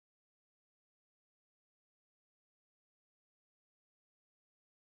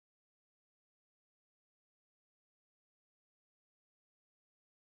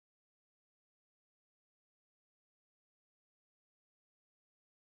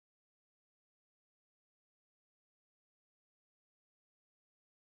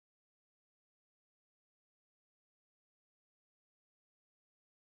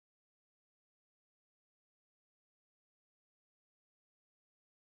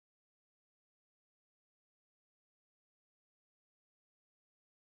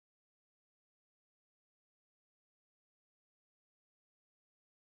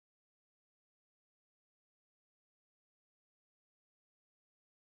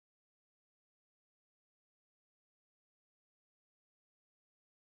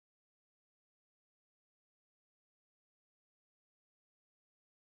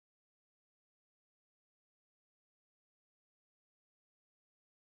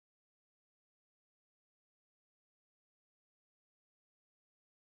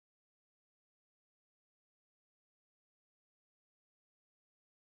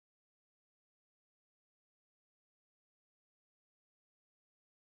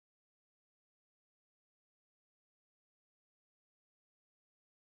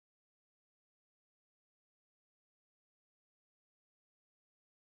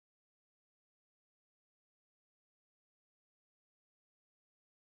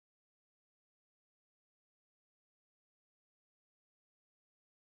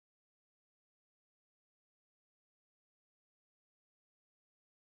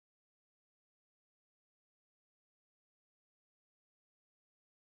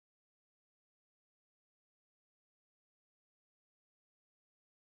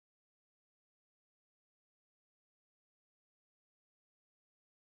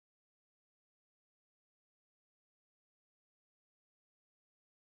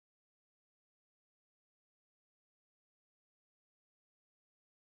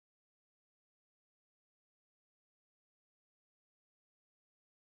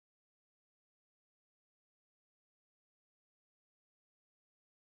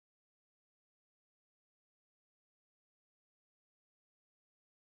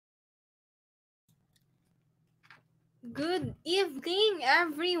Good evening,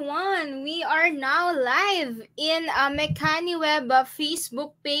 everyone. We are now live in a MechaniWeb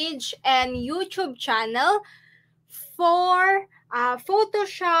Facebook page and YouTube channel for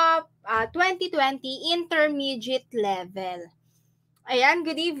Photoshop 2020 Intermediate Level. Ayan,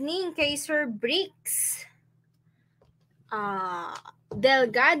 good evening kay Sir Bricks.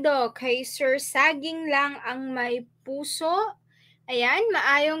 Delgado, kay Sir Saging lang ang may puso. Ayan,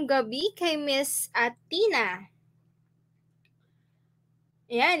 maayong gabi kay Miss Atina.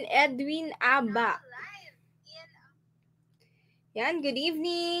 Yan, Edwin Aba. Yan, good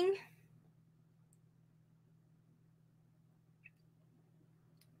evening.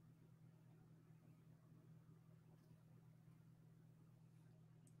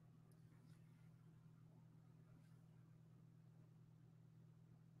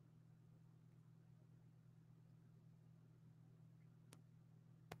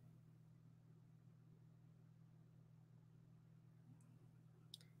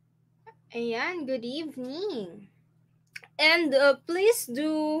 Ayan, good evening. And please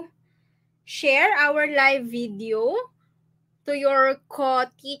do share our live video to your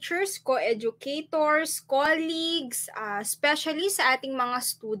co-teachers, co-educators, colleagues, especially sa ating mga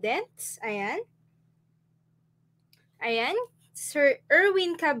students. Ayan. Ayan. Sir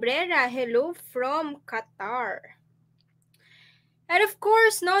Erwin Cabrera, hello from Qatar. And of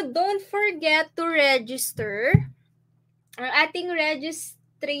course, no, don't forget to register. Ang ating registration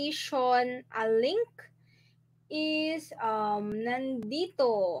link is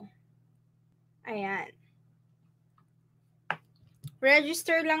nandito. Ayan.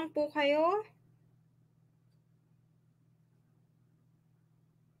 Register lang po kayo.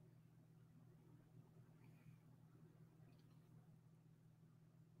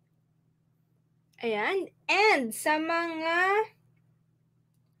 Ayan. And sa mga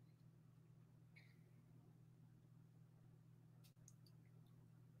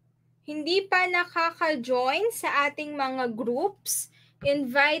hindi pa nakaka-join sa ating mga groups,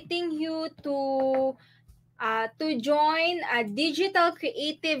 inviting you to join Digital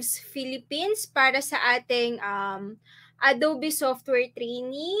Creatives Philippines para sa ating Adobe Software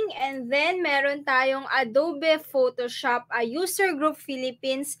Training. And then, meron tayong Adobe Photoshop User Group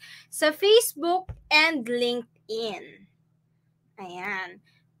Philippines sa Facebook and LinkedIn. Ayan.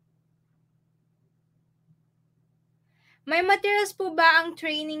 May materials po ba ang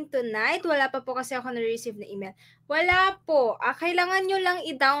training tonight? Wala pa po kasi ako na-receive na email. Wala po. Kailangan nyo lang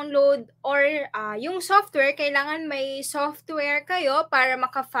i-download or yung software, kailangan may software kayo para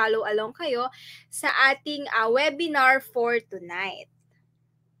maka-follow along kayo sa ating webinar for tonight.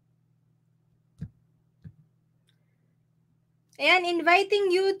 Ayan,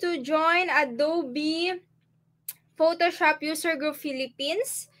 inviting you to join Adobe Photoshop User Group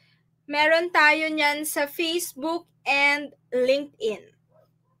Philippines. Meron tayo niyan sa Facebook and LinkedIn.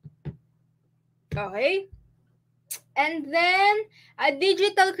 Okay? And then,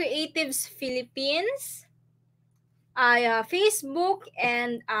 Digital Creatives Philippines, Facebook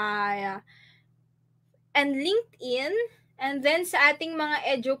and LinkedIn. And then sa ating mga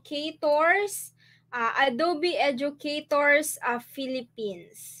educators, Adobe Educators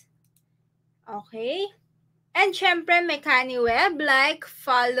Philippines. Okay? And syempre, MechaniWeb, like,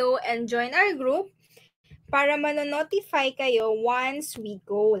 follow, and join our group para manonotify kayo once we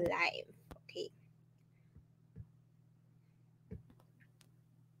go live. Okay.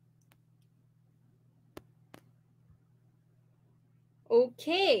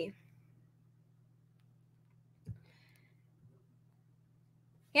 Okay.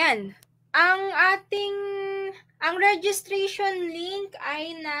 Yan. Ang registration link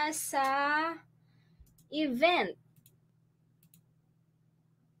ay nasa event.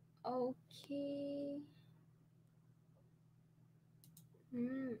 Okay.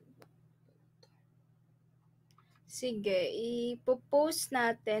 Sige, ipopost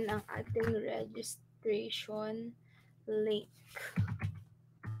natin ang ating registration link.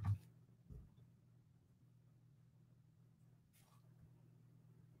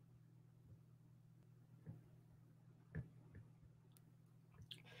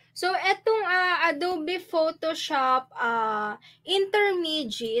 So, etong Adobe Photoshop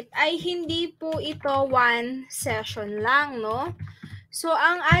Intermediate ay hindi po ito one session lang, no? So,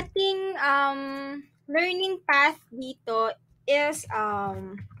 ang ating learning path dito is 4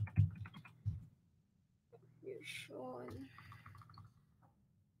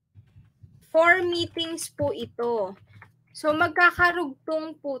 meetings po ito. So,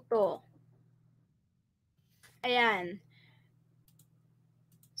 magkakarugtong po to. Ayan.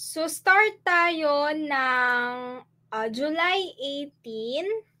 So, start tayo ng July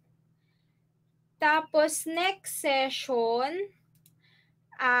 18 Tapos, next session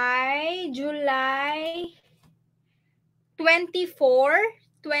ay July 24,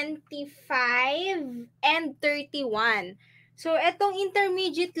 25, and 31. So, etong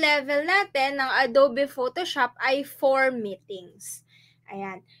intermediate level natin ng Adobe Photoshop ay 4 meetings.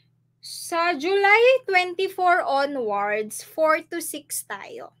 Ayan. Sa July 24 onwards, 4 to 6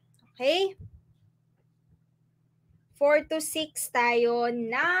 tayo. Okay? 4 to 6 tayo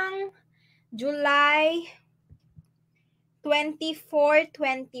ng July 24,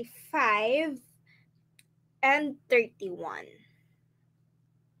 25, and 31.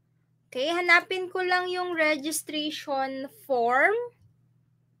 Okay, hanapin ko lang yung registration form.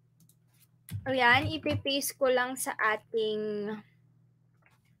 Ayan, ipipaste ko lang sa ating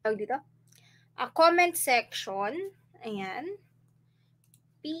dito, comment section. Ayan.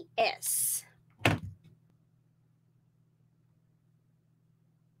 PS.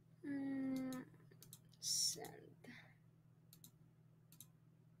 Send.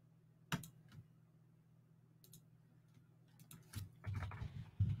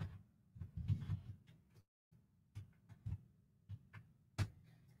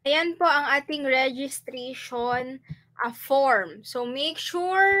 Ayan po ang ating registration form. So, make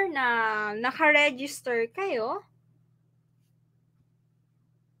sure na naka-register kayo.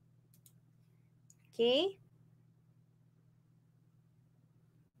 Okay?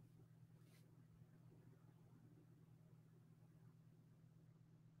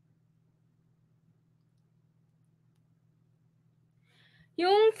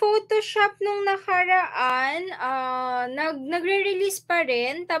 Yung Photoshop nung nakaraan, nagre-release pa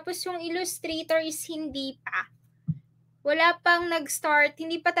rin. Tapos yung Illustrator is hindi pa. Wala pang nag-start.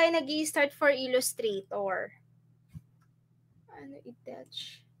 Hindi pa tayo nag-i-start for Illustrator. Ano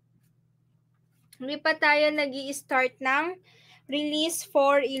i-touch? Hindi pa tayo nag-i-start ng release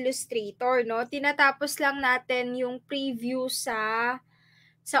for Illustrator, no? Tinatapos lang natin yung preview sa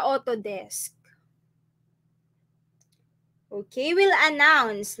Autodesk. Okay, we'll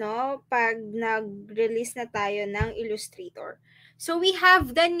announce, no, pag nag-release na tayo ng Illustrator. So, we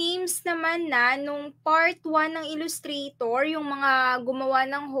have the names naman na nung part 1 ng Illustrator, yung mga gumawa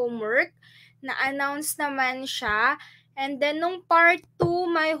ng homework, na-announce naman siya. And then, nung part 2,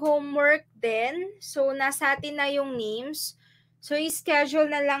 may homework din. So, nasa atin na yung names. So,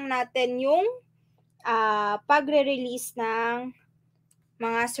 i-schedule na lang natin yung pagre-release ng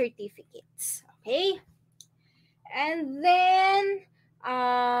mga certificates. Okay? And then,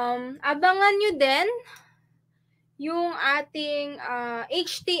 abangan nyo din yung ating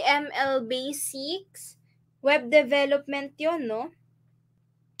HTML basics, web development yon, no?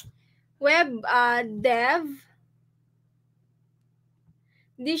 Web dev.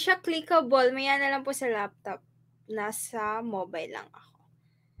 Di siya clickable. Maya na lang po sa laptop. Nasa mobile lang ako.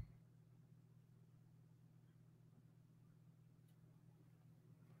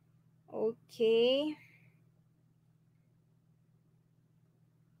 Okay.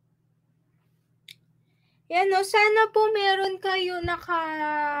 Yan, no? Sana po meron kayo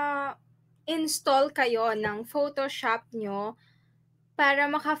naka-install kayo ng Photoshop nyo para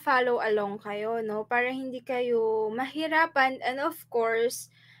maka-follow along kayo, no? Para hindi kayo mahirapan and of course,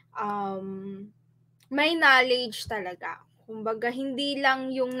 may knowledge talaga. Kumbaga, hindi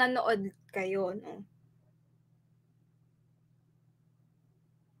lang yung nanood kayo, no?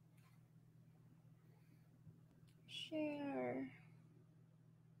 Share.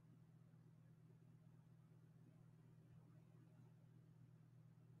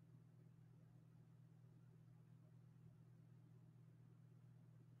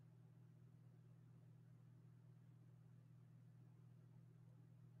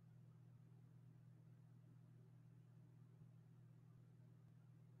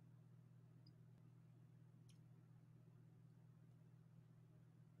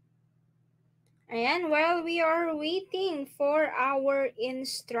 Ayan, while we are waiting for our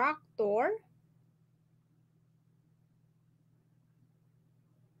instructor,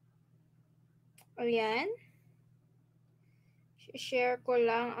 ayan, share ko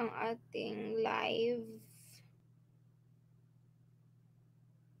lang ang ating live.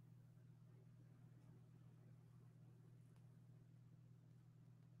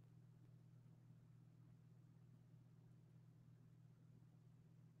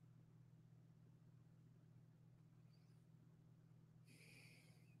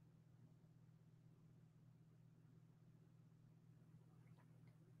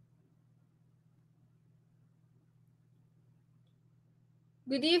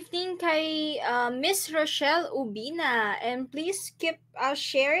 Good evening kay Miss Rochelle Ubina, and please keep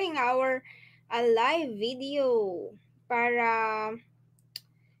sharing our live video para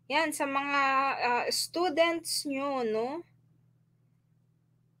Yan, sa mga students nyo, no?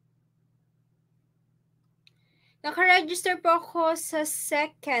 Naka-register po ako sa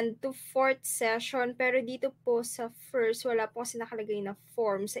 2nd to 4th session, pero dito po sa first, wala po kasi nakalagay na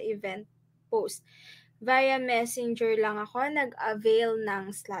form sa event post. Via messenger lang ako nag-avail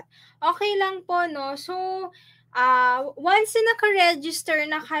ng slot. Okay lang po, no? So, once na naka-register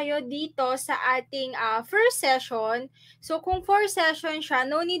na kayo dito sa ating first session, so kung 4 session siya,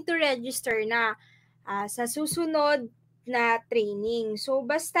 no need to register na sa susunod na training. So,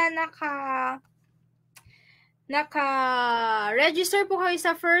 basta naka-register po kayo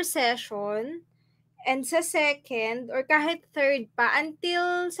sa first session and sa second or kahit third pa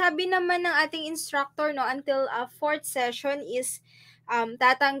until sabi naman ng ating instructor, no, until fourth session is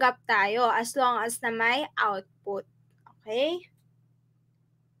tatanggap tayo as long as na may output. Okay?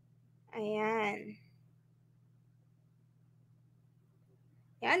 Ayan.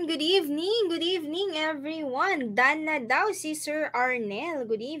 Yan, good evening everyone. Done na daw si Sir Arnel.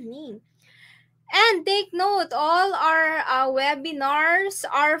 Good evening. And take note, all our webinars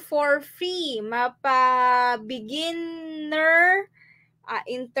are for free. Mapa-beginner,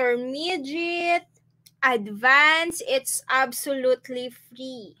 intermediate, advanced, it's absolutely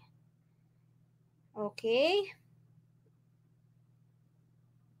free. Okay?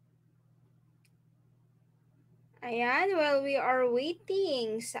 Ayan, while we are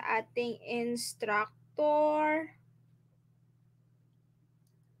waiting sa ating instructor.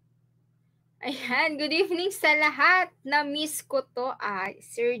 Ayan, good evening sa lahat. Na-miss ko to,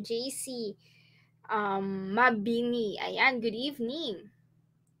 Sir JC. Mabini. Ayan, good evening.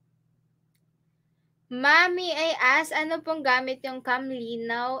 Mami ay ask, ano pong gamit yung cam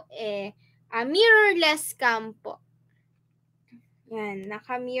linaw? Mirrorless cam po. Yan,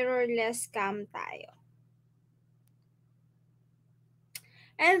 naka-mirrorless cam tayo.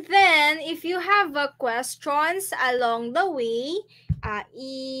 And then, if you have questions along the way,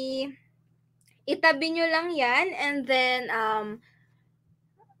 itabi nyo lang yan. And then,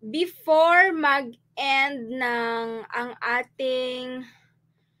 before mag-end ng ang ating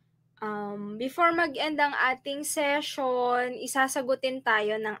before mag-end ang ating session, isasagutin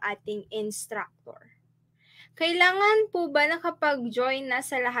tayo ng ating instructor. Kailangan po ba nakapag-join na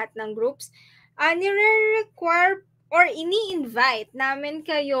sa lahat ng groups? Nire-require or ini-invite namin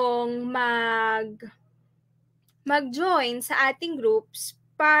kayong mag-join sa ating groups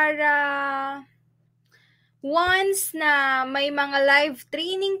para once na may mga live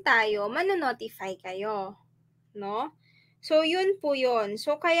training tayo, manonotify kayo, no? So, yun po yun.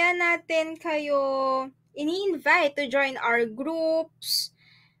 So, kaya natin kayo ini-invite to join our groups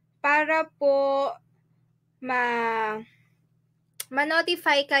para po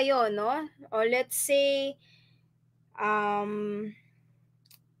ma-notify kayo, no? O let's say,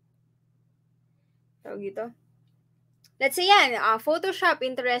 tawag ito. Let's say yan, Photoshop,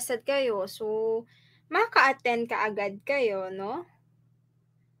 interested kayo. So, maka-attend ka agad kayo, no?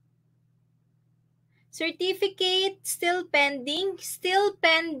 Certificate, still pending. Still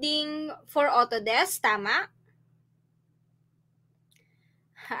pending for Autodesk, tama?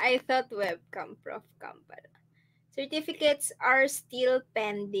 I thought webcam, prof cam pala. Certificates are still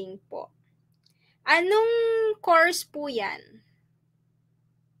pending po. Anong course po yan?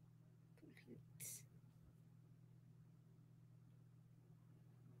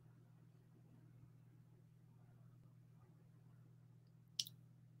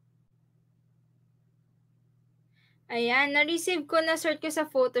 Ayan, na-receive ko na search ko sa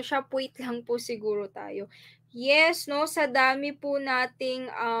Photoshop. Wait lang po siguro tayo. Yes, no, sa dami po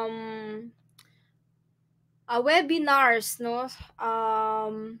nating webinars, no?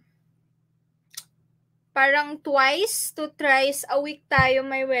 Parang twice to thrice a week tayo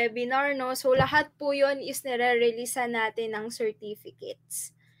may webinar, no? So, lahat po yon is nire-release natin ng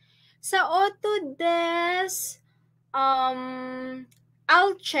certificates. Sa Autodesk,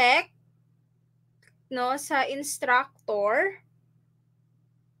 I'll check, no, sa instructor.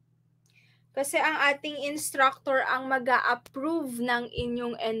 Kasi ang ating instructor ang mag-a-approve ng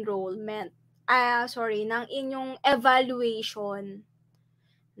inyong enrollment. Ng inyong evaluation,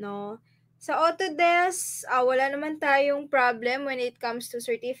 no? Sa Autodesk, wala naman tayong problem when it comes to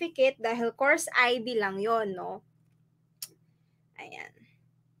certificate dahil course ID lang yon, no? Ayan.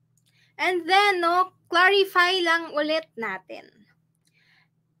 And then, no, clarify lang ulit natin.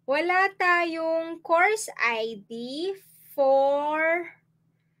 Wala tayong course ID for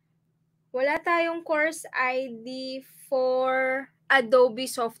Adobe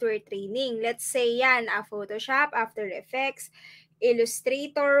software training. Let's say yan, Photoshop, After Effects,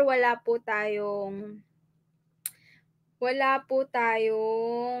 Illustrator, wala po tayong wala po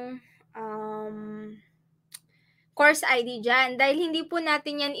tayong course ID dyan. Dahil hindi po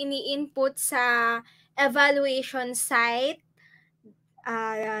natin yan ini-input sa evaluation site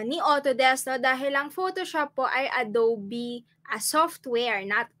ni Autodesk, no? Dahil ang Photoshop po ay Adobe software,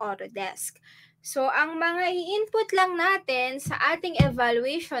 not Autodesk. So, ang mga i-input lang natin sa ating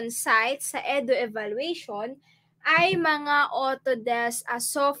evaluation site, sa Edu Evaluation, ay mga Autodesk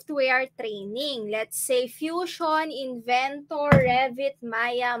software training. Let's say Fusion, Inventor, Revit,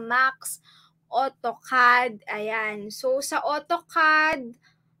 Maya, Max, AutoCAD. Ayan. So, sa AutoCAD,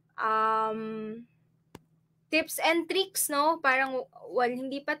 tips and tricks, no? Parang,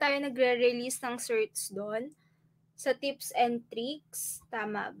 hindi pa tayo nagre-release ng certs doon. Sa tips and tricks,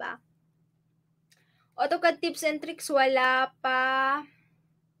 tama ba? AutoCAD tips and tricks, wala pa.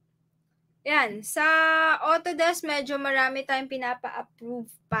 Yan, sa Autodesk, medyo marami tayong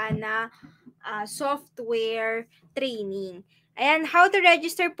pinapa-approve pa na software training. Ayan, how to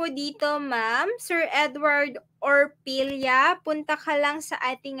register po dito, ma'am? Sir Edward Orpilia, punta ka lang sa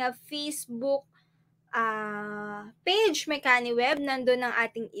ating Facebook page, MechaniWeb, nandun ang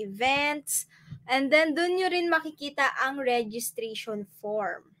ating events, and then dun nyo rin makikita ang registration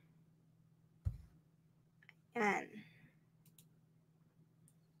form. Yan.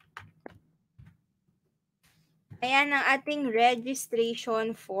 Ayan ang ating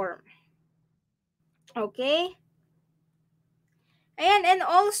registration form. Okay? Ayan, and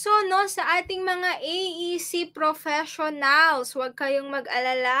also, no, sa ating mga AEC professionals, huwag kayong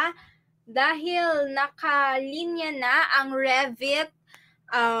mag-alala dahil nakalinya na ang Revit,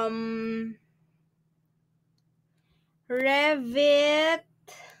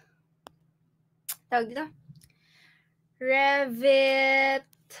 tawag dito? Revit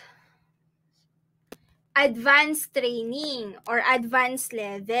advanced training or advanced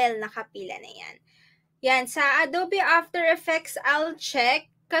level, nakapila na yan. Yan, sa Adobe After Effects, I'll check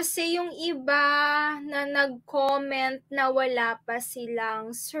kasi yung iba na nag-comment na wala pa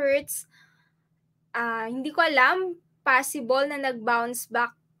silang certs, hindi ko alam, possible na nag-bounce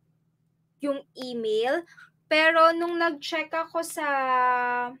back yung email. Pero nung nag-check ako sa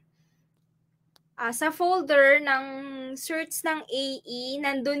folder ng certs ng AE,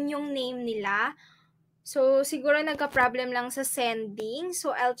 nandun yung name nila. So, siguro nagka-problem lang sa sending. So,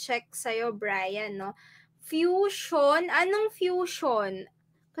 I'll check sa'yo, Brian, no? Fusion, anong Fusion?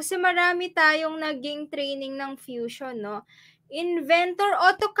 Kasi marami tayong naging training ng Fusion, no? Inventor,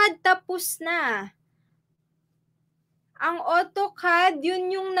 AutoCAD tapos na. Ang AutoCAD,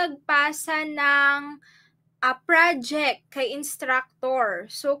 yun yung nagpasa ng project kay instructor.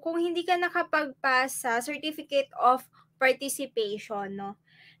 So, kung hindi ka nakapagpasa, certificate of participation, no?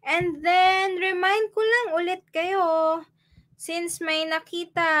 And then, remind ko lang ulit kayo, since may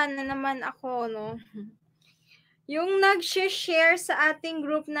nakita na naman ako, no? Yung nag-share sa ating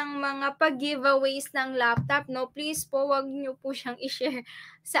group ng mga pag-giveaways ng laptop, no? Please po, wag nyo po siyang i-share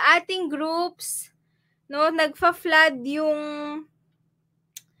sa ating groups, no? Nagfa-flood yung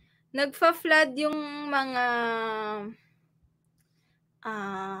mga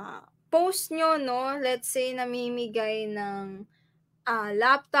post nyo, no? Let's say, namimigay ng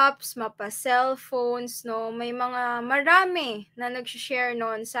laptops, mapa-cellphones, no? May mga marami na nag-share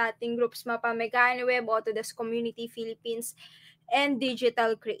noon sa ating groups, Mapa MechaniWeb, Autodesk Community Philippines, and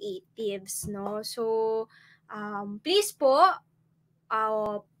Digital Creatives, no? So, please po,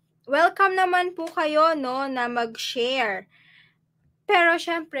 welcome naman po kayo, no, na mag-share. Pero,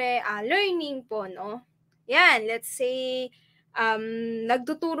 syempre, learning po, no? Yan, let's say,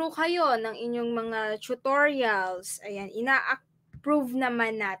 nagtuturo kayo ng inyong mga tutorials. Ayan, ina-approve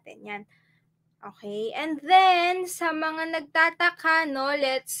naman natin yan. Okay, and then, sa mga nagtataka, no,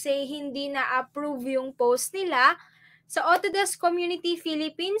 let's say, hindi na-approve yung post nila, sa Autodesk Community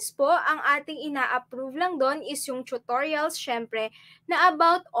Philippines po, ang ating ina-approve lang doon is yung tutorials, syempre, na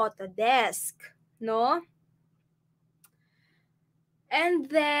about Autodesk, no? And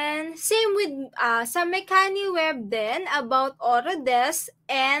then, same with sa MechaniWeb din about Autodesk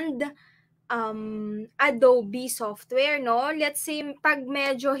and Adobe software, no? Let's say, pag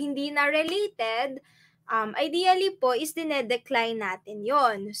medyo hindi na related, ideally po is dinedecline natin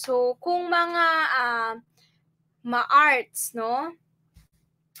yon. So, kung mga ma-arts, no?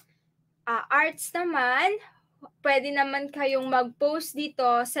 Arts naman, pwede naman kayong mag-post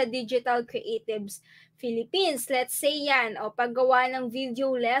dito sa Digital Creatives Philippines. Let's say yan, paggawa ng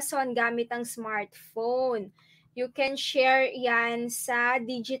video lesson gamit ang smartphone. You can share yan sa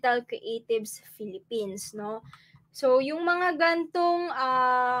Digital Creatives Philippines, no? So, yung mga gantong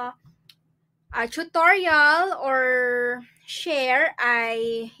tutorial or share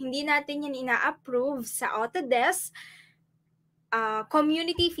ay hindi natin yan ina-approve sa Autodesk.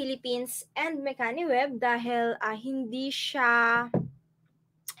 Community Philippines and MechaniWeb dahil hindi siya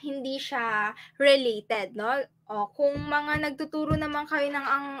related, no? O, kung mga nagtuturo naman kayo ng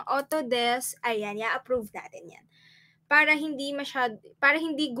ang Autodesk, ayan, i-approve natin yan. Para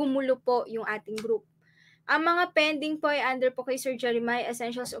hindi gumulo po yung ating group. Ang mga pending po ay under po kay Sir Jeremiah,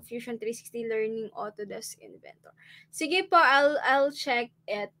 Essentials of Fusion 360 Learning Autodesk Inventor. Sige po, I'll check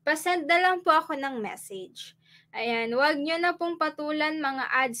it. Pasend na lang po ako ng message. Ayan, wag nyo na pong patulan mga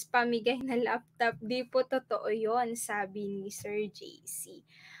ads pamigay na laptop. Di po totoo yon, sabi ni Sir JC.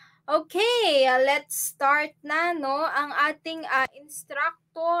 Okay, let's start na, no, ang ating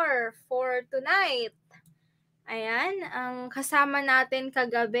instructor for tonight. Ayan, ang kasama natin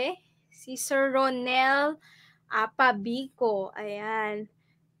kagabi, si Sir Ronel Pabico. Ayan.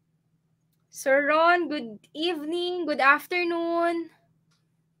 Sir Ron, good evening, good afternoon.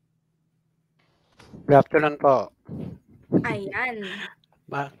 Good afternoon po. Ayan.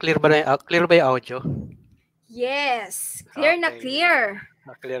 Clear ba yung audio? Yes, clear na Okay.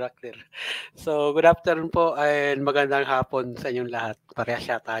 clear. Clear. So, good afternoon po and magandang hapon sa inyong lahat. Parehas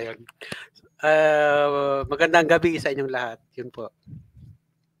siya tayo. Magandang gabi sa inyong lahat. Yun po.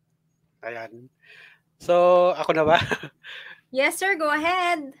 Ayan. So, ako na ba? Yes, sir, go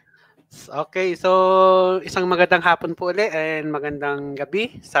ahead. Okay, so isang magandang hapon po ulit and magandang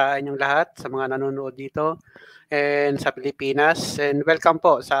gabi sa inyong lahat, sa mga nanonood dito and sa Pilipinas. And welcome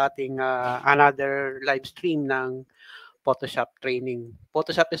po sa ating another live stream ng Photoshop training.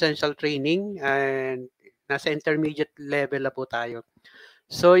 Photoshop Essential Training and nasa intermediate level na po tayo.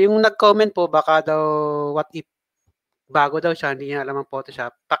 So yung nag-comment po baka daw what if bago daw siya, hindi niya alam ang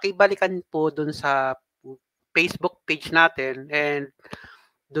Photoshop. Pakibalikan po dun sa Facebook page natin and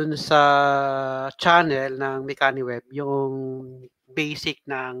dun sa channel ng MechaniWeb yung basic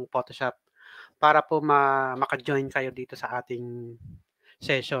ng Photoshop para po maka-join kayo dito sa ating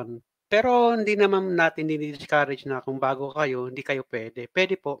session. Pero hindi naman natin discourage na kung bago kayo, hindi kayo pwede.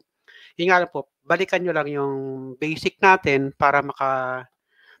 Pwede po. Yung nga lang po, balikan nyo lang yung basic natin para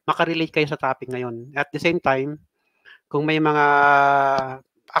makarelate kayo sa topic ngayon. At the same time, kung may mga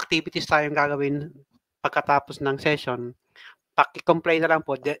activities tayong gagawin pagkatapos ng session, paki-comply na lang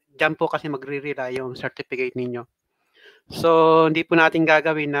po. Diyan po kasi magre-rely yung certificate ninyo. So, hindi po natin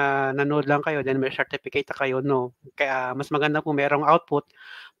gagawin na nanood lang kayo, then may certificate na kayo, no. Kaya mas maganda po merong output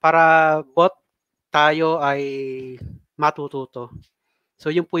para both tayo ay matututo.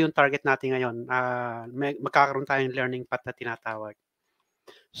 So, yun po yung target natin ngayon. Magkakaroon tayong learning path na tinatawag.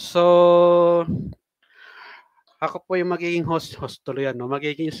 So, ako po yung magiging host tuloy yan, no?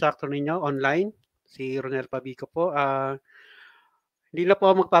 Magiging instructor ninyo online, si Ronel Pabico po. Hindi na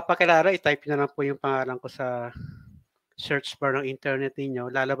po ako magpapakilala, i-type na lang po yung pangalan ko sa search bar ng internet ninyo.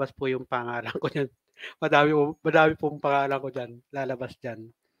 Lalabas po yung pangalan ko dyan. Madami pong pangalan ko dyan. Lalabas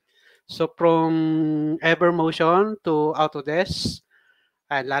dyan. So from Evermotion to Autodesk,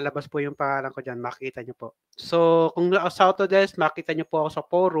 lalabas po yung pangalan ko dyan. Makikita nyo po. So kung sa Autodesk, makita nyo po ako sa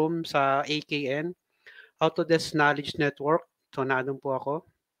forum, sa AKN, Autodesk Knowledge Network. So nandun po ako.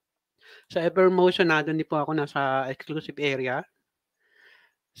 Sa Evermotion, nandun din po ako nasa exclusive area.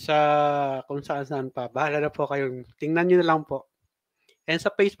 Sa kung saan pa. Bahala na po kayong. Tingnan nyo na lang po. And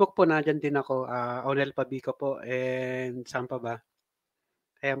sa Facebook po, nandyan din ako. Onel Pabico po. And saan pa ba?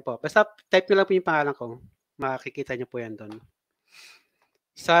 Ayan po. Basta type nyo lang po yung pangalan ko. Makikita nyo po yan doon.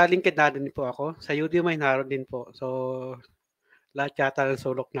 Sa LinkedIn nandun din po ako. Sa Udemy naroon din po. So, lahat yata ng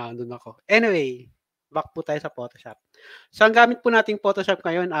sulok na doon ako. Anyway, back po tayo sa Photoshop. So, ang gamit po nating Photoshop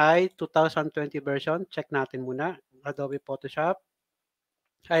ngayon ay 2020 version. Check natin muna. Adobe Photoshop.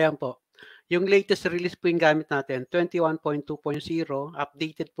 Ayan po. Yung latest release po yung gamit natin, 21.2.0.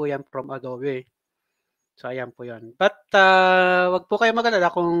 Updated po yan from Adobe. So, ayan po yan. But, wag po kayo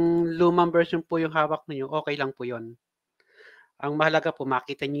mag-alala kung lumang version po yung hawak niyo, okay lang po yon. Ang mahalaga po,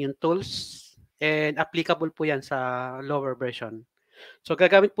 makita niyo yung tools and applicable po yan sa lower version. So,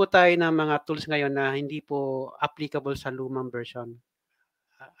 gagamit po tayo ng mga tools ngayon na hindi po applicable sa lumang version.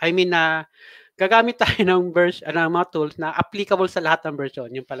 I mean na gagamit tayo ng mga tools na applicable sa lahat ng version.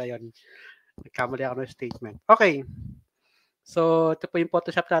 Yung pala yun. Nagkamali ako ng statement. Okay. So, ito po yung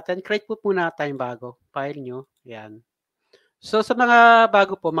Photoshop natin. Create po muna tayong bago. File nyo. Ayan. So, sa mga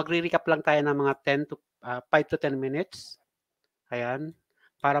bago po, magre-recap lang tayo ng mga 5 to 10 minutes. Ayan.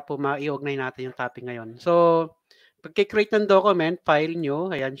 Para po ma-i-ugnay natin yung topic ngayon. So, pagka-create ng document, file nyo.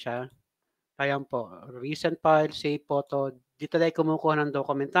 Ayan siya. Ayan po. Recent file, save photo. Dito tayo kumukuha ng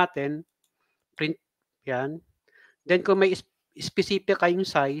document natin. Print. Ayan. Then, kung may specific kayong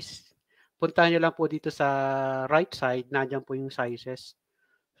size, puntahan nyo lang po dito sa right side. Nandiyan po yung sizes.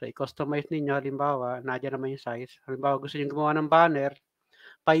 So, i-customize ninyo halimbawa nandiyan naman yung size. Halimbawa gusto niyong gumawa ng banner,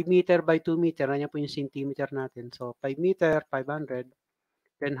 5 meter by 2 meter, nandiyan po yung centimeter natin. So, 5 meter, 500,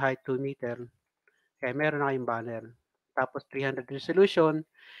 then height 2 meter. Kaya meron na kayong banner. Tapos 300 resolution.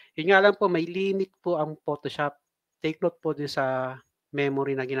 Yun nga lang po, may limit po ang Photoshop. Take note po din sa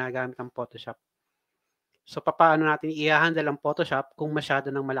memory na ginagamit ng Photoshop. So, papaano natin i-handle ang Photoshop kung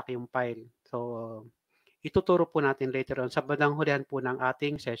masyado ng malaki yung file. So, ituturo po natin later on sa bandang hulihan po ng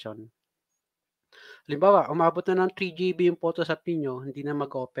ating session. Halimbawa, umabot na ng 3 GB yung Photoshop ninyo, hindi na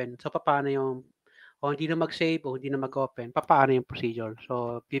mag-open. So, papaano yung o hindi na mag-save o hindi na mag-open, papaano yung procedure?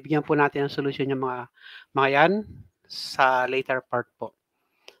 So, bibigyan po natin ng solusyon yung mga yan sa later part po.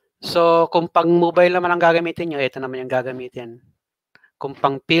 So, kung pang mobile naman ang gagamitin nyo, ito naman yung gagamitin. Kung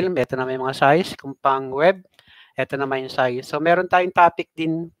pang film, ito naman yung mga size. Kung pang web, ito naman yung size. So, meron tayong topic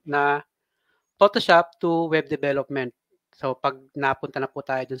din na Photoshop to web development. So, pag napunta na po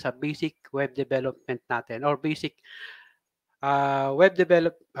tayo dun sa basic web development natin or basic web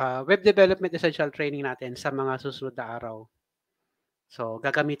development essential training natin sa mga susunod na araw. So,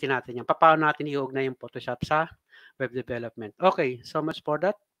 gagamitin natin yan. Paano natin iugnay yung Photoshop sa web development. Okay, so much for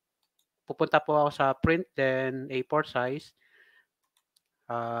that. Pupunta po ako sa print, then A4 size,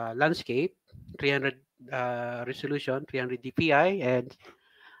 landscape, 300 resolution, 300 dpi, and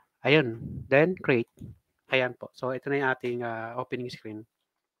ayun, then create. Ayan po. So, ito na yung ating opening screen.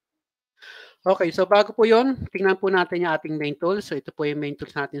 Okay, so bago po yun, tingnan po natin yung ating main tools. So, ito po yung main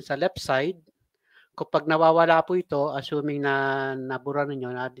tools natin sa left side. Kapag nawawala po ito, assuming na nabura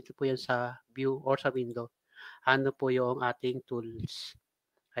ninyo, dito po yan sa view or sa window. Ano po yung ating tools.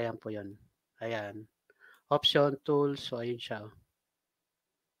 Ayan po yun. Ayan. Option, tools. So, ayun siya.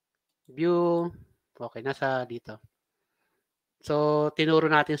 View. Okay, nasa dito. So, tinuro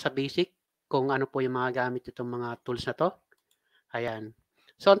natin sa basic kung ano po yung mga gamit itong mga tools na to. Ayan.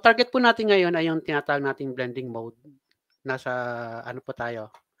 So, ang target po natin ngayon ay yung tinatawag nating blending mode. Nasa, ano po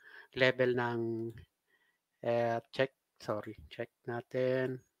tayo, level ng, check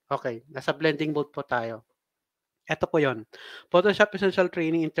natin. Okay, nasa blending mode po tayo. Ito po yon. Photoshop Essential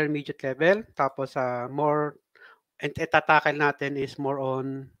Training Intermediate Level. Tapos, more, and itatakal natin is more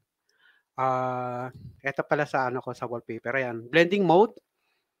on, ito pala sa, sa wallpaper. Ayan, blending mode.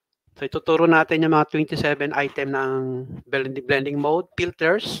 So, ituturo natin yung mga 27 item ng blending mode,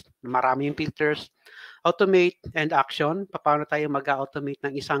 filters, marami yung filters, automate and action, paano tayo mag-automate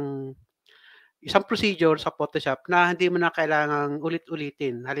ng isang procedure sa Photoshop na hindi mo na kailangang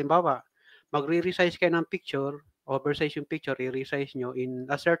ulit-ulitin. Halimbawa, magre-resize kayo ng picture, oversize yung picture, i-resize nyo in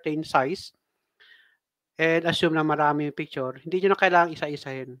a certain size, and assume na marami yung picture, hindi nyo na kailangang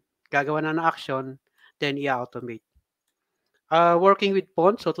isa-isahin. Gagawa na ng action, then i-automate. Working with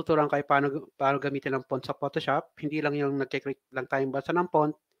fonts, so tuturuan kayo paano gamitin ang font sa Photoshop. Hindi lang yung nagkikreate lang tayong basa ng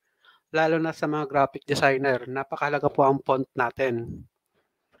font, lalo na sa mga graphic designer. Napakahalaga po ang font natin.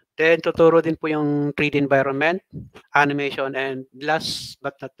 Then, tuturo din po yung 3D environment, animation, and last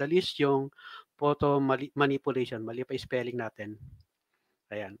but not the least, yung photo manipulation. Mali pa spelling natin.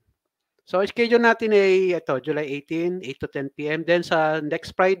 Ayan. So, schedule natin ay July 18, 8 to 10 p.m. Then, sa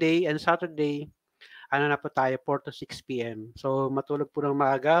next Friday and Saturday, ano na po tayo, 4 to 6 p.m. So, matulog po ng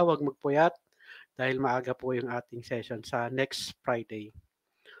maaga, huwag magpuyat dahil maaga po yung ating session sa next Friday.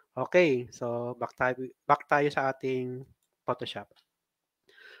 Okay, so back tayo sa ating Photoshop.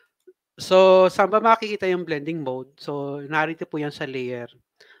 So, saan ba makikita yung blending mode? So, narito po yan sa layer.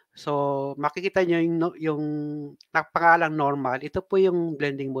 So, makikita nyo yung pangalang normal. Ito po yung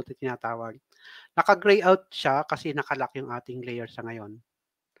blending mode na tinatawag. Naka-gray out siya kasi nakalock yung ating layer sa ngayon.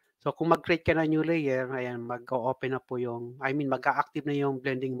 So, kung mag-create ka na new layer, ayan, mag-open na po yung, mag-active na yung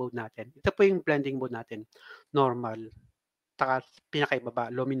blending mode natin. Ito po yung blending mode natin. Normal. Taka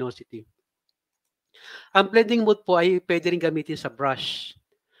pinakaibaba, luminosity. Ang blending mode po ay pwede rin gamitin sa brush.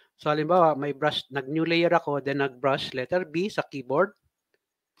 So, halimbawa, may brush, nag-new layer ako, then nag-brush, letter B sa keyboard.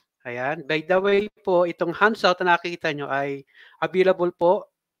 Ayan. By the way po, itong handout na nakikita nyo ay available po.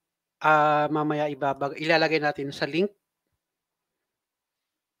 Mamaya ilalagay natin sa link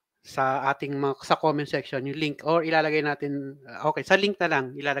sa ating sa comment section yung link or ilalagay natin okay sa link na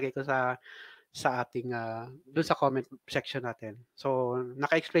lang ilalagay ko sa ating doon sa comment section natin. So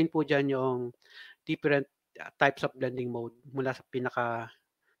naka-explain po diyan yung different types of blending mode mula sa pinaka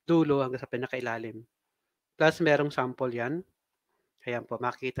dulo hanggang sa pinakailalim. Plus merong sample yan. Ayan po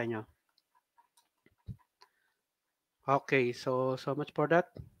makikita nyo. Okay, so much for that.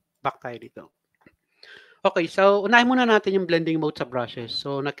 Back tayo dito. Okay, so unahin muna natin yung blending mode sa brushes.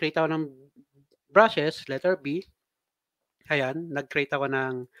 So nag-create ako ng brushes, letter B. Ayan, nag-create ako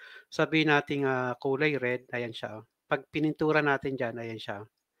ng sabihin nating kulay red. Ayan siya. Pag pinintura natin dyan, ayan siya.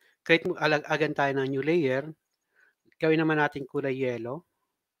 Create mo agad tayo ng new layer. Gawin naman natin kulay yellow.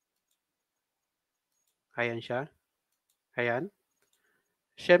 Ayan siya. Ayan.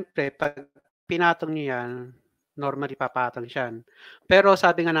 Siyempre 'pag pinatong niyo 'yan, normally papatong siya. Pero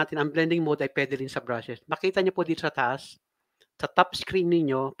sabi nga natin ang blending mode ay puwede rin sa brushes. Makita niyo po dito sa taas, sa top screen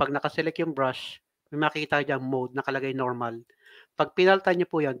ninyo 'pag naka-select yung brush, may makikita diyang mode nakalagay normal. 'Pag pinalitan niyo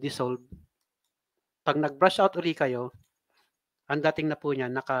po 'yan, dissolve. 'Pag nag-brush out uli kayo, ang dating na po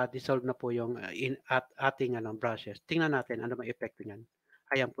niyan naka-dissolve na po yung, ating brushes. Tingnan natin ano bang epekto niyan.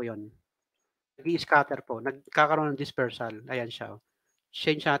 Ayan po 'yun. Nag-i-scatter po, nagkakaroon ng dispersal. Ayan siya, oh.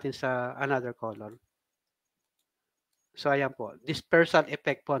 Change natin sa another color. So ayan po, dispersal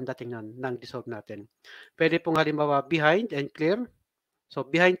effect po ang dating nun ng dissolve natin. Pwede pong halimbawa behind and clear. So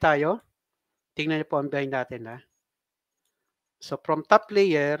behind tayo, tingnan niyo po ang behind natin, ha. So from top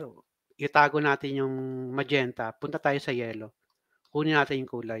layer, itago natin yung magenta, punta tayo sa yellow. Kunin natin yung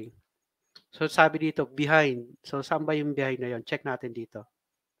kulay. So sabi dito behind. So saan ba yung behind na yun? Check natin dito.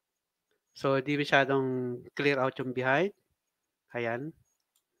 So di masyadong clear out yung behind. Ayan.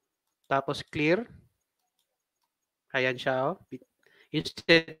 Tapos clear. Ayan siya, oh.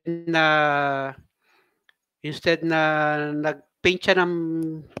 Instead na nag-paint siya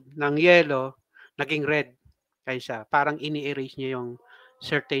ng yellow, naging red. Ayan siya. Parang ini-erase niya yung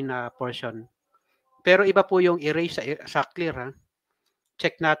certain na portion. Pero iba po yung erase sa clear, ha.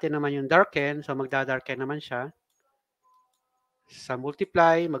 Check natin naman yung darken. So magda-darken naman siya. Sa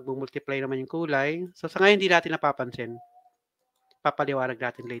multiply, magmu-multiply naman yung kulay. So sa ngayon hindi natin napapansin. Papaliwanag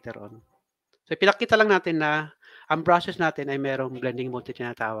natin later on. So pinakita lang natin na ang brushes natin ay merong blending mode na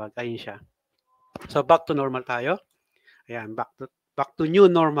tinatawag. Ayun siya. So back to normal tayo. Ayan, back to new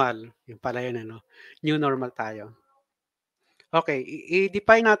normal. Yung pala yun, ano? New normal tayo. Okay,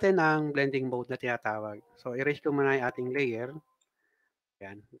 i-define natin ang blending mode na tinatawag. So erase ko muna yung ating layer.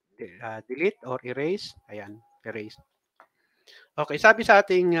 Ayan, delete or erase. Ayan, erase. Okay, sabi sa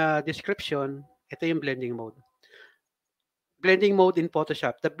ating description, ito yung blending mode. Blending mode in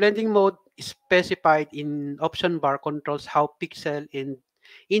Photoshop. The blending mode is specified in option bar controls how pixel in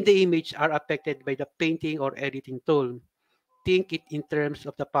the image are affected by the painting or editing tool. Think it in terms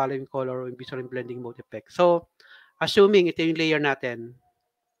of the following color and visual blending mode effect. So, assuming ito yung layer natin,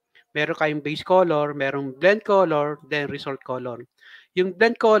 meron kayong base color, merong blend color, then result color. Yung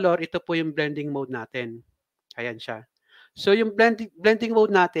blend color, ito po yung blending mode natin. Ayan siya. So, yung blending mode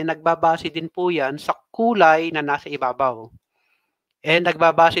natin, nagbabase din po yan sa kulay na nasa ibabaw. And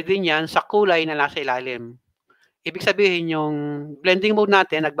nagbabase din yan sa kulay na nasa ilalim. Ibig sabihin, yung blending mode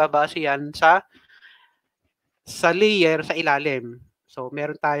natin, nagbabase yan sa layer sa ilalim. So,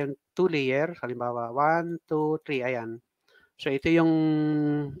 meron tayong 2 layer. Halimbawa, 1, 2, 3. Ayan. So, ito yung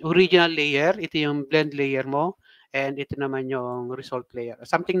original layer. Ito yung blend layer mo. And ito naman yung result layer.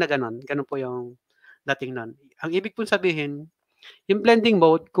 Something na ganon. Ganon po yung dating nun. Ang ibig pong sabihin, yung blending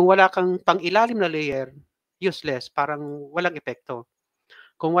mode, kung wala kang pang-ilalim na layer, useless. Parang walang epekto.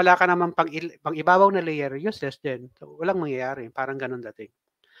 Kung wala ka naman pang-ibabaw na layer, useless din. So, walang mangyayari. Parang ganon dating.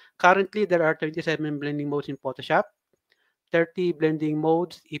 Currently, there are 27 blending modes in Photoshop. 30 blending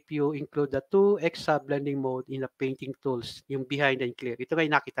modes if you include the 2 extra blending mode in the painting tools, yung behind and clear. Ito nga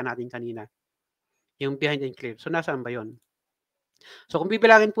yung nakita natin kanina, yung behind and clear. So, nasaan ba yun? So, kung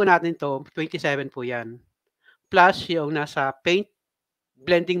bibilangin po natin to 27 po yan. Plus, yung nasa paint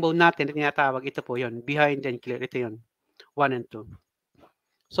blending mode natin na tinatawag, ito po yun, behind and clear. Ito yun, 1 and 2.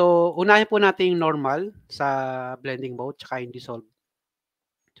 So, unahin po natin yung normal sa blending mode, tsaka yung dissolve.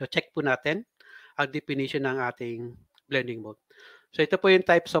 So, check po natin ang definition ng ating blending mode. So, ito po yung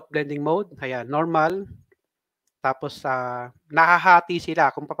types of blending mode. Ayan, normal. Tapos, nakahati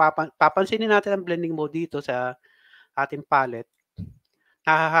sila. Kung papansinin natin ang blending mode dito sa ating palette,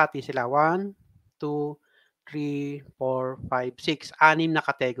 nakahati sila. 1, 2, 3, 4, 5, 6. 6 na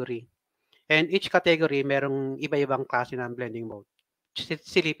category. And each category, merong iba-ibang klase ng blending mode.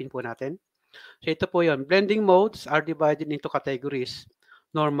 Silipin po natin. So, ito po yun. Blending modes are divided into categories.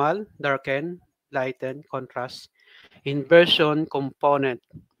 Normal, darken, lighten, contrast, inversion, component.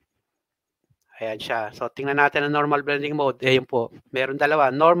 Ayan siya. So, tingnan natin ang normal blending mode. Ayan po. Meron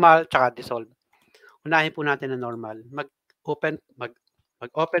dalawa. Normal, tsaka dissolve. Unahin po natin ang normal. Mag-open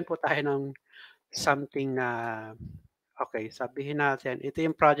po tayo ng something na, okay, sabihin natin, ito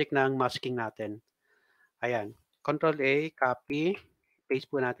yung project ng masking natin. Ayan. Control A, copy, paste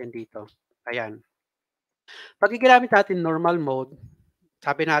po natin dito. Ayan. Pag ginamit natin normal mode,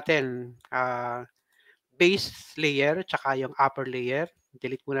 sabi natin, base layer, tsaka yung upper layer.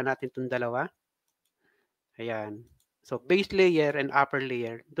 Delete muna natin itong dalawa. Ayan. So, base layer and upper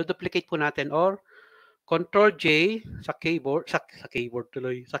layer. Duplicate po natin or Control J sa keyboard, sa keyboard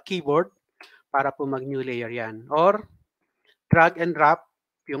tuloy, sa keyboard para po mag-new layer yan. Or drag and drop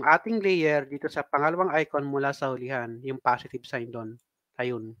yung ating layer dito sa pangalawang icon mula sa hulihan, yung positive sign doon.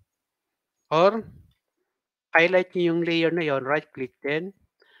 Ayun. Or highlight nyo yung layer na yon, right click din,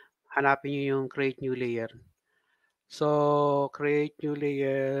 hanapin nyo yung create new layer. So, create new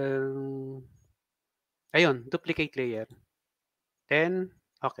layer, ayun, duplicate layer. Then,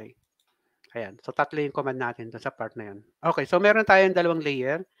 okay. Ayan. So, tatlo yung command natin sa part na yun. Okay. So, meron tayong dalawang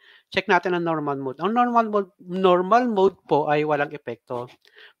layer. Check natin ang normal mode. Ang normal mode po ay walang epekto.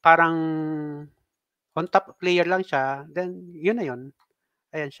 Parang on top layer lang siya. Then, yun na yun.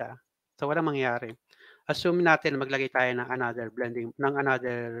 Ayan siya. So, walang mangyayari. Assume natin maglagay tayo ng another blending, ng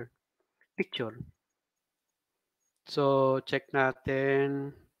another picture. So, check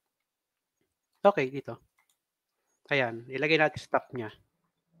natin. Okay, dito. Ayan. Ilagay natin stop niya.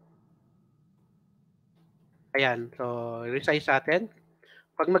 Ayan. So, resize natin.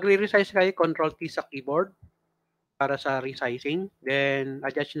 Pag magre-resize kayo, Control-T sa keyboard para sa resizing. Then,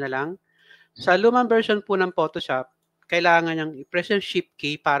 adjust na lang. Sa lumang version po ng Photoshop, kailangan niyang i-press yung Shift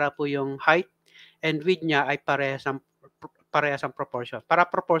key para po yung height and width niya ay parehas ang proportion. Para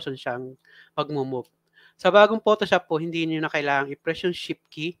proportion siyang mag-move. Sa bagong Photoshop po, hindi niyo na kailangang i-press yung Shift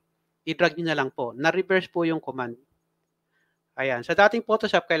key. I-drag niyo na lang po. Na-reverse po yung command. Ayan. Sa dating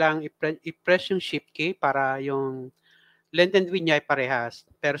Photoshop, kailangan i-press yung Shift key para yung length and width niya ay parehas.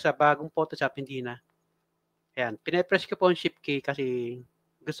 Pero sa bagong Photoshop, hindi na. Ayan. Pine-press ko po yung Shift key kasi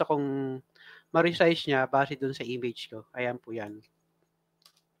gusto kong ma-resize niya base dun sa image ko. Ayan po yan.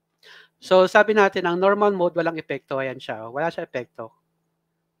 So, sabi natin, ang normal mode, walang epekto. Ayan siya. Wala siya epekto.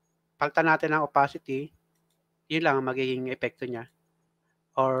 Palitan natin ang opacity. Yun lang ang magiging epekto niya.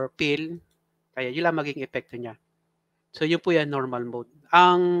 Or fill. Kaya yun lang magiging epekto niya. So, yun po yan, normal mode.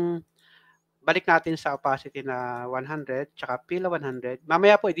 Ang balik natin sa opacity na 100, tsaka fill na 100.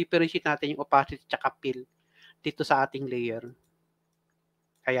 Mamaya po, i-differentiate natin yung opacity tsaka fill dito sa ating layer.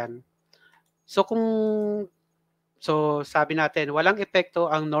 Ayan. So, sabi natin, walang epekto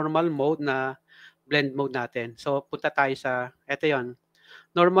ang normal mode na blend mode natin. So, punta tayo sa, eto yon.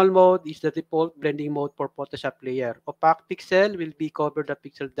 Normal mode is the default blending mode for Photoshop layer. Opaque pixel will be covered the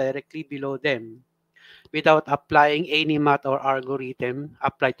pixel directly below them without applying any math or algorithm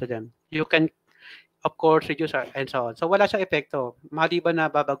applied to them. You can, of course, reduce and so on. So, wala siyang epekto. Maliban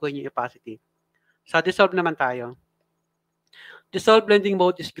na babaguhin yung opacity. Sa dissolve naman tayo. Dissolve blending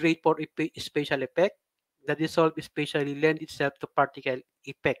mode is great for spatial effect. The dissolve especially lend itself to particle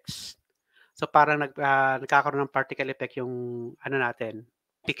effects. So parang nagkakaroon ng particle effect yung natin,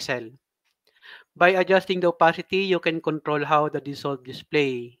 pixel. By adjusting the opacity, you can control how the dissolve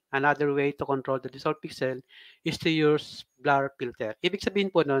display. Another way to control the dissolve pixel is to use blur filter. Ibig sabihin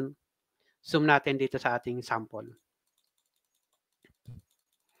po nun, zoom natin dito sa ating sample.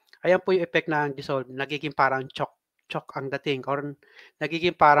 Ayan po yung effect ng dissolve. Nagiging parang chalk ang dating or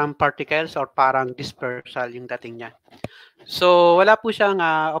nagiging parang particles or parang dispersal yung dating niya. So, wala po siyang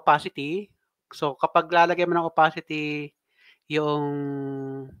opacity. So, kapag lalagay mo ng opacity yung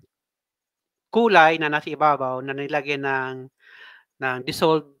kulay na nasa ibabaw na nilagyan ng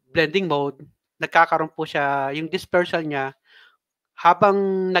dissolve blending mode, nagkakaroon po siya, yung dispersal niya,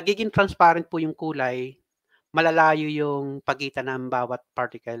 habang nagiging transparent po yung kulay, malalayo yung pagitan ng bawat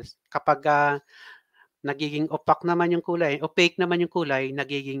particles. Kapag nagiging opaque naman yung kulay,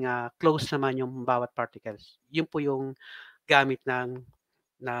 nagiging close naman yung bawat particles. Yun po yung gamit ng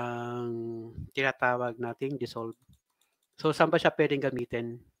tinatawag nating dissolve. So, saan ba siya pwedeng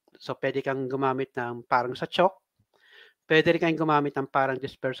gamitin? So, pwede kang gumamit ng parang sa chalk. Pwede rin kang gumamit ng parang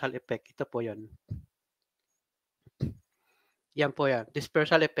dispersal effect. Ito po yun. Yan po yan.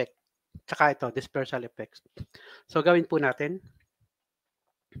 Dispersal effect. Tsaka ito, dispersal effects. So, gawin po natin.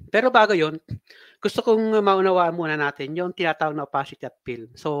 Pero bago yun, gusto kong maunawaan muna natin yung tinatawag na opacity at fill.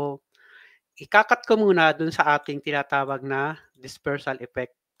 So, ikakat ko muna dun sa ating tinatawag na dispersal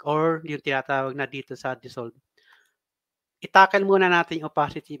effect or yung tinatawag na dito sa dissolve. I-tackle muna natin yung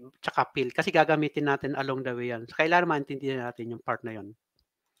opacity tsaka fill kasi gagamitin natin along the way yan. So, kailangan maintindihan natin yung part na yun.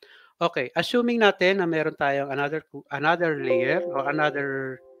 Okay, assuming natin na meron tayong another layer or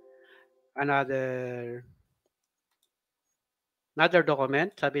another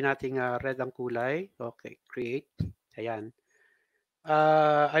document. Sabi natin red ang kulay. Okay, create. Ayan.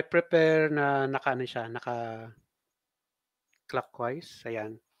 I prepare na naka-clockwise.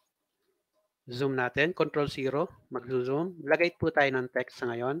 Ayan. Zoom natin. Control 0. Mag-zoom. Lagay po tayo ng text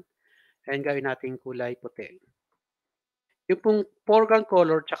ngayon. And gawin natin kulay puti. Yung pong foreground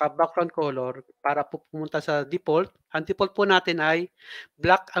color tsaka background color para po pumunta sa default, ang default po natin ay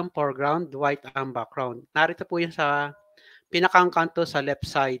black ang foreground, white ang background. Narito po 'yan sa pinakang kanto sa left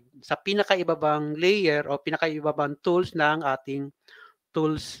side, sa pinakaibabang layer o pinakaibabang tools ng ating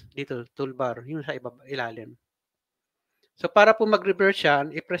tools dito, toolbar, yung sa ilalim. So para po mag-reverse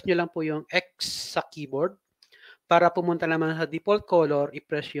yan, i-press nyo lang po yung X sa keyboard. Para pumunta naman sa default color,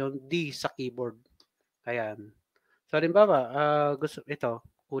 i-press yung D sa keyboard. Ayan. So halimbawa, gusto ito,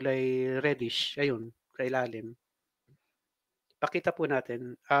 kulay reddish, ayun, sa ilalim. Pakita po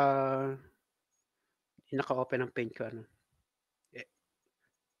natin, naka-open ang paint ko, ano.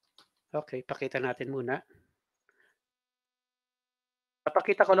 Okay, pakita natin muna.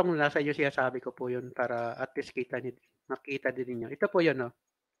 Papakita ko lang muna sa inyo, sinasabi ko po yun para at least makita din ninyo. Ito po yun, no.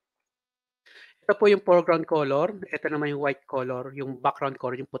 Ito po yung foreground color, ito naman yung white color, yung background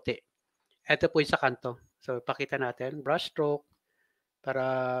color, yung puti. Ito po yung sa kanto. So, pakita natin, brush stroke,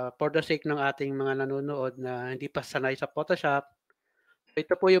 para for the sake ng ating mga nanonood na hindi pa sanay sa Photoshop.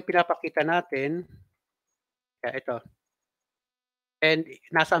 Ito po yung pinapakita natin. Kaya ito. And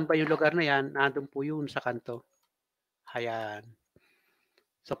nasaan ba yung lugar na yan? Nandun po yun sa kanto. Ayan.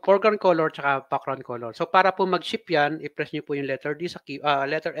 So, foreground color tsaka background color. So, para po mag-shift yan, i-press nyo po yung letter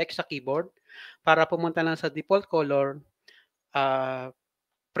letter X sa keyboard. Para pumunta lang sa default color,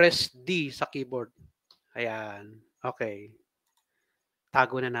 press D sa keyboard. Ayan. Okay.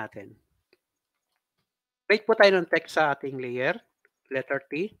 Tago na natin. Create po tayo ng text sa ating layer. Letter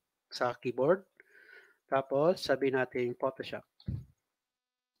T sa keyboard. Tapos, sabihin natin Photoshop.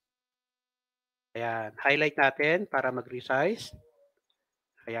 Ayan. Highlight natin para mag-resize.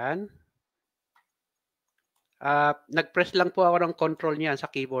 Ayan. Nag-press lang po ako ng control niyan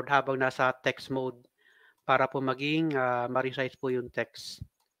sa keyboard habang nasa text mode para po maging ma-resize po yung text.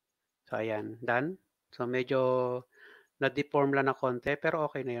 So, ayan. Done. So, medyo na-deform lang na konti pero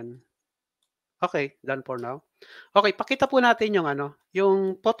okay na yun. Okay, done for now. Okay, pakita po natin yung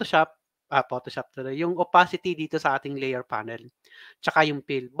yung Photoshop tuloy, yung opacity dito sa ating layer panel, tsaka yung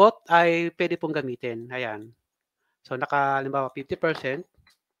fill. Both ay pwede pong gamitin, ayan. So, halimbawa 50%,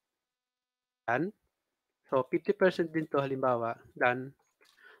 done. So, 50% din 'to halimbawa, done.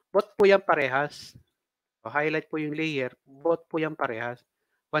 Both po yan parehas. So, highlight po yung layer, both po yan parehas.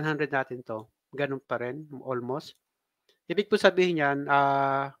 100 natin 'to, gano'n pa rin, almost. Ibig po sabihin niyan,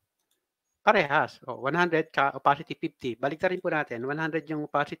 parehas. 100 tsaka opacity 50. Baliktarin po natin, 100 yung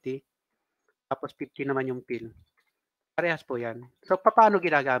opacity, tapos 50 naman yung fill. Parehas po yan. So, paano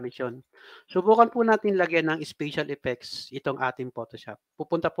ginagamit yun? Subukan po natin lagyan ng special effects itong ating Photoshop.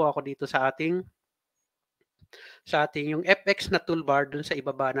 Pupunta po ako dito sa ating yung FX na toolbar dun sa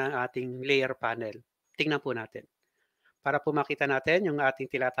ibaba ng ating layer panel. Tingnan po natin. Para po makita natin yung ating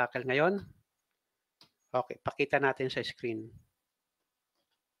tinatakal ngayon. Okay, pakita natin sa screen.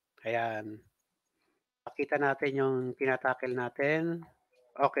 Ayan. Pakita natin yung tinatakal natin.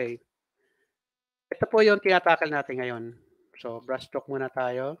 Okay. Ito po yung tinatakal natin ngayon. So, brush stroke muna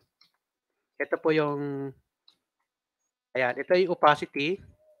tayo. Ito po yung, ayan, ito yung opacity,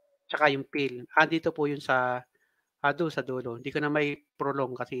 tsaka yung fill. Andito po yun sa, doon sa dulo. Hindi ko na may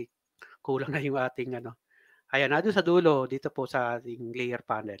prolong kasi kulang na yung ating Ayan, doon sa dulo, dito po sa ating layer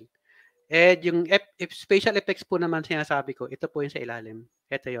panel. And yung special effects po naman sinasabi ko, ito po yung sa ilalim.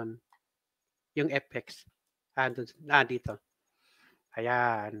 Ito yon, yung FX. Dito.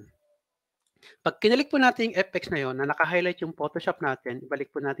 Ayan. Pag kinalik po natin yung FX na yon na naka-highlight yung Photoshop natin,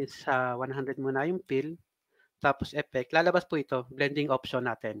 ibalik po natin sa 100 muna yung fill, tapos effect, lalabas po ito, blending option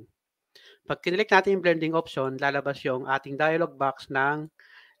natin. Pag kinlik natin yung blending option, lalabas yung ating dialog box ng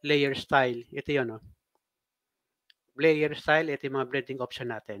layer style. Ito yun, layer style, ito yung mga blending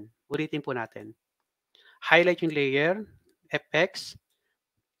option natin. Ulitin po natin. Highlight yung layer, FX.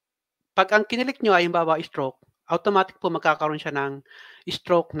 Pag ang kinilik nyo ay yung stroke, automatic po magkakaroon siya ng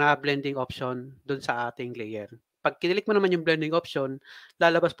stroke na blending option dun sa ating layer. Pag kinilik mo naman yung blending option,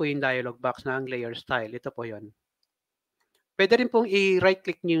 lalabas po yung dialog box ng layer style. Ito po yun. Pwede rin pong i-right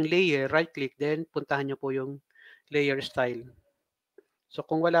click nyo yung layer, right click, then puntahan nyo po yung layer style. So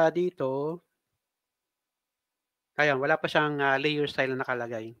kung wala dito, ayan, wala pa siyang layer style na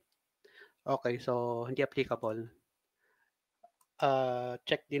nakalagay. Okay, so hindi applicable.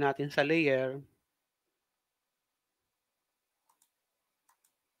 Check din natin sa layer.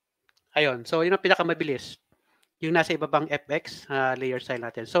 Ayun, so yun ang pinakamabilis. Yung nasa ibabang FX, layer style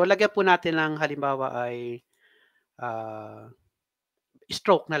natin. So lagyan po natin ng halimbawa ay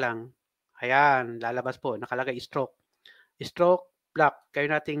stroke na lang. Ayan, lalabas po, nakalagay stroke. Stroke, black. Kayo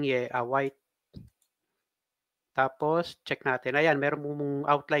natin white. Tapos, check natin. Ayan, meron mong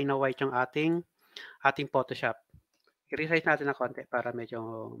outline na white yung ating Photoshop. I-resize natin ng konti para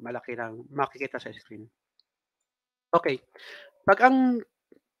medyo malaki lang makikita sa screen. Okay, 'pag ang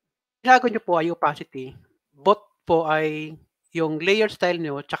ginagawa niyo po ay opacity, both po ay yung layer style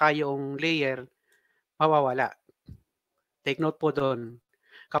niyo tsaka yung layer mawawala. Take note po dun.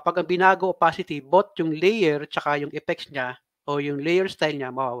 Kapag ang binago opacity, both yung layer tsaka yung effects niya o yung layer style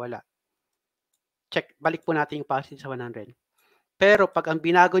niya mawawala. Check, balik po natin yung opacity sa 100. Pero 'pag ang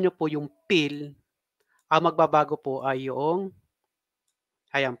binago niyo po yung fill, ang magbabago po ay yung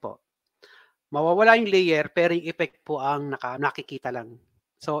ayan po. Mawawala yung layer pero yung effect po ang nakikita lang.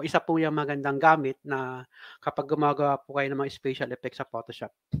 So, isa po yung magandang gamit na kapag gumagawa po kayo ng mga special effects sa Photoshop.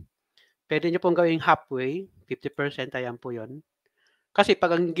 Puwede niyo pong gawing halfway, 50%, ayan po 'yun. Kasi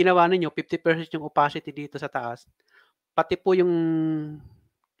 'pag ang ginawa ninyo 50% yung opacity dito sa taas, pati po yung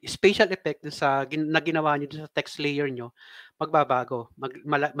special effect dun sa na ginawa niyo dun sa text layer niyo, magbabago,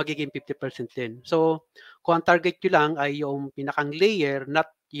 magiging 50% din. So, kung ang target niyo lang ay yung pinakang layer, not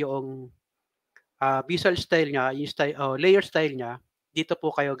yung visual style niya, yung style layer style niya, dito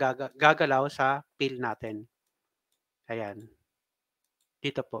po kayo gagalaw sa fill natin. Ayan,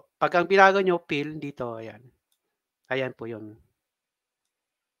 dito po. 'Pag ang binago niyo fill dito, ayan. Ayan po 'yun.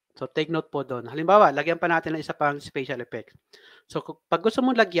 So, take note po do'n. Halimbawa, lagyan pa natin ng isa pang special effect. So, 'pag gusto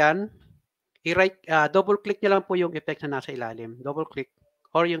mong lagyan, double click niyo lang po yung effect na nasa ilalim. Double click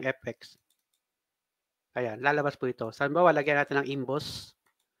or yung effects. Ayan, lalabas po ito. So, halimbawa, lagyan natin ng emboss.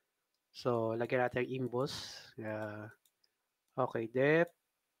 So, lagyan natin ng emboss. Okay, depth.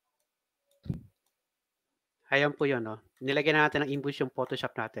 Ayan po 'yun, oh. Nilagyan na natin ng emboss yung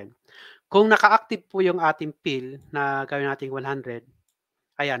Photoshop natin. Kung naka-active po yung ating fill na gawin nating 100,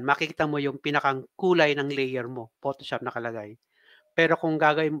 ayan, makikita mo yung pinakang kulay ng layer mo, Photoshop nakalagay. Pero kung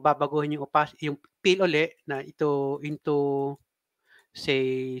babaguhin yung fill uli na ito into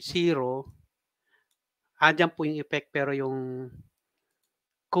say 0, andiyan po yung effect pero yung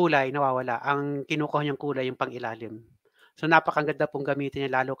kulay nawawala. Ang kinukuha niyang kulay yung pang-ilalim. So, napakaganda pong gamitin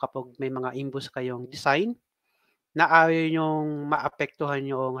niya lalo kapag may mga emboss kayong design na ayaw niyong maapektuhan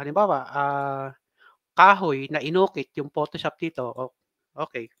yung halimbawa, kahoy na inukit yung Photoshop dito,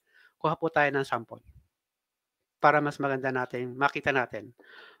 okey, kuha po tayo ng sample para mas maganda natin makita natin.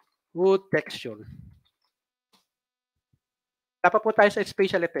 Wood texture. Dapat po tayo sa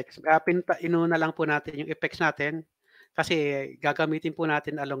special effects, inuna lang po natin yung effects natin kasi gagamitin po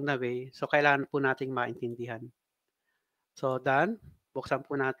natin along the way, so kailangan po nating maintindihan. So done, buksan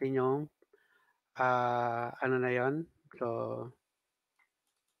po natin yung, ano na yun, so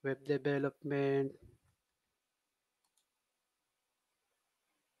web development.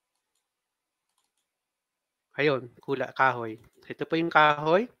 Ayun, kahoy. Ito po yung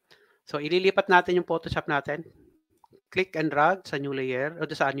kahoy. So ililipat natin yung Photoshop natin, click and drag sa new layer o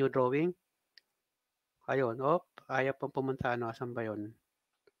sa new drawing. Ayun, ayaw pong pumunta ano, asan ba yun?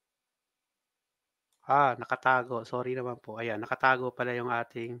 Nakatago, sorry naman po. Ayan, nakatago pala yung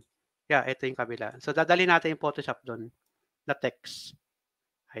ating ito yung kabila. So dadalhin natin yung Photoshop dun na text.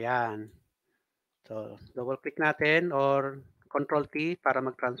 Ayan. So double click natin or Control T para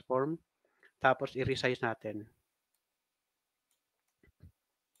mag-transform, tapos i-resize natin.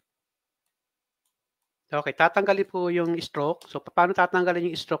 Okay, tatanggalin po yung stroke. So paano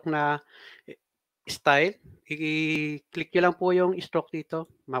tatanggalin yung stroke na style? I-click niyo lang po yung stroke dito,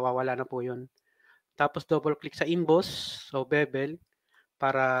 mawawala na po yun. Tapos double click sa emboss o bevel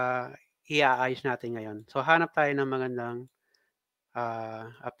para iaayos natin ngayon. So hanap tayo ng magandang,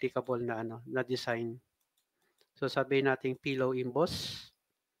 applicable na ano, na design. So sabihin natin pillow emboss,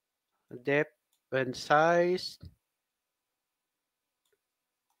 depth and size.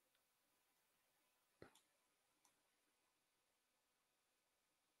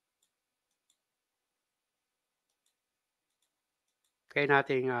 Kaya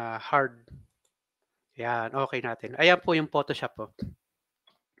nating, hard. Yan, okay natin. Ayan po yung Photoshop, oh.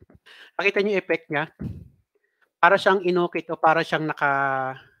 Nakita niyo yung effect niya? Para siyang inukit o para siyang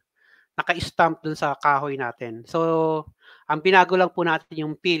naka-stamp dun sa kahoy natin. So, ang binago lang po natin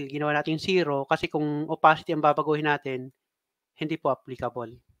yung fill, ginawa nating 0 kasi kung opacity ang babaguhin natin, hindi po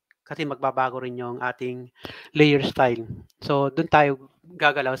applicable. Kasi magbabago rin yung ating layer style. So, dun tayo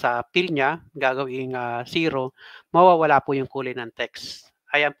gagalaw sa fill niya, gagawing 0, mawawala po yung kulay ng text.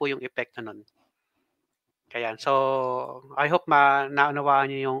 Ayan po yung epekto nun. Ayan. So, I hope naunawaan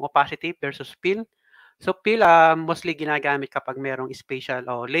niyo yung opacity versus fill. So, fill, mostly ginagamit kapag merong spatial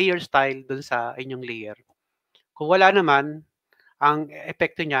o layer style dun sa inyong layer. Kung wala naman, ang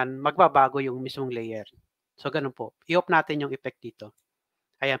epekto niyan, magbabago yung mismong layer. So, ganun po. I-off natin yung effect dito.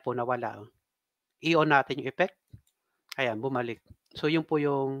 Ayan po, nawala. I-on natin yung effect. Ayan, bumalik. So, yun po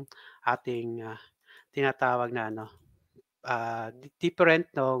yung ating tinatawag na ano. different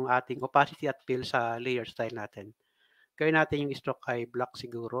ng ating opacity at fill sa layer style natin. Gawin natin yung stroke ay black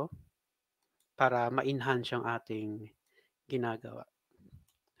siguro para ma-enhance yung ating ginagawa.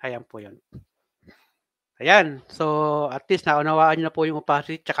 Ayan po yun. Ayan. So, at least naunawaan niyo na po yung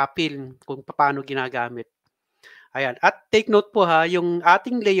opacity tsaka fill kung paano ginagamit. Ayan. At take note po ha, yung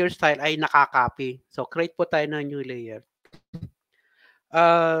ating layer style ay nakaka-copy. So, create po tayo ng new layer.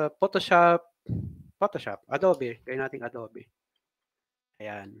 Photoshop, Adobe. Gawin natin Adobe.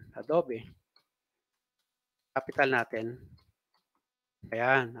 Ayan, Adobe. Capital natin.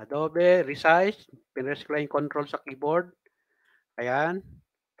 Ayan, Adobe, resize. Pinress ko lang yung control sa keyboard. Ayan.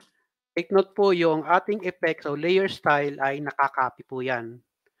 Take note po yung ating effects o layer style ay nakaka-copy po yan.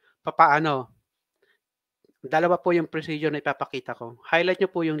 Papaano? Dalawa po yung procedure na ipapakita ko. Highlight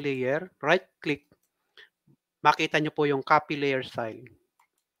nyo po yung layer, right click, makita nyo po yung copy layer style.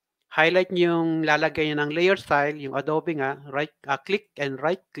 Highlight nyo yung lalagay nyo ng layer style, yung Adobe nga, click and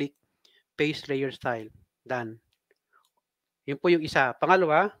right click, paste layer style. Done. Yun po yung isa.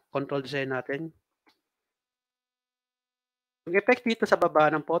 Pangalawa, control design natin. Yung effect dito sa baba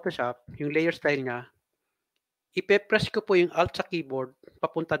ng Photoshop, yung layer style niya, ipe-press ko po yung Alt sa keyboard,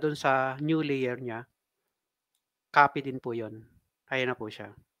 papunta dun sa new layer niya. Copy din po yun. Ayan na po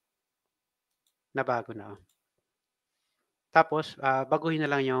siya. Nabago na. Tapos, baguhin na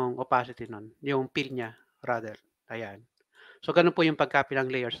lang yung opacity nun. Yung fill niya, rather. Ayan. So, ganun po yung pag-copy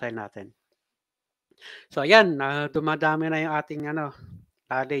ng layer style natin. So, ayan. Dumadami na yung ating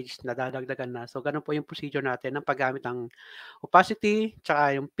knowledge, nadadagdagan na. So, ganun po yung procedure natin ng paggamit ng opacity,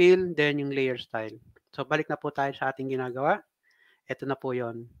 tsaka yung fill, then yung layer style. So, balik na po tayo sa ating ginagawa. Ito na po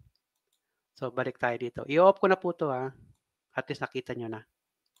yon. So, balik tayo dito. I-off ko na po ito ha. At least nakita nyo na.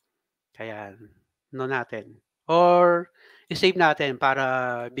 Kaya, no natin. Or, i-save natin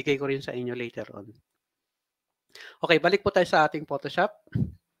para bigay ko rin sa inyo later on. Okay, balik po tayo sa ating Photoshop.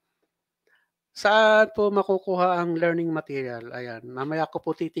 Saan po makukuha ang learning material? Ayan, mamaya ko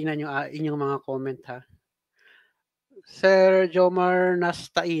po titingnan yung inyong mga comment ha. Sir Jomar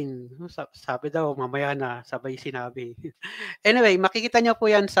Nastain, sabi daw mamaya na, sabay sinabi. Anyway, makikita nyo po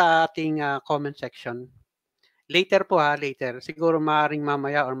yan sa ating comment section. Later po ha, later. Siguro maaaring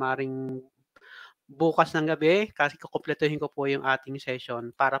mamaya or maaaring bukas ng gabi kasi kukumpletuhin ko po yung ating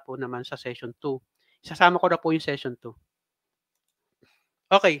session para po naman sa session 2. Isasama ko na po yung session 2.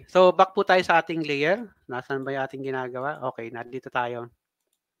 Okay, so back po tayo sa ating layer. Nasaan ba yung ating ginagawa? Okay, nandito tayo.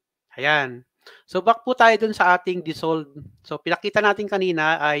 Ayan. So back po tayo dun sa ating dissolve. So pinakita natin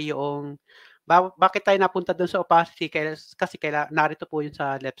kanina ay yung bakit tayo napunta dun sa opacity kasi narito po yun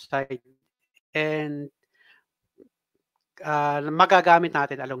sa left side. And magagamit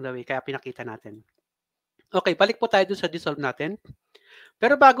natin along the way kaya pinakita natin. Okay, balik po tayo dun sa dissolve natin.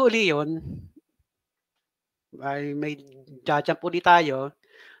 Pero bago uli yun, ay may jump ulit tayo.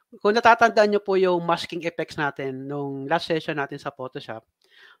 Kung natatandaan nyo po yung masking effects natin nung last session natin sa Photoshop,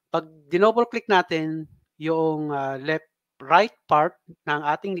 pag dinouble click natin yung right part ng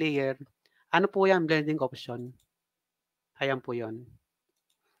ating layer, ano po yan? Blending option. Ayan po yon.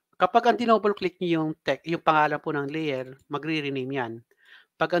 Kapag ang dinouble click nyo yung pangalan po ng layer, magre-rename yan.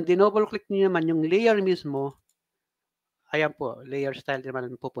 Pag ang dinouble click nyo naman yung layer mismo, ayan po, layer style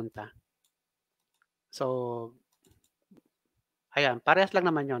naman pupunta. So, ayan, parehas lang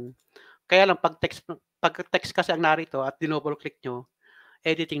naman yon. Kaya lang, pag text kasi ang narito at dinouble click nyo,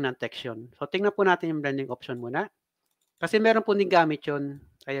 editing ng text yun. So, tingnan po natin yung blending option muna. Kasi meron po din gamit yun.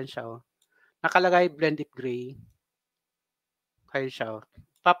 Ayan siya, oh. Nakalagay blend if gray. Ayan siya, oh.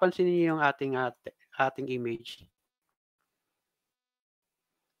 Papansinin niyo yung ating image.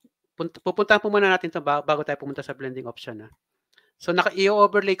 Pupuntahan po muna natin ito bago tayo pumunta sa blending option. So,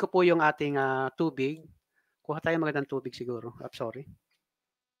 i-overlay ko po yung ating tubig. Kuha tayo magandang tubig siguro. Sorry.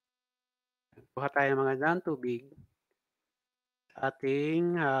 Kuha tayo magandang tubig.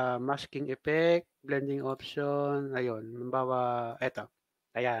 Ating masking effect, blending option, ayun. Halimbawa, eto.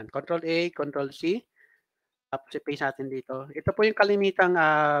 Ayan, Control A, Control C. Tapos i-paste natin dito. Ito po yung kalimitang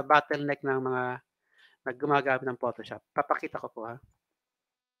bottleneck ng mga naggumagamit ng Photoshop. Papakita ko po ha.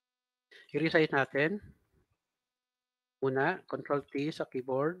 I-resize natin. Muna, Control T sa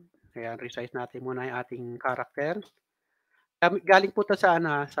keyboard. Ayan, resize natin muna yung ating character. Galing po ito sa,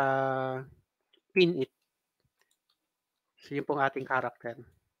 sa pin it. So, yun pong ating character.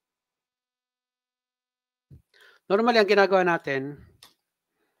 Normally, ang ginagawa natin,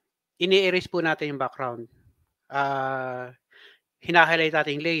 ini-erase po natin yung background. Hina-highlight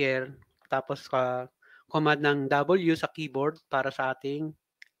natin layer, tapos command ng W sa keyboard para sa ating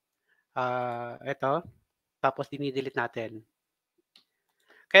ito, tapos dinidelete natin.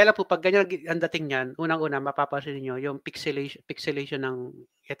 Kaya lang po 'pag ganyan ang dating niyan, unang-una mapapansin niyo yung pixelation ng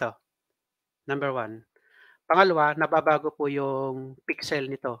ito, number 1. Pangalawa, nababago po yung pixel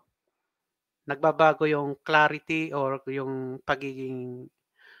nito. Nagbabago yung clarity or yung pagiging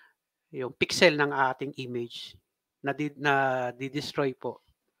yung pixel ng ating image, nadi-destroy po.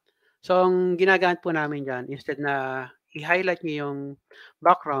 So, ang ginagamit po namin diyan instead na i-highlight niyo yung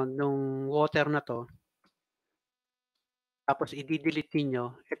background nung water na 'to, tapos i-de-delete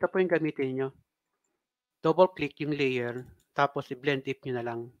ninyo, ito po yung gamitin niyo. Double click yung layer, tapos i-blend it niyo na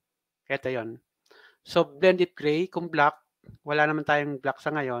lang. Ito yon. So, blend it gray kung black, wala naman tayong black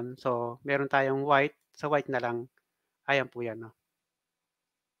sa ngayon, so meron tayong white, sa white na lang. Ayan po yan, 'no.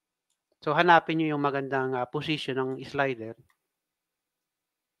 So, hanapin niyo yung magandang, position ng slider.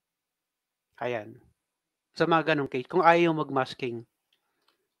 Ayan. Sa mga gano'ng case, kung ayaw mag-masking.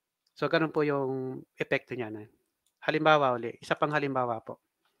 So, gano'n po yung epekto niyan, eh. Halimbawa uli, isa pang halimbawa po.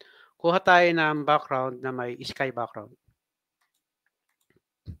 Kuha tayo ng background na may sky background.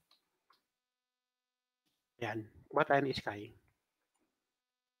 Ayan, kuha tayo ng sky.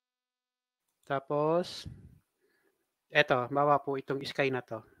 Tapos, eto, halimbawa po itong sky na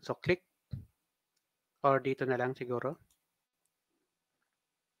 'to. So, click or dito na lang siguro.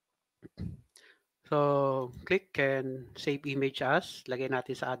 So, click and save image as, lagay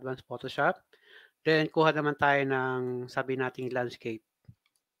natin sa advanced Photoshop. Then, kuha naman tayo ng sabihin nating landscape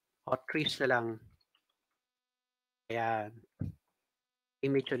o trees na lang. Ayan.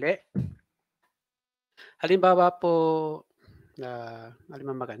 Image uli. Halimbawa po, alin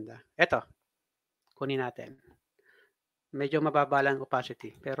bang maganda? Eto, kunin natin. Medyo mababa lang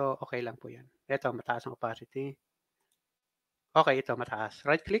opacity, pero okay lang po yan. Eto, mataas ang opacity. Okay, ito mataas.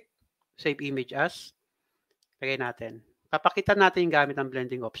 Right click, save image as, lagay natin. Papakita natin yung gamit ng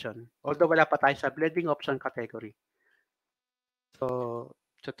blending option. Although wala pa tayo sa blending option category. So,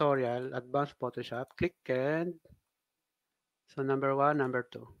 tutorial, advanced Photoshop, click and so number 1, number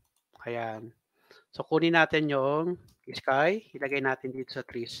 2. Ayan. So, kunin natin yung sky, ilagay natin dito sa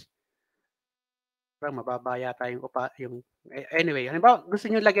trees. Parang mababa yata yung anyway, halimbawa gusto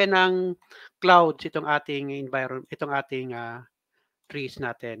niyo lagyan ng clouds itong ating itong ating, trees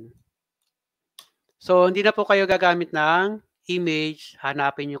natin. So, hindi na po kayo gagamit ng image,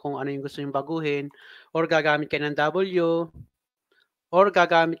 hanapin niyo kung ano yung gusto niyong baguhin or gagamit kayo ng W or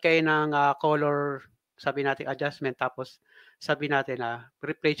gagamit kayo ng, color, sabihin natin adjustment, tapos sabihin natin na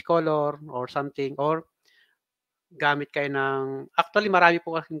replace color or something or gamit kayo ng actually marami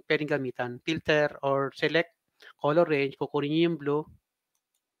po kasing puwedeng gamitan, filter or select color range, kukunin niyo yung blue,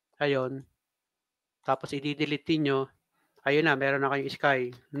 ayun, tapos i-de-delete niyo, ayun na meron na kayong sky,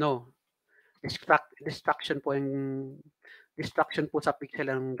 no, distraction po sa pixel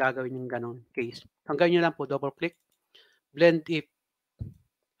ang gagawin yung gano'ng case. Hanggang niyo lang po double click, blend if,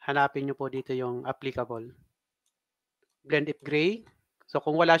 hanapin niyo po dito yung applicable. Blend if gray, so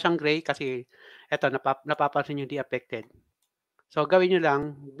kung wala siyang gray kasi eto napapansin niyo di affected. So gawin niyo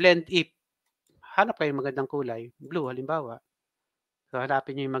lang blend if, hanap kayo ng magandang kulay, blue halimbawa. So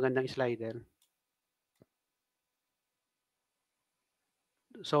hanapin niyo yung magandang slider.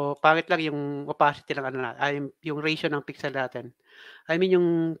 So pangit lang yung opacity ng ano yung ratio ng pixel natin. I mean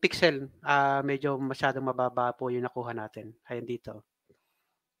yung pixel, medyo masyadong mababa po yung nakuha natin, ayan dito.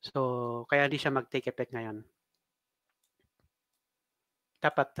 So kaya hindi siya mag-take effect ngayon.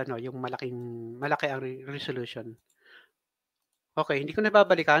 Dapat ano yung malaki ang resolution. Okay, hindi ko na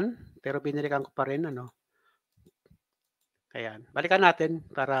babalikan, pero binalikan ko pa rin ano. Ayan, balikan natin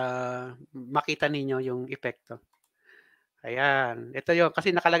para makita ninyo yung epekto. Ayan, ito yun kasi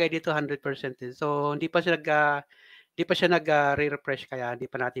nakalagay dito 100% eh. So hindi pa siya nagre-refresh kaya hindi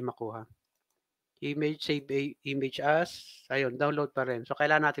pa natin makuha. Image, save image as, ayun download pa rin. So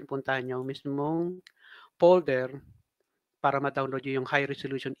kailangan natin puntahan yung mismong folder para ma-download yung high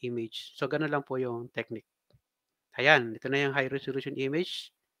resolution image. So gano'n lang po yung technique. Ayan, ito na yung high resolution image.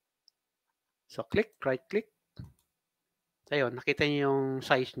 So right click. Ayun, nakita niyo yung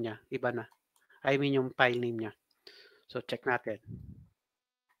size niya, iba na. I mean yung file name niya. So check natin.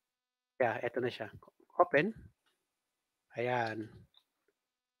 Yeah, ito na siya. Open. Ayan.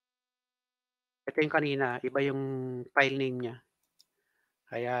 Ito yung kanina, iba yung file name niya.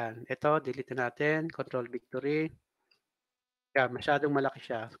 Ayan, ito delete natin, control victory. Yeah, masyadong malaki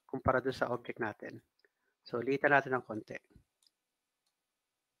siya kumpara dun sa object natin. So liitan natin ng konti.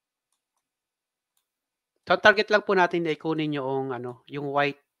 So target lang po natin ay kunin yung ano, yung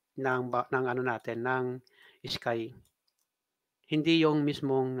white ng ano natin, ng sky. Hindi yung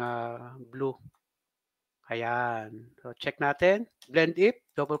mismong blue. Ayan. So check natin, blend if,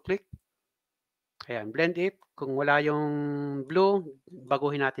 double click. Ayan, blend if, kung wala yung blue,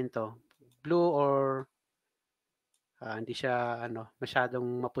 baguhin natin 'to. Blue or, hindi siya ano, masyadong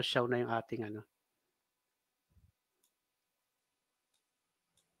mapusyaw na yung ating ano.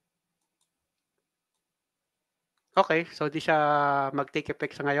 Okay, so di siya mag-take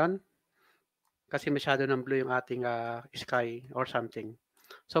effect sa ngayon, kasi masyado ng blue yung ating, sky or something.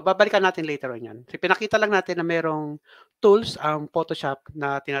 So babalikan natin later on 'yan. So pinakita lang natin na merong tools ang Photoshop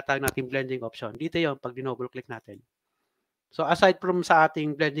na tinatawag nating blending option. Dito 'yon 'pag dinoble click natin. So aside from sa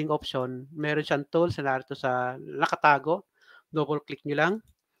ating blending option, meron siyang tools na narito sa nakatago. Double click niyo lang,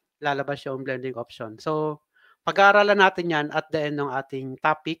 lalabas yung blending option. So pag-aaralan natin 'yan at the end ng ating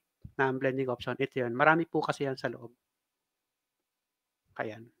topic ng blending option. Ito 'yon, marami po kasi 'yan sa loob.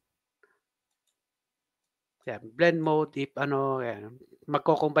 Ayan. Yan, blend mode if ano, yan,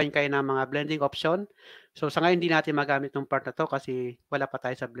 magko-combine kayo ng mga blending option. So sa ngayon hindi natin magamit 'tong part na 'to kasi wala pa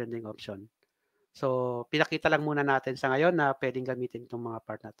tayo sa blending option. So pinakita lang muna natin sa ngayon na puwedeng gamitin 'tong mga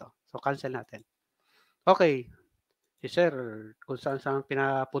part na 'to. So cancel natin. Okay, si sir kung saan-saan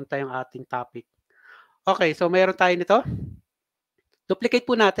pinapunta yung ating topic. Okay, so meron tayo nito. Duplicate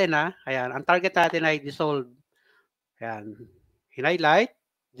po natin, ayan, ang target natin ay dissolve. Ayan, highlight,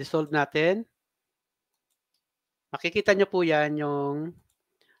 dissolve natin. Makikita niyo po 'yan yung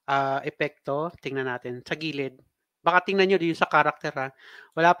epekto, tingnan natin sa gilid. Baka tingnan niyo din sa character,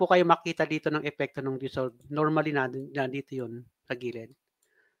 wala po kayong makita dito ng epekto ng dissolve. Normally nandito 'yun sa gilid.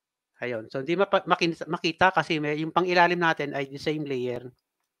 Ayun, so hindi makita kasi yung pang-ilalim natin ay the same layer.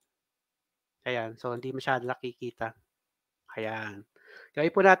 Ayan, so hindi masyadong nakikita. Ayan.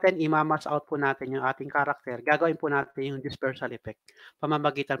 Gawin po natin, ima-mask out po natin yung ating character. Gagawin po natin yung dispersal effect,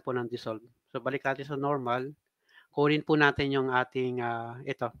 pamamagitan po ng dissolve. So balik natin sa normal, kunin po natin yung ating,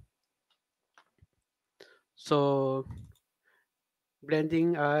 ito. So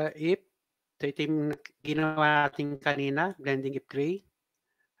blending, if, ito yung ginawa natin kanina, blending if gray.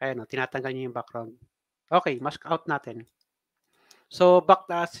 Ayan, tinatanggal niya yung background. Okay, mask out natin. So back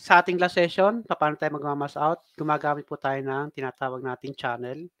sa ating last session, paano tayo magma-mask out? Gumagamit po tayo ng tinatawag nating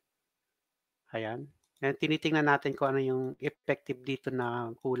channel. Ayan. And tinitingnan natin kung ano yung effective dito na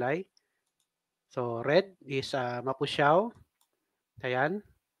kulay. So red is, mapusyaw. Ayan,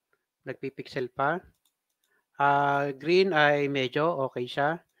 nagpipixel pa. Green ay medyo okay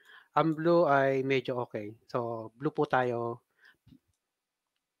siya. Ang blue ay medyo okay. So blue po tayo.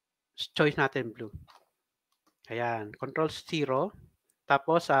 Choice natin blue. Ayan, control 0.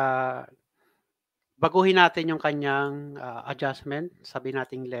 Tapos, baguhin natin yung kanyang, adjustment, sabihin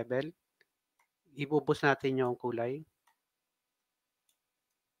nating level. Ibu-boost natin yung kulay.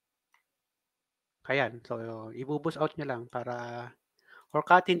 Ayan, so ibu-boost out niyo lang para or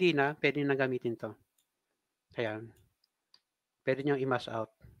kahit hindi na, puwede na gamitin 'to. Ayan, puwede niyong i-mask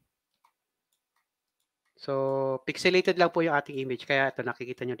out. So, pixelated lang po yung ating image kaya ito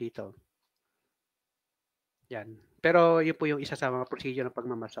nakikita niyo dito. Yan. Pero yun po yung isa sa mga procedure ng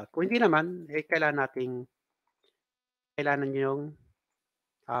pagma-mask out. Kung hindi naman, kailangan niyong,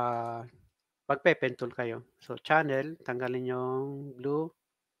 magpe-pen tool kayo. So, channel, tanggalin yung blue.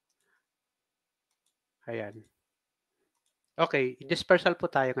 Ayan. Okay, dispersal po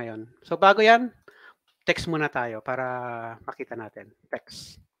tayo ngayon. So, bago yan, text muna tayo para makita natin.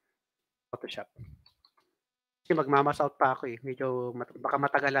 Text. Photoshop. Kasi magma-mask out pa ako, medyo baka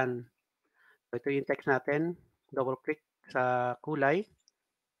matagalan. So, ito yung text natin. Double click sa kulay.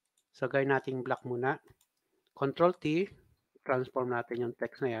 So, gawin nating black muna. Control T, transform natin yung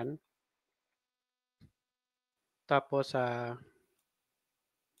text na yan. Tapos,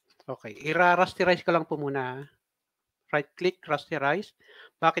 okay, i-rasterize ko lang po muna. Right click, rasterize.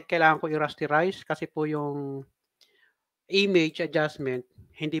 Bakit kailangan ko i-rasterize? Kasi po yung image adjustment,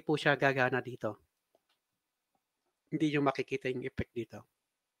 hindi po siya gagana dito. Hindi niyo makikita yung effect dito.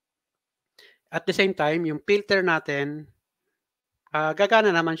 At the same time, yung filter natin,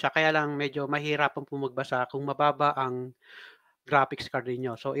 gagana naman siya kaya lang medyo mahihirapan po magbasa kung mababa ang graphics card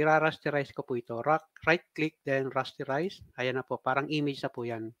ninyo. So ira-rasterize ko po ito. Right click then rasterize. Ayan na po, parang image na po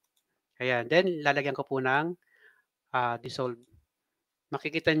 'yan. Ayan, then lalagyan ko po ng, dissolve.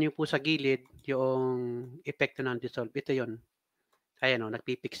 Makikita niyo po sa gilid yung epekto ng dissolve. Ito 'yon. Ayan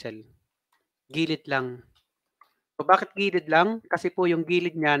nagpipixel. Gilid lang. So bakit gilid lang? Kasi po yung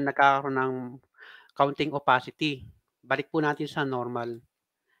gilid niyan nagkakaroon ng counting opacity. Balik po natin sa normal.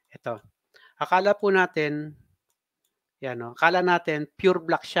 Ito. Akala po natin, akala natin pure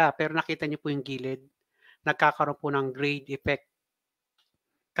black siya pero nakita niyo po yung gilid, nagkakaroon po ng grade effect.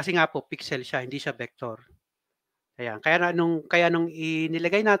 Kasi nga po pixel siya, hindi siya vector. Ayan, kaya nung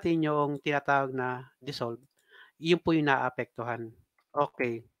inilagay natin yung tinatawag na dissolve, yun po yung naapektuhan.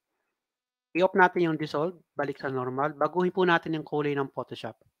 Okay. I-off natin yung dissolve, balik sa normal. Baguhin po natin yung kulay ng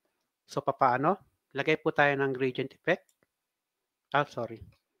Photoshop. So, papaano? Lagay po tayo ng gradient effect. Sorry.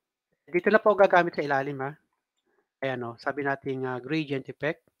 Dito na po gagamit sa ilalim, ha. Ayan, o. Sabi natin gradient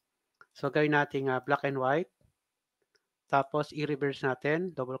effect. So, gawin natin black and white. Tapos, i-reverse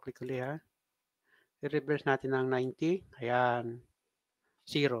natin. Double click ulit, ha. I-reverse natin ng 90. Ayan.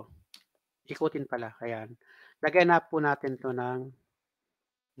 0. Ikutin pala. Ayan. Lagyan na po natin to ng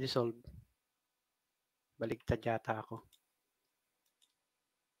dissolve. Baligtad yata ako.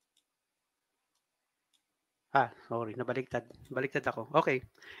 Sorry, nabaligtad. Baligtad ako. Okay.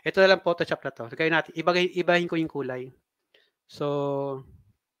 Ito na lang Photoshop na to. Gawin natin. Ibahin ko yung kulay. So,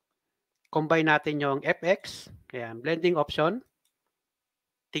 combine natin yung FX. Ayan. Blending option.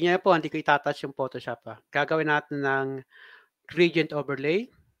 Tingnan po, hindi ko itatouch yung Photoshop. Gagawin natin ng gradient overlay.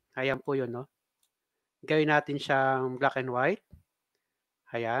 Ayan po yun, no? Gawin natin siyang black and white.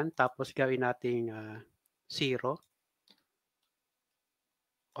 Ayan. Tapos gawin natin 0.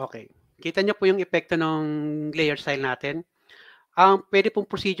 Okay. Kita nyo po yung epekto ng layer style natin. Ang pwede pong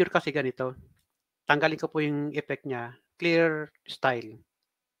procedure kasi ganito. Tanggalin ko po yung effect niya. Clear style.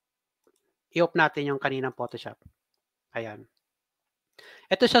 I-off natin yung kaninang Photoshop. Ayan.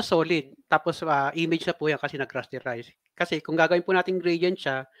 Ito siya solid. Tapos image na po yan kasi nag-rasterize. Kasi kung gagawin po natin gradient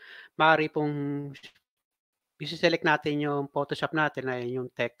siya, maaari pong isi-select natin yung Photoshop natin na yung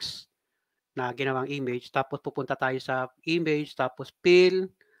text na ginawang image. Tapos pupunta tayo sa image, tapos fill.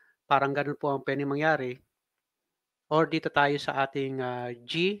 Parang ganun po ang pwedeng mangyari. Or dito tayo sa ating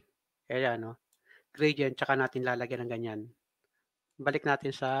G. Ayan, no? Gradient, tsaka natin lalagyan ng ganyan. Balik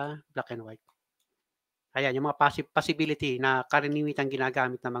natin sa black and white. Ayan, yung mga possibility na karaniwang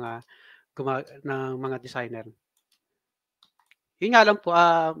ginagamit ng mga designer. Yun nga lang po,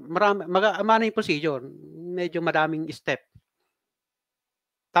 mana yung procedure. Medyo madaming step.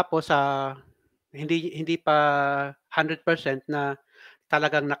 Tapos, hindi pa 100% na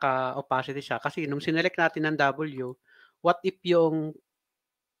talagang naka-opacity siya. Kasi nung sinelect natin ng W, what if yung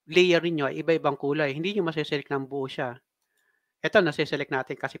layer niyo ay iba-ibang kulay? Hindi niyo masiselect ng buo siya. Ito, nasiselect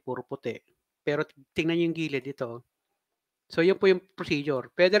natin kasi puro puti. Pero tingnan niyo yung gilid dito. So, yun po yung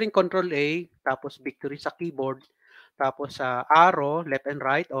procedure. Pwede rin Control A, tapos victory sa keyboard, tapos sa arrow, left and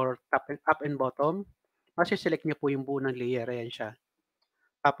right, or up and bottom. Masiselect niyo po yung buo ng layer. Ayan siya.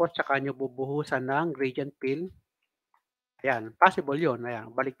 Tapos, tsaka niyo bubuhusan ng gradient fill. Ayan. Possible yun. Ayan.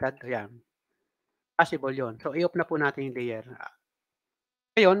 Baligtad. Ayan. Possible yun. So, i-off na po natin yung layer.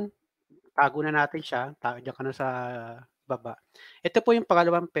 Ngayon, tago na natin siya. Diyan ka na sa baba. Ito po yung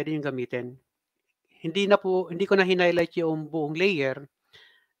pangalawang pwede yung gamitin. Hindi ko na highlight yung buong layer.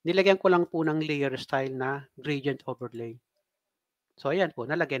 Nilagyan ko lang po ng layer style na gradient overlay. So, ayan po,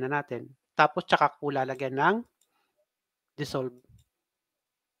 nalagyan na natin. Tapos, tsaka ko lalagyan ng dissolve.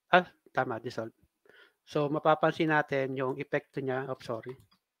 Tama, dissolve. So, mapapansin natin yung epekto niya. Sorry.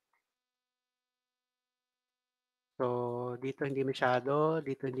 So, dito hindi masyado.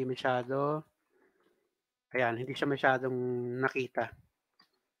 Dito hindi masyado. Ayan, hindi siya masyadong nakita.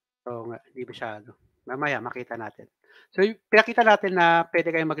 So, hindi masyado. Mamaya, makita natin. So, pinakita natin na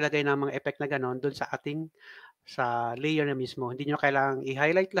pwede kayong maglagay ng mga effect na gano'n doon sa layer na mismo. Hindi nyo kailangang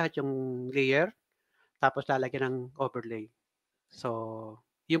i-highlight lahat yung layer, tapos lalagyan ng overlay. So,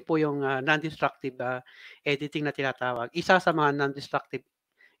 yun po yung non-destructive editing na tinatawag. Isa sa mga non-destructive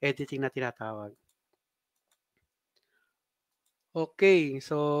editing na tinatawag. Okay,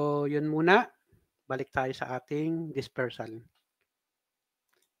 so yun muna. Balik tayo sa ating dispersal.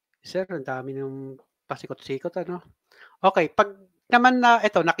 Sir, ang dami ng pasikot-sikot, ano? Okay, pag naman na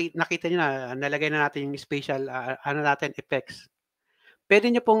ito, nakita niyo na, nalagay na natin yung spatial, effects.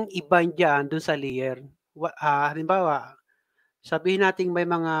 Pwede niyo pong i-bind yan dun sa layer. Halimbawa, sabihin natin may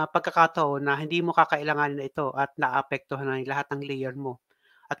mga pagkakataon na hindi mo kakailanganin na ito at naapektuhan na lahat ng layer mo.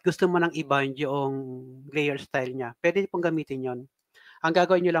 At gusto mo nang i-bind yung layer style niya. Pwede niyo pong gamitin yon. Ang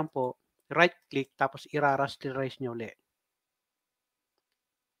gagawin niyo lang po, right click tapos i-rasterize niyo ulit.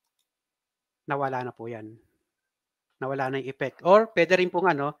 Nawala na po yan. Nawala na yung effect. Or pwede rin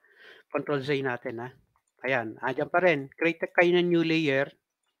pong control Z natin. Ayan, andyan pa rin. Create kayo ng new layer.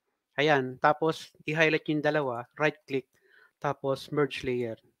 Ayan, tapos i-highlight yung dalawa, right click, tapos merge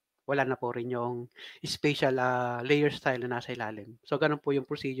layer. Wala na po rin yung spatial layer style na nasa ilalim. So, ganun po yung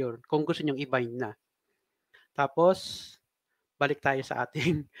procedure kung gusto nyong i-bind na. Tapos, balik tayo sa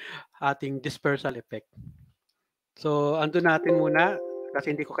ating dispersal effect. So, andun natin muna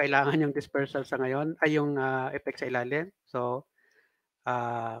kasi hindi ko kailangan yung dispersal sa ngayon, ay yung effect sa ilalim. So,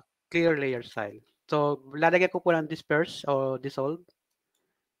 clear layer style. So, lalagyan ko po ng disperse o dissolve.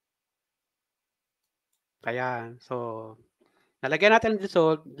 Ayan. So, Nalagyan natin ng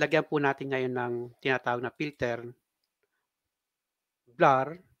dissolve, lagyan po natin ngayon ng tinatawag na filter,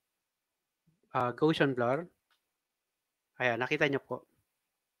 blur, Gaussian blur. Ayan, nakita niyo po.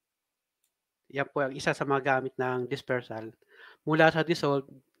 Yan po ang isa sa mga gamit ng dispersal. Mula sa dissolve,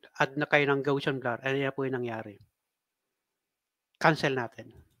 add na kayo ng Gaussian blur. Ano yan po yung nangyari. Cancel natin.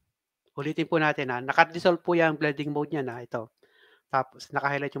 Ulitin po natin ha. Naka-dissolve po yung blending mode niya na ito. Tapos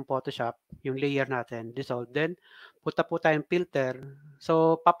naka-highlight yung Photoshop, yung layer natin, dissolve. Then, punta po tayong filter.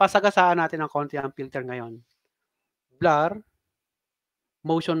 So, papasagasaan natin ng konti ang filter ngayon. Blur,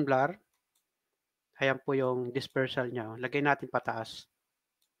 motion blur. Ayan po yung dispersal niya. Lagay natin pataas.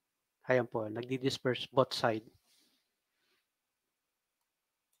 Ayan po, nagdi-disperse both side.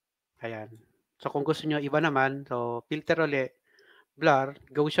 Ayan. So, kung gusto nyo iba naman, so, filter ulit, blur,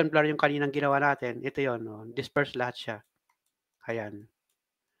 Gaussian blur yung kaninang ginawa natin. Ito yun, no? Disperse lahat siya. Ayan.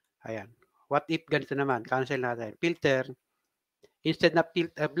 Ayan. What if ganito naman? Cancel natin. Filter, instead na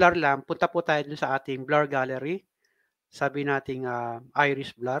blur lang, punta po tayo dun sa ating blur gallery. Sabi nating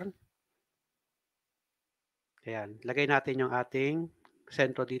iris blur. Ayan. Lagay natin yung ating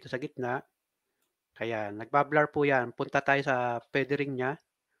sentro dito sa gitna. Ayan. Nagba-blur po yan. Punta tayo sa feathering niya.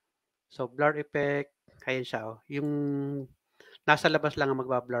 So, blur effect. Ayan siya. Oh. Yung nasa labas lang ang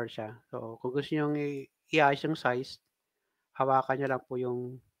magba-blur siya. So, kung gusto nyo i-ayos yung size, hawakan nyo lang po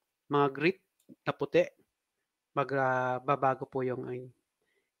yung mga grip na puti. Magbabago po yung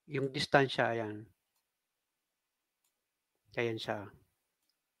distansya. Ayan. Ayan siya.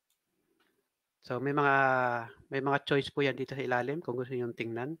 So, may mga choice po yan dito sa ilalim kung gusto nyo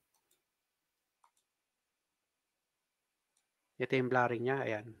tingnan. Ito yung blurring niya.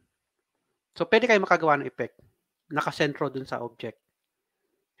 Ayan. So, pwede kayo makagawa ng effect. Nakasentro dun sa object.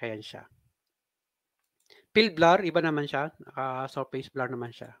 Ayan siya. Fill blur, iba naman siya. Surface blur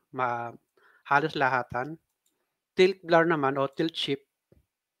naman siya. Halos lahatan. Tilt blur naman o tilt shift,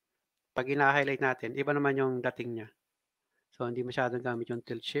 pag ina-highlight natin, iba naman yung dating niya. So, hindi masyadong gamit yung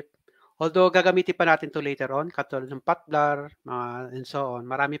tilt shift. Although, gagamitin pa natin to later on, katulad ng path blur, and so on.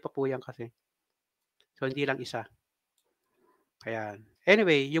 Marami pa po yan kasi. So, hindi lang isa. Ayan.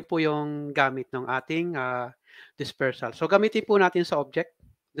 Anyway, yun po yung gamit ng ating dispersal. So, gamitin po natin sa object,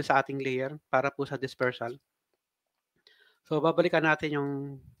 doon sa ating layer, para po sa dispersal. So, babalikan natin yung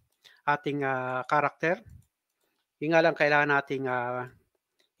ating character. Yung nga lang, kailangan nating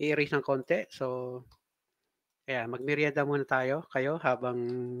i-erase ng konti. So, ayan, magmerienda muna kayo habang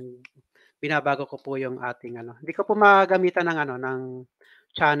binabago ko po yung ating Hindi ko po magamitan ng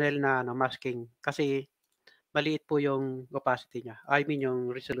channel na masking kasi maliit po yung opacity niya. I mean yung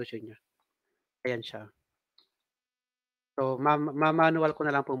resolution niya. Ayan siya. So, manual ko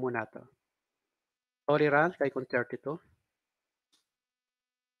na lang po muna to. Tolerance, kay kung 32.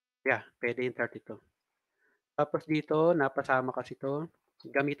 Yeah, pwede yung 32. Tapos dito, napasama kasi to.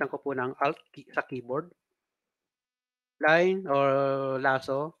 Gamitan ko po ng Alt sa keyboard. Line or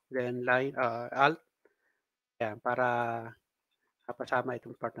lasso, then line, Alt. Yan, para napasama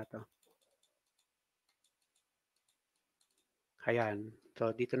itong part na to. Ayan.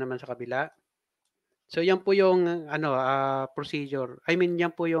 So, dito naman sa kabila. So, yan po yung procedure. I mean,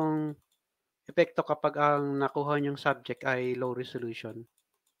 yan po yung epekto kapag ang nakuha niyong subject ay low resolution.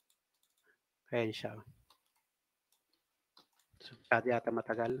 Ayan siya. So, masyado yata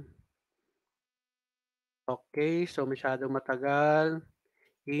matagal. Okay, so masyadong matagal.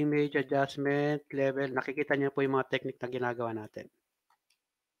 Image adjustment, level. Nakikita niyo po yung mga technique na ginagawa natin.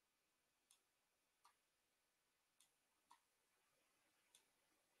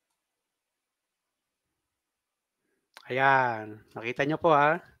 Ayan. Nakita niyo po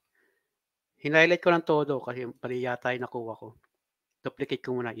ha. Hinighlight ko ng todo kasi mali yata yung nakuha ko. Duplicate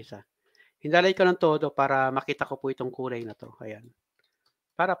ko muna isa. Hinighlight ko ng todo para makita ko po itong kulay na to. Ayan.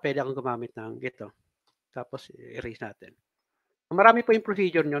 Para pwede akong gumamit ng ito. Tapos erase natin. Marami po yung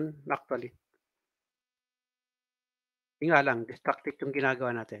procedure nyon actually. Yung nga lang, destructive yung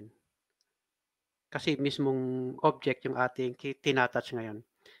ginagawa natin. Kasi mismong object yung ating tinatouch ngayon.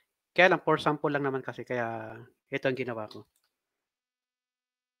 Kaya lang, for sample lang naman kasi, kaya ito ang ginawa ko.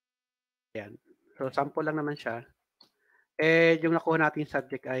 Ayan. So, sample lang naman siya. Eh, yung nakuha nating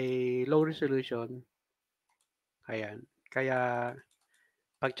subject ay low resolution. Ayan. Kaya,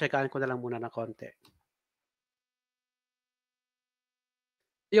 pag-checkaan ko na lang muna ng konti.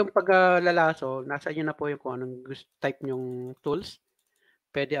 Yung paglalaso, nasa inyo na po yung kung anong type nyong tools.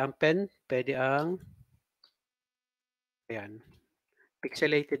 Pwede ang pen, pwede ang ayan,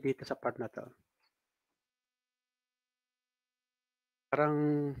 pixelated dito sa part na to. Parang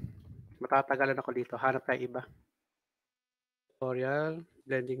matatagalan ako dito. Hanap tayo iba. Tutorial,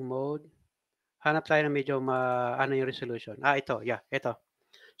 blending mode. Hanap tayo ng medyo ano yung resolution. Ito, yeah, ito.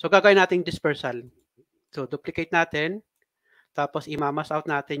 So, gagawin natin dispersal. So, duplicate natin, tapos ima-mask out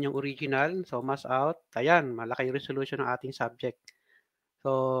natin yung original. So, mask out. Ayan, malaki yung resolution ng ating subject.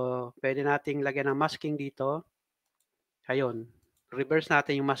 So, pwede nating lagyan ng masking dito. Ayun, reverse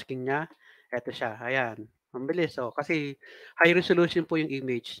natin yung masking niya. Eto siya, ayan. Ang bilis, oh, kasi high resolution po yung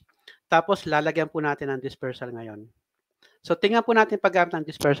image. Tapos, lalagyan po natin ng dispersal ngayon. So, tingnan po natin paggamit ng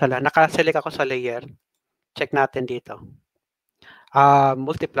dispersal. Naka-select ako sa layer. Check natin dito.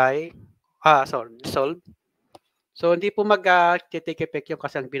 Multiply. Sorry, dissolve. So, hindi po mag-take effect yung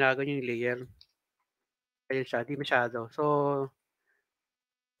kasi ang binago nyo yung layer. Ayun siya, di masyado. So,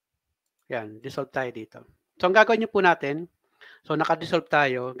 yan, dissolve tayo dito. So, ang gagawin nyo po natin, so naka-dissolve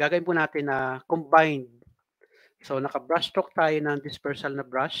tayo, gagawin po natin na combined. So, naka-brush stroke tayo ng dispersal na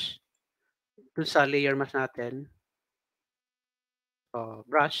brush dun sa layer mask natin. So,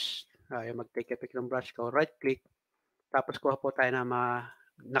 brush, yung mag-take effect ng brush ko, right click, tapos kuha po tayo na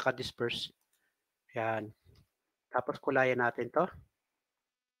naka-disperse. Yan. Tapos kulayan natin to.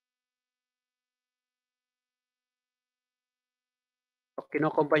 So,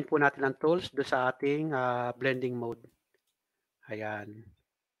 kino-combine po natin ang tools do sa ating blending mode. Ayan.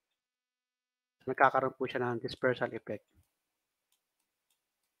 Nagkakaroon po siya ng dispersal effect.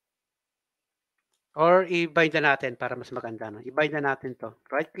 Or i-bind na natin para mas maganda. No? I-bind na natin to.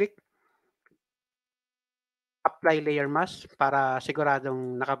 Right click. Apply layer mask para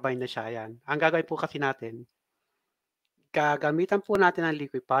siguradong nakabind na siya. Ayan. Ang gagawin po kasi natin, gagamitan po natin ng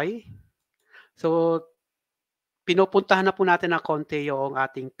liquify. So, pinupuntahan na po natin ng konti yung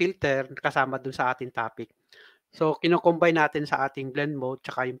ating filter kasama dun sa ating topic. So, kino-combine natin sa ating blend mode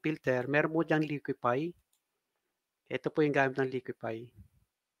tsaka yung filter. Meron mo diyang liquify. Ito po yung gamit ng liquify.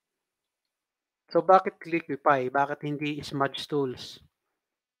 So, bakit liquify? Bakit hindi smudge tools?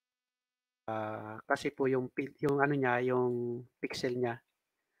 Kasi po yung ano niya, yung pixel niya.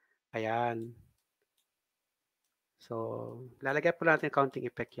 Ayan. So, lalagay po natin counting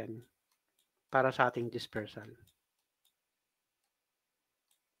effect yan para sa ating dispersal.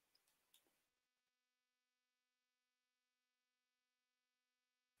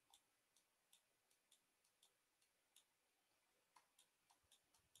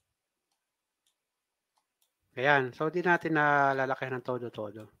 Ayan. So, di natin nalalaki ng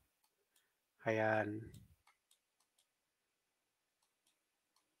todo-todo. Ayan.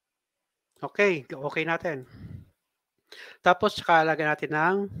 Okay. Okay natin. Tapos, lagyan natin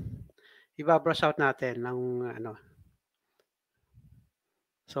ng iba-brush out natin ng ano.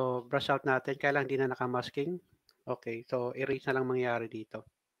 So, brush out natin. Kaya lang di na nakamasking. Okay. So, erase na lang mangyari dito.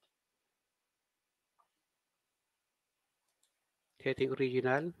 Ito yung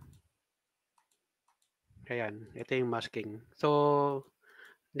original. Ayan. Ito yung masking. So,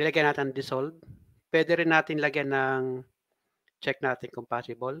 nilagyan natin dissolve. Pwede rin natin lagyan ng check natin kung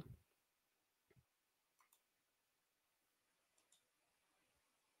possible.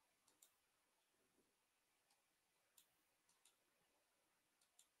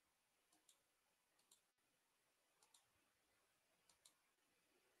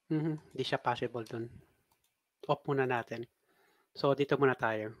 Hindi siya possible dun. Off muna natin. So, dito muna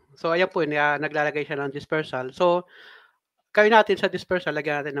tayo. So, ayan po, naglalagay siya ng dispersal. So, gawin natin sa dispersal,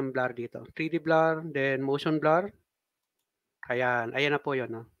 lagyan natin ng blur dito. 3D blur, then motion blur. Ayan, ayan na po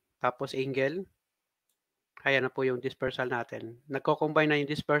yun. No? Tapos angle. Ayan na po yung dispersal natin. Nagko-combine na yung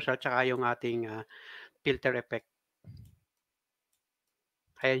dispersal tsaka yung ating filter effect.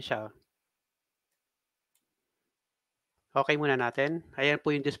 Ayan siya. Okay muna natin. Ayan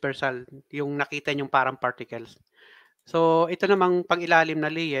po yung dispersal. Yung nakita yung parang particles. So, ito namang pang-ilalim na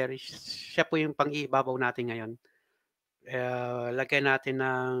layer, siya po yung pang-ibabaw natin ngayon. Lagyan natin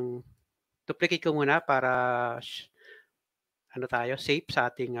ng, duplicate ko muna para ano tayo, safe sa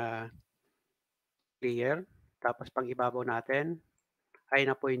ating layer. Tapos pang-ibabaw natin,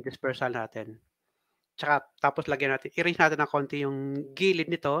 ayun na po yung dispersal natin. Tsaka, tapos lagyan natin, erase natin ng konti yung gilid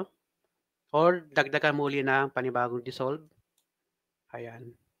nito or dagdagan muli ng panibagong dissolve.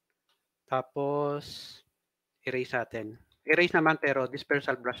 Ayan. Tapos, erase natin. Erase naman pero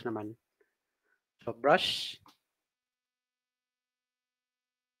dispersal brush naman. So, brush.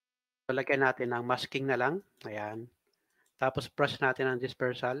 So, lagyan natin ng masking na lang. Ayan. Tapos, brush natin ang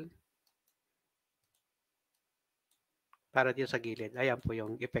dispersal. Para dito sa gilid. Ayan po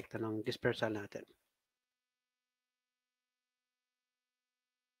yung epekto ng dispersal natin.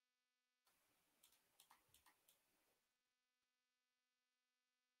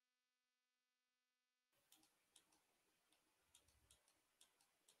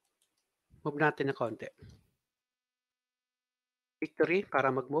 Move natin ng konti. Victory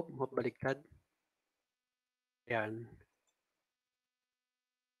para mag-move. Move baliktad. Ayan.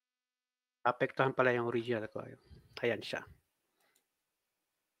 Naapektuhan pala yung original ko. Ayan siya.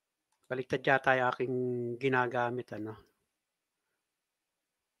 Baliktad yata yung aking ginagamit ano.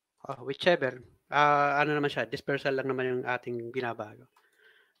 Whichever. Ano naman siya, dispersal lang naman yung ating binabago.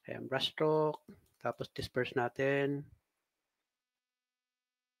 Ayan, brush stroke, tapos disperse natin.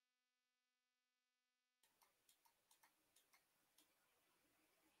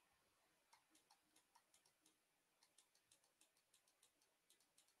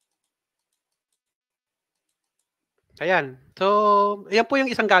 Ayan. So, ayan po yung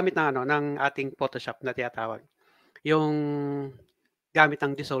isang gamit ng ano, ng ating Photoshop na tinatawag. Yung gamit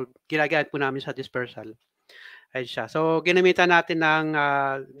ng dissolve, ginagamit po namin sa dispersal. Ayan siya. So, ginamitan natin ng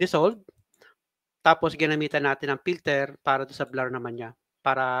dissolve, tapos ginamitan natin ng filter para do sa blur naman niya,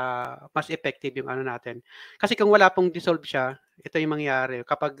 para mas effective yung ano natin. Kasi kung wala pong dissolve siya, ito yung mangyayari.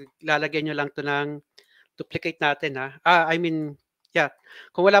 Kapag lalagyan nyo lang to ng duplicate natin I mean, yeah.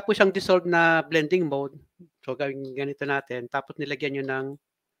 Kung wala po siyang dissolve na blending mode, so gawin ganito natin, tapos nilagyan nyo ng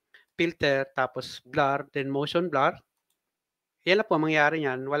filter, tapos blur, then motion blur, yan lang po ang mangyayari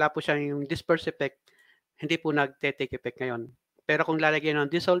niyan. Wala po siyang yung disperse effect, hindi po nagte-take effect ngayon. Pero kung lalagyan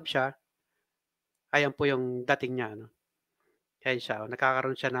ng dissolve siya, ayan po yung dating niya. Ano? Ayan siya.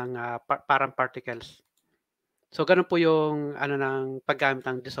 Nagkakaroon siya ng parang particles. So, ganun po yung ano ng paggamit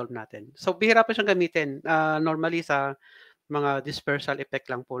ng dissolve natin. So, bihira po siyang gamitin. Normally sa mga dispersal effect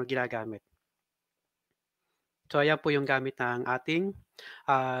lang po na ginagamit. So, ayan po yung gamit ng ating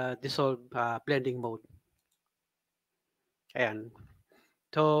dissolve blending mode. Ayan.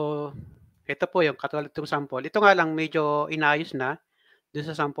 So, ito po yung katulad itong sample. Ito nga lang medyo inayos na dun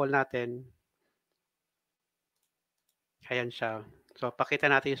sa sample natin. Ayan siya. So,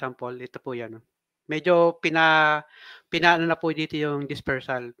 pakita natin yung sample. Ito po yan. Medyo pinaano na po dito yung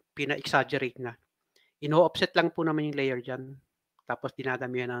dispersal. Pina-exaggerate na. Ino-offset lang po naman yung layer dyan. Tapos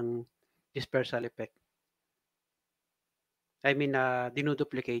dinadamihan ng dispersal effect. I mean,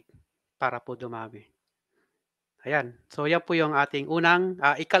 dinuduplicate para po dumami. Ayan. So, yan po yung ating unang,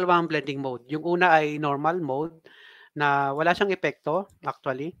 ikalawang blending mode. Yung una ay normal mode na wala siyang epekto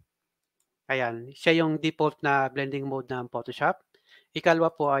actually. Ayan. Siya yung default na blending mode ng Photoshop. Ikalawa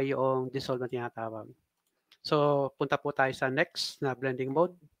po ay yung dissolve na tinatawag. So, punta po tayo sa next na blending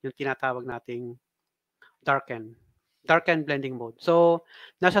mode, yung tinatawag nating darken. Darken blending mode. So,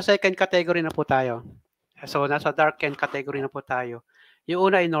 nasa second category na po tayo. So, nasa darken category na po tayo.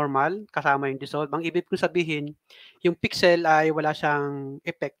 Yung una ay normal, kasama yung dissolve. Ang ibig kong sabihin, yung pixel ay wala siyang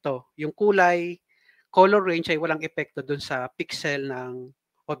epekto. Yung kulay, color range ay walang epekto dun sa pixel ng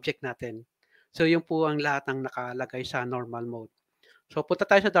object natin. So, yun po ang lahat ng nakalagay sa normal mode. So, punta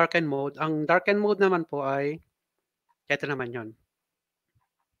tayo sa darken mode. Ang darken mode naman po ay, ito naman yon.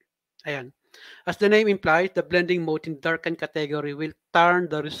 Ayan. As the name implies, the blending mode in darken category will turn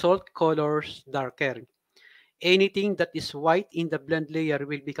the result colors darker. Anything that is white in the blend layer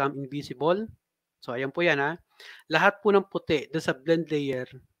will become invisible. So, ayan po yan Lahat po ng puti doon sa blend layer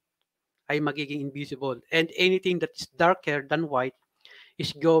ay magiging invisible. And anything that is darker than white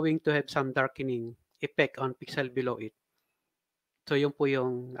is going to have some darkening effect on pixel below it. So, yun po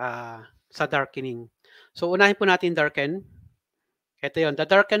yung sa darkening. So, unahin po natin darken. Ito yun. The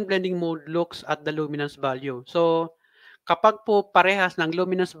darken blending mode looks at the luminance value. So, kapag po parehas ng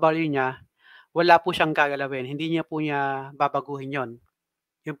luminance value niya, wala po siyang gagalawin. Hindi niya po niya babaguhin yon.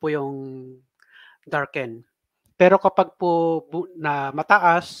 Yun po yung darken. Pero kapag po na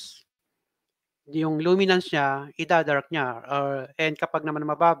mataas, yung luminance niya, ida-dark niya. And kapag naman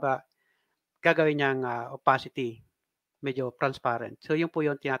mababa, gagawin niyang opacity. Medyo transparent. So, yun po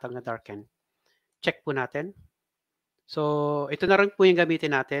yung tinatawag na darken. Check po natin. So, ito na rin po yung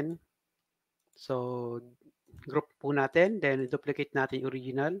gamitin natin. So, group po natin. Then, duplicate natin yung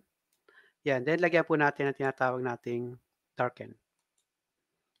original. Yan. Then, lagyan po natin ang tinatawag nating darken.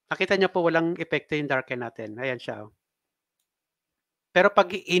 Nakita niyo po walang epekto yung darken natin. Ayan siya. Pero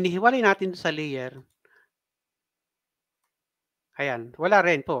pag inihiwalay natin sa layer, ayan, wala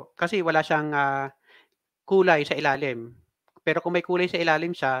rin po. Kasi wala siyang kulay sa ilalim. Pero kung may kulay sa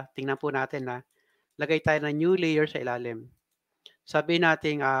ilalim siya, tingnan po natin lagay tayo ng new layer sa ilalim. Sabihin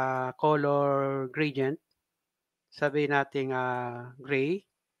natin color gradient. Sabihin natin gray.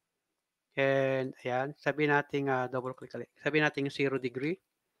 And ayan, sabihin natin double click ulit. Sabihin natin 0 degree.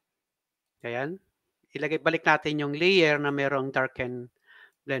 Ayan. Balik natin yung layer na merong darken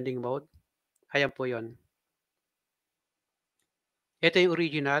blending mode. Ayan po yon. Ito yung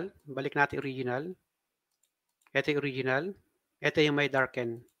original. Balik natin original. Ito yung original. Ito yung may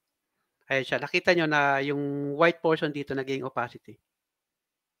darken. Ayan siya. Nakita nyo na yung white portion dito naging opacity.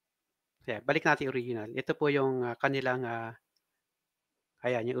 Ayan, balik natin yung original. Ito po yung, kanilang,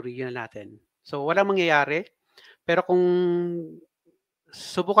 ayan yung original natin. So, walang mangyayari, pero kung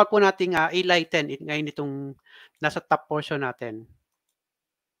subukan po nating, i-lighten ngayon itong nasa top portion natin.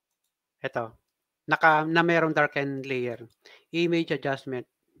 Ito, na merong darken layer. Image adjustment.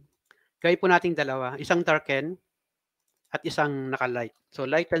 Gawin po nating dalawa, isang darken at isang naka-light. So,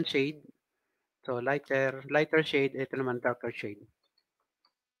 light and shade. So, lighter shade, ito naman darker shade.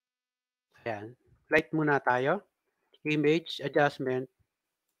 Ayan. Light muna tayo. Image adjustment,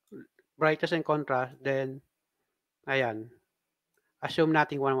 brightness and contrast, then ayan, assume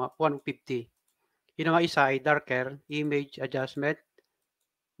natin 150. Yung naman isa ay darker, image adjustment,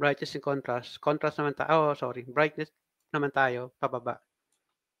 brightness and contrast. Contrast naman tayo, oh sorry, brightness naman tayo, pababa,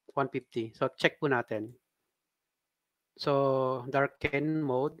 150. So, check po natin. So, darken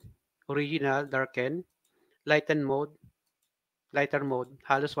mode, original, darken, lighten mode, lighter mode,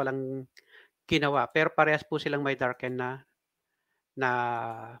 halos walang ginawa. Pero parehas po silang may darken na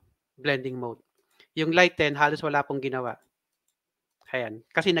blending mode. Yung lighten, halos wala pong ginawa. Ayan,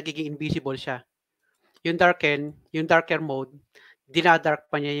 kasi nagiging invisible siya. Yung darken, yung darker mode, dinadark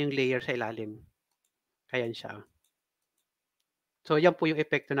pa niya yung layer sa ilalim. Ayan siya. So, yan po yung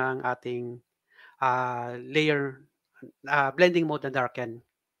epekto ng ating layer, blending mode na darken.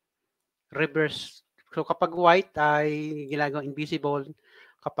 Reverse. So, kapag white ay ginagawang invisible,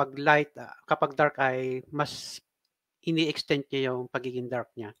 kapag light, kapag dark ay mas ini-extend niya yung pagiging dark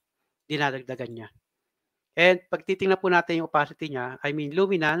niya. Dinadagdagan niya. And pag titingnan po natin yung opacity niya, I mean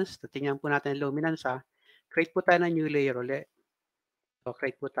luminance, titingnan po natin yung luminance create po tayo ng new layer ulit. So,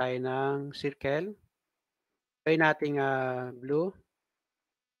 create po tayo ng circle. Gawin nating blue.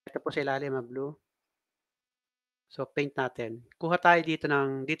 Ito po sa ilalim blue. So, paint natin. Kuha tayo dito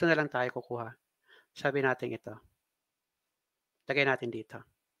na lang tayo kukuha. Sabi natin ito. Lagay natin dito.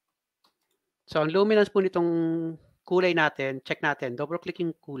 So, ang luminance po nitong kulay natin, check natin, double click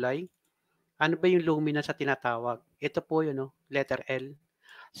yung kulay. Ano ba yung luminance na tinatawag? Ito po yun, letter L,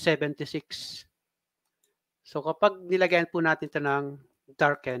 76. So, kapag nilagyan po natin ito ng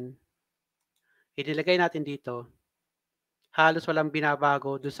darken, inilagay natin dito, halos walang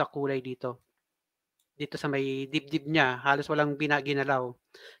binabago doon sa kulay dito. Dito sa may dibdib niya, halos walang ginalaw.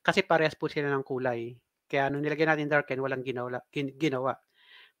 Kasi parehas po sila ng kulay. Kaya nung nilagay natin darken, walang ginawa.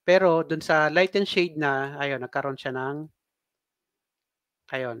 Pero doon sa light and shade na, ayun, nagkaroon siya ng,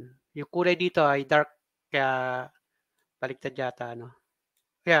 ayun, yung kulay dito ay dark, kaya baliktad yata,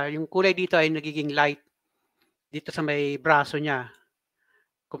 Kaya yung kulay dito ay nagiging light dito sa may braso niya.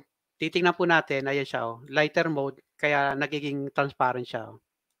 Kung titingnan po natin, ayan siya, lighter mode, kaya nagiging transparent siya.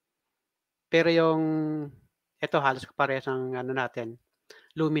 Pero yung ito halos parehas ang natin,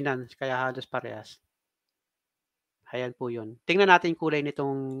 luminance, kaya halos parehas. Ayan po yun. Tingnan natin yung kulay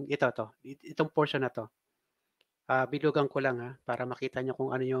nitong itong portion na to. Bilugan ko lang para makita nyo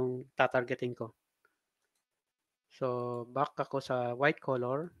kung ano yung tatargetin ko. So, back ako sa white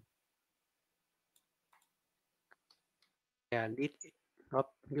color. Ayan,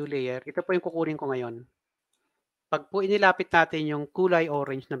 new layer. Ito po yung kukunin ko ngayon. Pag po inilapit natin yung kulay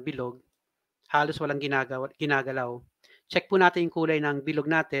orange ng bilog, halos walang ginagalaw. Check po natin yung kulay ng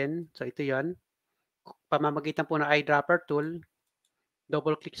bilog natin. So, ito yan. Pamamagitan po ng eyedropper tool,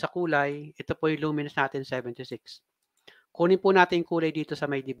 double click sa kulay. Ito po yung luminance natin, 76. Kunin po natin yung kulay dito sa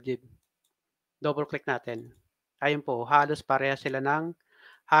may dibdib. Double click natin. Ayun po, halos parehas sila ng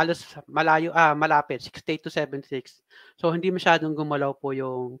halos malapit, 68 to 76. So, hindi masyadong gumalaw po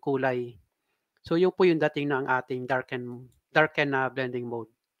yung kulay. So, yun po yung dating ng ating darken na blending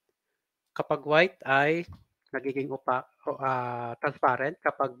mode. Kapag white ay nagiging transparent.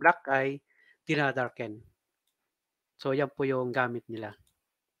 Kapag black ay dinadarken. So, yan po yung gamit nila.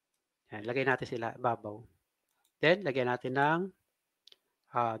 Yan, lagay natin sila babaw. Then, lagyan natin ng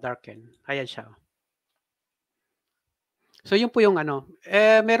darken. Ayan siya. So, yun po yung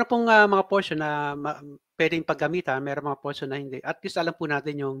meron pong mga portion na pwedeng paggamitan, meron mga portion na hindi. At least alam po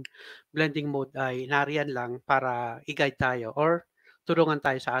natin yung blending mode ay nariyan lang para i-guide tayo or tulungan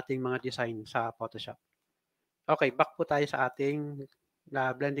tayo sa ating mga design sa Photoshop. Okay, back po tayo sa ating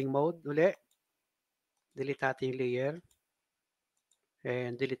blending mode uli. Delete natin yung layer.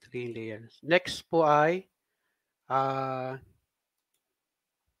 And delete yung layers. Next po ay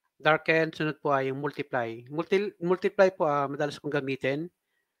darken, sunod po ay yung multiply. Multiply po madalas kong gamitin.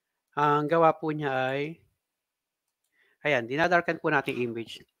 Ang gawa po niya ay, ayan, dinadarken po natin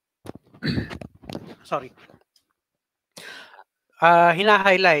image. Sorry.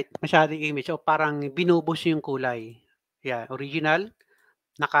 Hina-highlight masyado yung image o parang binubos yung kulay. Yeah, original,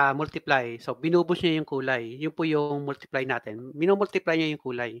 naka-multiply. So, binubos niya yung kulay. Yun po yung multiply natin. Minumultiply niya yung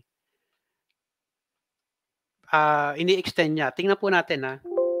kulay. ini-extend niya. Tingnan po natin,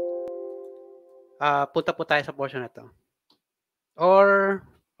 punta po tayo sa portion na 'to. Or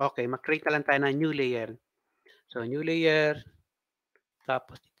okay, mag-create na lang tayo ng new layer. So, new layer,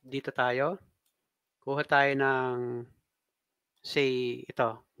 tapos dito tayo, kuha tayo ng say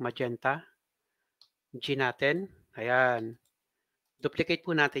ito, magenta, G natin, ayan. Duplicate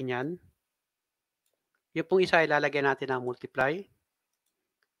po natin 'yan. Yung pong isa ilalagay natin ng multiply.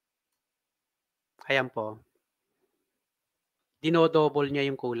 Ayan po. Dino-double niya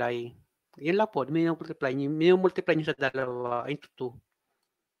yung kulay. Yun lang po, minumultiply niyo sa dalawa into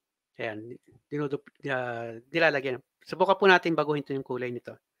 2. Ayan, nilalagyan. Subukan po natin baguhin 'to yung kulay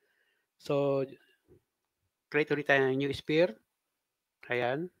nito. So, create ulit tayo ng new sphere.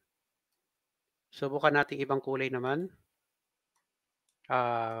 Ayan. Subukan natin ibang kulay naman.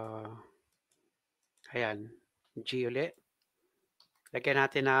 Ayan, G ulit. Lagyan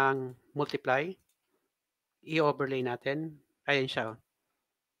natin ng multiply. I-overlay natin. Ayan siya.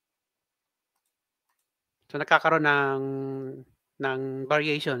 So, nagkakaroon ng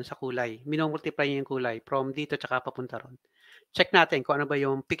variation sa kulay. Minomultiply niya yung kulay from dito tsaka papunta ron. Check natin kung ano ba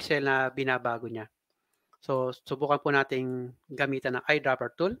yung pixel na binabago niya. So, subukan po nating gamitan ng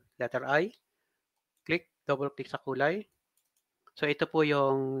eyedropper tool, letter I. Click, double click sa kulay. So, ito po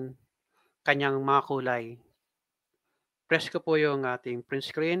yung kanyang mga kulay. Press ko po yung ating print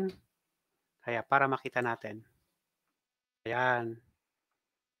screen. Ayan, para makita natin. Ayan.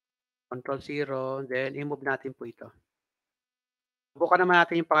 Control 0, then i-move natin po ito. Subukan naman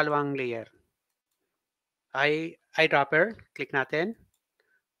natin yung pangalawang layer. Eyedropper, click natin.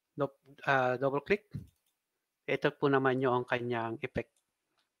 Double click. Ito po naman yung kanyang effect.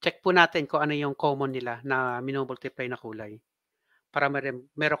 Check po natin kung ano yung common nila na minomultiply na kulay. Para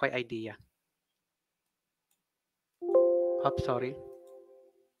meron kayo idea. Oops, sorry.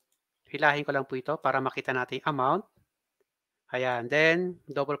 Hilahin ko lang po ito para makita natin yung amount. Ayan. Then,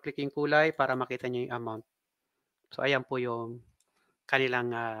 double click yung kulay para makita nyo yung amount. So, ayan po yung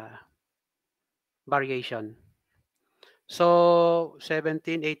kanilang variation. So,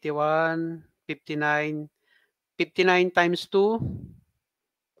 17, 81, 59, 59 times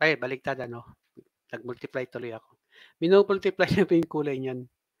 2. Ay, baligtad ano. Nag-multiply tuloy ako. Minumultiply niya po yung kulay niyan.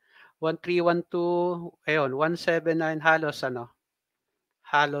 1312, ayun, 179, halos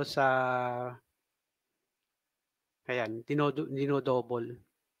ayan, dinodouble.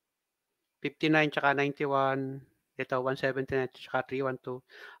 59 tsaka 91, ito 179 tsaka 312.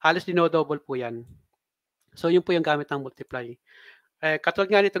 Halos dinodouble po yan. So, yun po yung gamit ng multiply. Katulad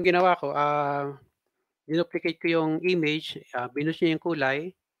nga nitong ginawa ko, dinuplicate ko yung image, binus niya yung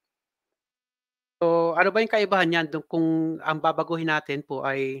kulay. So, ano ba yung kaibahan niyan kung ang babaguhin natin po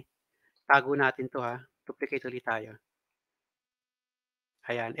ay tago natin 'to duplicate ulit tayo.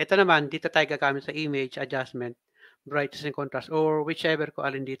 Ayan, ito naman dito tayo gagamit sa image adjustment, brightness and contrast or whichever kung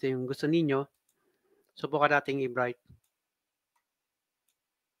alin dito yung gusto ninyo. Subukan nating i-bright.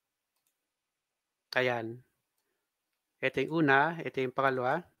 Ayan. Ito yung una, ito yung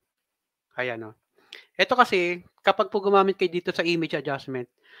pangalawa. Ayan o. Ito kasi, kapag po gumamit kayo dito sa image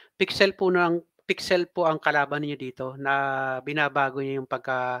adjustment, pixel po ang kalaban niyo dito na binabago niyo yung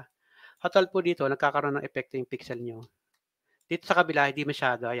total po dito, nagkakaroon ng epekto yung pixel niyo. Dito sa kabila, hindi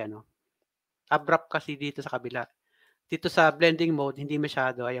masyado. Ayan o. Abrupt kasi dito sa kabila. Dito sa blending mode, hindi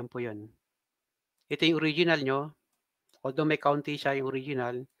masyado. Ayan po yun. Ito yung original nyo. Although may county siya yung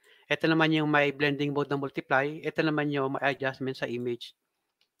original. Ito naman yung may blending mode na multiply. Ito naman yung may adjustment sa image.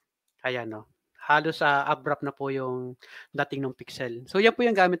 Ayan o. Halos abrupt na po yung dating ng pixel. So yan po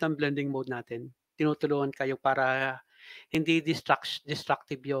yung gamit ng blending mode natin. Tinutulungan kayo para hindi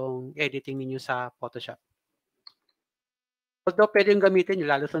destructive yung editing ninyo sa Photoshop. Although pwede yung gamitin nyo,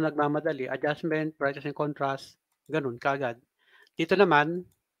 lalo sa nagmamadali, adjustment, brightness and contrast, ganun, kaagad. Dito naman,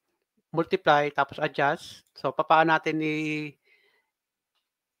 multiply, tapos adjust. So, paano natin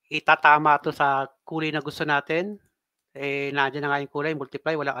itatama to sa kulay na gusto natin? Nandiyan na nga yung kulay,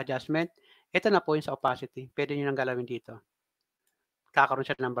 multiply, walang adjustment. Ito na po yung sa opacity. Pwede nyo nang galawin dito. Kakaroon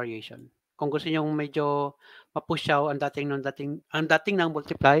siya ng variation. Kung gusto nyo medyo mapusyaw ang dating ng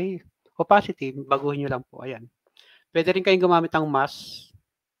multiply, opacity, baguhin nyo lang po. Ayan. Pwede rin kayong gumamit ng mask.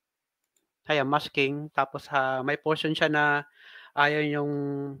 Ayan, masking. Tapos may portion siya na ayaw yung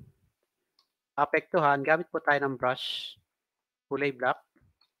apektuhan. Gamit po tayo ng brush. Kulay black.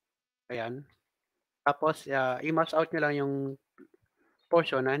 Ayan. Tapos, i-mask out nyo lang yung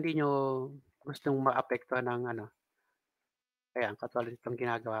portion na hindi nyo gustong maapektuhan ng ayan, katulad itong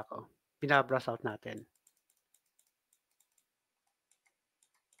ginagawa ko. Binabrush out natin.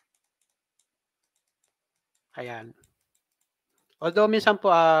 Ayan. Although minsan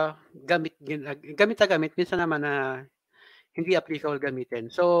po, gamit na gamit, minsan naman na hindi applicable gamitin.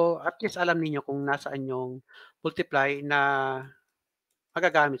 So, at least alam ninyo kung nasaan yung multiply na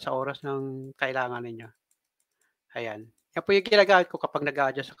magagamit sa oras ng kailangan ninyo, ayan. Yan po yung ginagamit ko kapag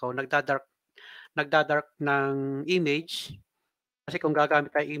nag-a-adjust ako, nagda-dark ng image, kasi kung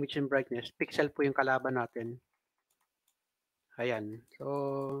gagamit tayong image and brightness, pixel po yung kalaban natin. Ayan.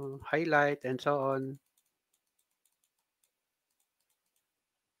 So, highlight and so on.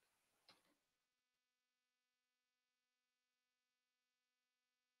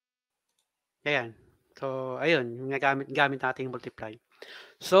 Ayan. So, ayun yung gamit nating multiply.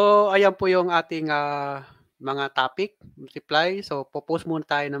 So, ayan po yung ating, mga topic, multiply. So, po-pause muna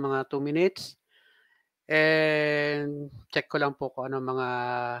tayo ng mga 2 minutes and check ko lang po kung ano mga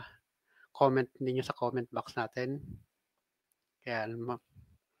comment ninyo sa comment box natin. Ayan,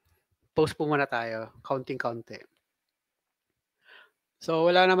 pause po muna tayo, kaunting-kaunti. So,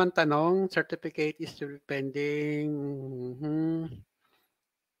 wala naman tanong, certificate is still pending.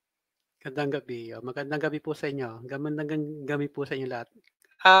 Magandang gabi, magandang gabi po sa inyo. Magandang gabi po sa inyo lahat.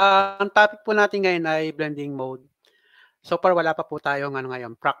 Ang topic po natin ngayon ay blending mode. So far wala pa po tayong ano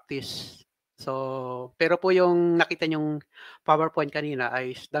ngayon, practice. So, pero po yung nakita niyong PowerPoint kanina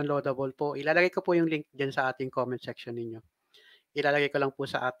ay downloadable po. Ilalagay ko po yung link diyan sa ating comment section ninyo. Ilalagay ko lang po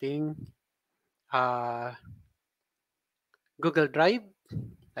sa ating, Google Drive,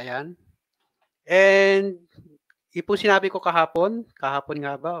 ayan. And yung pong sinabi ko kahapon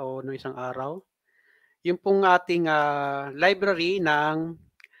nga ba o nung isang araw, yung pong ating, library ng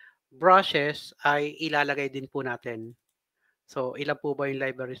brushes ay ilalagay din po natin. So, ilan po ba yung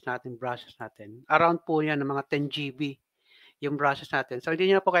libraries natin, brushes natin? Around po yan ng mga 10 GB yung brushes natin. So, hindi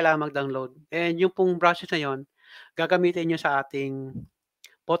niyo na po kailangan mag-download. And yung pong brushes na yun, gagamitin niyo sa ating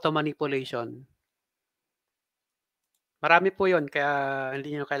photo manipulation. Marami po yun, kaya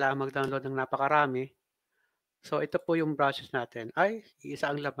hindi niyo kailangan mag-download ng napakarami. So, ito po yung brushes natin. Ay, isa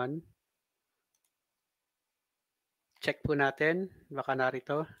ang laman. Check po natin. Baka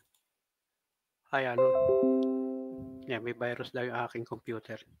narito. Ayan. Yan, may virus daw yung aking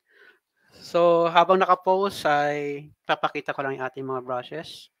computer. So, habang naka-pause ay papakita ko lang yung ating mga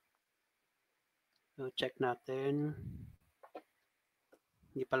brushes. So, check natin.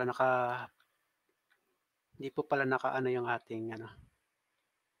 Hindi po pala naka-ano yung ating ano.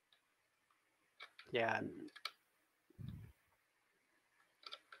 Yan.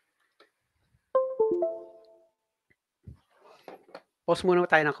 Pause muna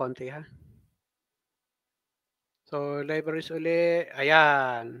tayo ng konti ha. So, libraries uli.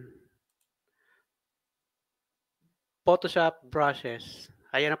 Ayan. Photoshop brushes.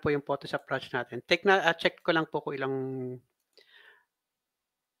 Ayan na po yung Photoshop brush natin. Check ko lang po kung ilang.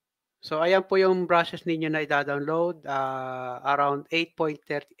 So, ayan po yung brushes ninyo na i-download. Around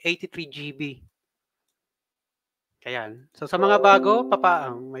 8.83 GB. Ayan. So, sa mga bago,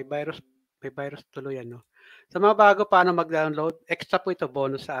 may virus tuloy ano. Sa mga bago, paano mag-download? Extra po ito,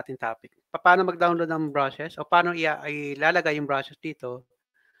 bonus sa ating topic. Paano mag-download ng brushes o paano ilalagay yung brushes dito?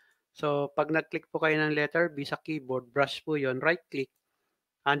 So, pag nag-click po kayo ng letter B sa keyboard, brush po yun, right-click.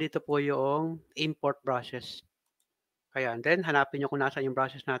 Andito po yung import brushes. Ayan. Then, hanapin nyo kung nasaan yung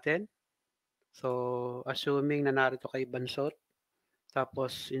brushes natin. So, assuming na narito kay Bansot.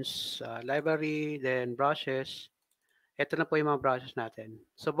 Tapos, library, then brushes. Ito na po yung mga brushes natin.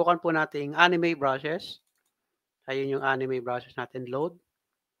 Subukan po nating anime brushes. Ayun yung anime brushes natin. Load.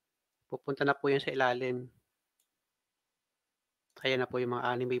 Pupunta na po yan sa ilalim. Ayan na po yung mga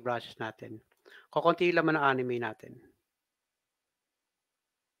anime brushes natin. Kukunti laman ng anime natin.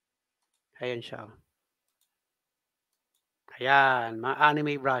 Ayan siya. Ayan, mga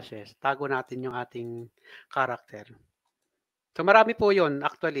anime brushes. Tago natin yung ating character. So marami po yun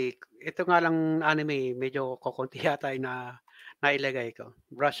actually. Ito nga lang anime, medyo kukunti yata yung nailagay ko.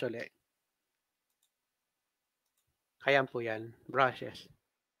 Brush ulit. Ayan po yan, brushes.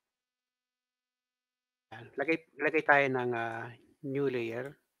 Ayan. Lagay tayo ng new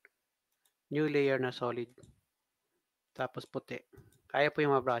layer. New layer na solid. Tapos puti. Kaya po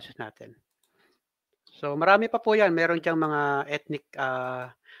yung mga brushes natin. So marami pa po yan. Meron diyang mga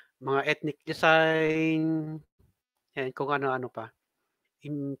ethnic design. Yan, kung ano-ano pa.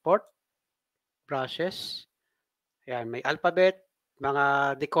 Import brushes. Ayan, may alphabet,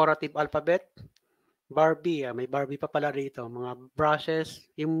 mga decorative alphabet. Barbie, may Barbie pa pala rito. Mga brushes.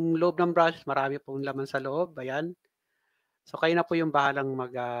 Yung loob ng brushes, marami pong laman sa loob. Ayan. So kayo na po yung bahalang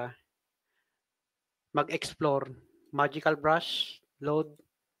mag-explore. Magical brush, load.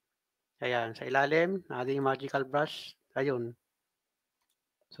 Ayan, sa ilalim, natin yung magical brush. Ayun.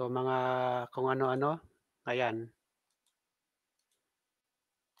 So mga kung ano-ano. Ayan.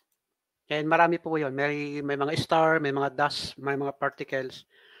 And marami po yun. May mga star, may mga dust, may mga particles.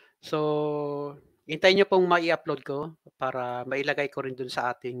 So, hintayin niyo pong mai-upload ko para mailagay ko rin dun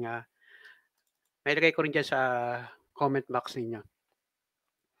sa ating, mailagay ko rin diyan sa comment box ninyo.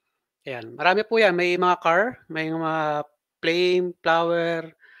 Ayan, marami po yan. May mga car, may mga flame,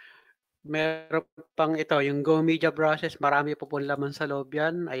 flower, meron pang ito, yung Go Media brushes, marami po pong laman sa loob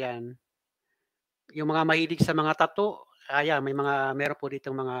yan. Ayan. Yung mga mahilig sa mga tattoo, ayan, meron po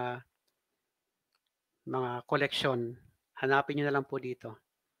ditong mga collection. Hanapin niyo na lang po dito.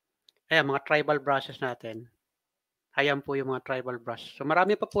 Ayan, mga tribal brushes natin. Ayan po yung mga tribal brush. So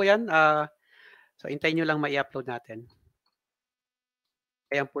marami pa po yan. So hintayin nyo lang mai-upload natin.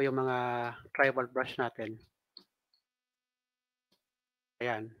 Ayan po yung mga tribal brush natin.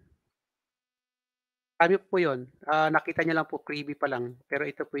 Ayan. Marami po yun. Nakita nyo lang po freebie pa lang. Pero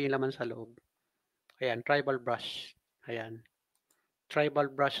ito po yung laman sa loob. Ayan, tribal brush. Ayan. Tribal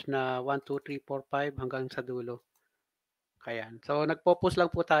brush na 1, 2, 3, 4, 5 hanggang sa dulo. Ayan. So nagpo-post lang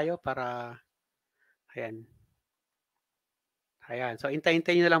po tayo para ayan. Ayan. So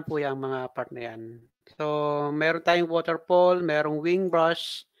hintay-hintayin nyo lang po yung mga part na yan. So meron tayong waterfall, merong wing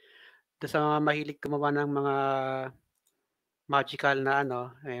brush. Sa mga mahilig gumawa ng mga magical na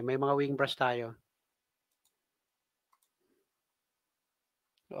ano, may mga wing brush tayo.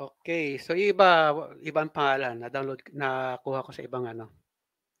 Okay, so ibang pangalan nakuha ko sa ibang ano,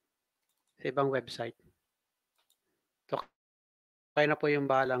 sa ibang website. So kayo na po yung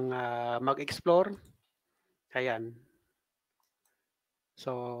bahalang, mag-explore, ayan.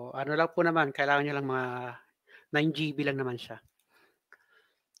 So ano lang po naman, kailangan niyo lang mga 9 GB lang naman siya.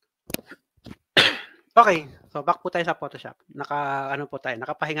 Okay, so back po tayo sa Photoshop.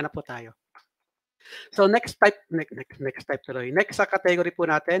 Nakapahinga na po tayo. So next type tuloy. Next sa category po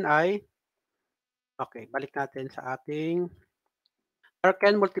natin ay okay, balik natin sa ating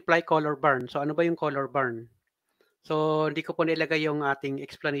darken, multiply, color burn. So ano ba yung color burn? So hindi ko po nilagay yung ating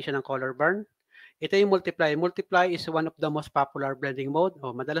explanation ng color burn. Ito yung multiply. Multiply is one of the most popular blending mode.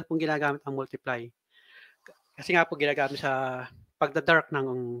 Madalas pong ginagamit ang multiply. Kasi nga po ginagamit sa pagda-dark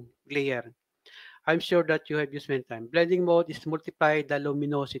ng layer. I'm sure that you have used many times. Blending mode is multiply the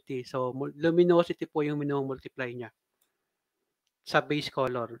luminosity. So luminosity po yung multiply niya sa base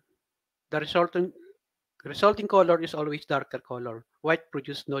color. The resulting color is always darker color. White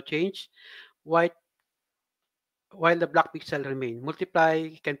produce no change. While the black pixel remain.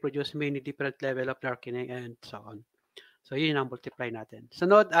 Multiply can produce many different level of darkening and so on. So yun ang multiply natin.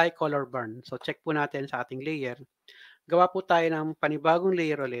 Sunod ay color burn. So check po natin sa ating layer. Gawa po tayo ng panibagong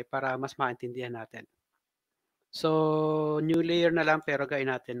layer ulit para mas maintindihan natin. So new layer na lang pero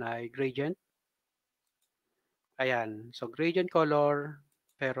gawin natin ay gradient. Ayan. So gradient color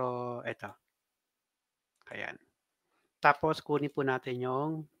pero ito. Ayan. Tapos kunin po natin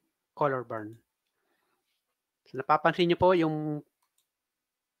yung color burn. So, napapansin niyo po yung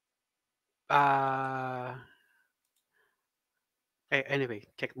anyway,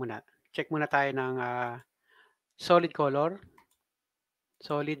 check muna. Check muna tayo ng solid color.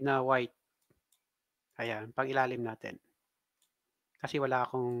 Solid na white. Ayan, pang ilalim natin. Kasi wala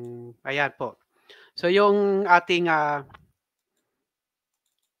akong, ayan po. So yung ating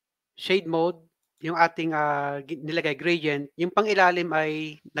shade mode, yung ating nilagay gradient, yung pang ilalim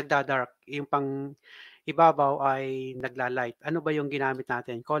ay nagda-dark. Yung pang ibabaw ay nagla-light. Ano ba yung ginamit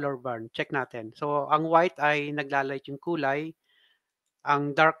natin? Color burn. Check natin. So ang white ay nagla-light yung kulay.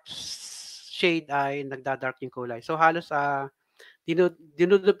 Ang dark shade ay nagda-dark yung kulay. So halos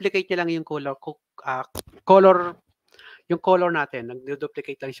dinuduplicate niya lang yung color yung color natin.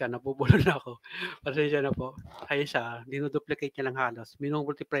 Nagduduplicate lang siya. Nabubulol na ako. Pasensya na po. Ayan siya. Dinuduplicate niya lang halos.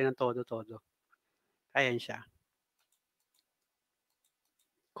 Minumultiply ng todo-todo. Ayan siya.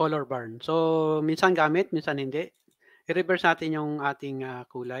 Color burn. So minsan gamit, minsan hindi. I-reverse natin yung ating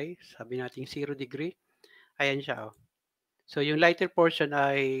kulay. Sabi natin 0 degree. Ayan siya. So yung lighter portion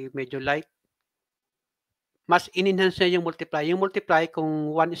ay medyo light. Mas in-enhance niya yung multiply. Yung multiply,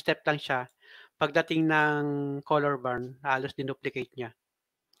 kung one step lang siya, pagdating ng color burn, halos dinuplicate niya.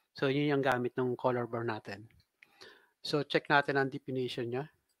 So yun yung gamit ng color burn natin. So check natin ang definition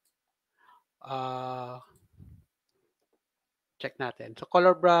niya. Check natin. So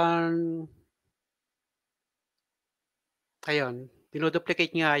color burn, ayun,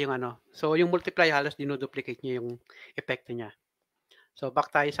 dinuduplicate niya yung ano. So yung multiply halos dinuduplicate niya yung epekto niya. So back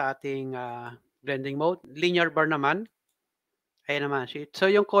tayo sa ating blending mode. Linear burn naman. Ayan naman. So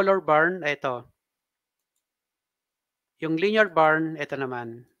yung color burn, ito. Yung linear burn, ito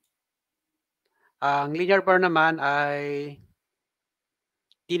naman. Ang linear burn naman ay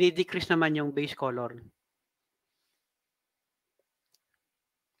dinidecrease naman yung base color.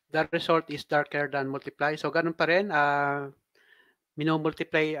 the result is darker than multiply. So ganun pa rin,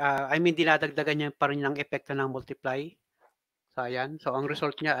 minomultiply, dinadagdagan niya pa rin ng epekto ng multiply. So ayan, so ang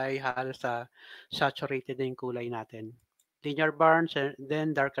result niya ay halos saturated na yung kulay natin. Linear burns,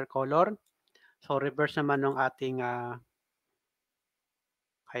 then darker color. So reverse naman ng ating,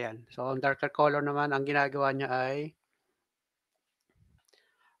 ayan. So ang darker color naman, ang ginagawa niya ay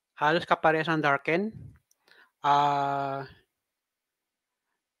halos kaparehas ng darken.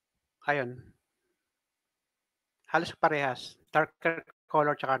 Ayun, halos parehas. Darker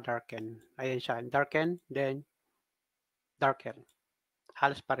color tsaka darken. Ayan siya, darken, then darken.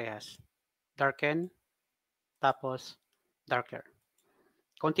 Halos parehas. Darken, tapos darker.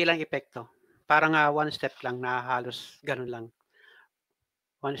 Konti lang epekto. Parang one step lang na halos ganun lang.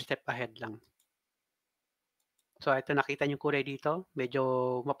 One step ahead lang. So ito nakita niyo kulay dito,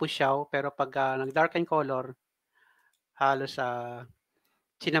 medyo mapusyaw pero pag nag-darken color, halos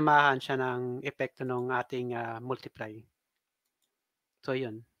sinamahan siya ng epekto ng ating multiply. So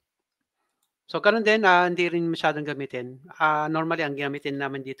yun. So ganun din, hindi rin masyadong gamitin. Normally ang gamitin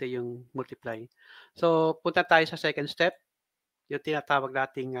naman dito yung multiply. So punta tayo sa second step, yung tinatawag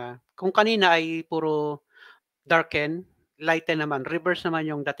nating, kung kanina ay puro darken, lighten naman, reverse naman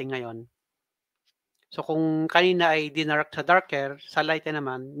yung dating ngayon. So kung kanina ay dinark sa darker, sa lighten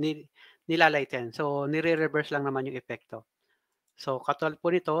naman, nilalighten. So nire-reverse lang naman yung epekto. So katulad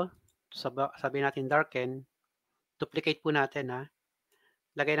po nito, sabihin natin darken, duplicate po natin ha.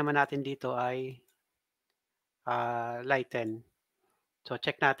 Lagay naman natin dito ay lighten. So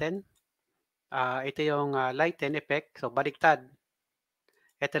check natin. Ito yung lighten effect. So baliktad.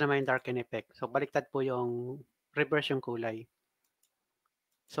 Ito naman yung darken effect. So baliktad po yung reverse yung kulay.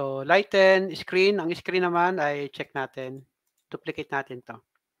 So lighten, screen. Ang screen naman ay check natin. Duplicate natin to.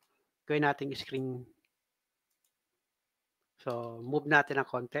 Gawin natin screen. So move natin ng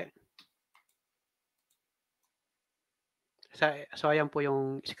konti. So ayan po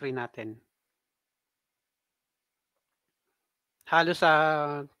yung screen natin. Halos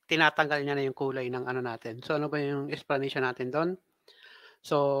tinatanggal niya na yung kulay ng ano natin. So ano ba yung explanation natin doon?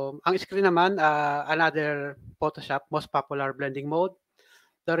 So ang screen naman, another Photoshop most popular blending mode.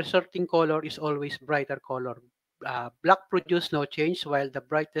 The resulting color is always brighter color. Black produce no change while the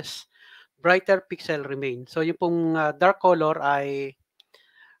brighter pixel remain. So yung pong dark color ay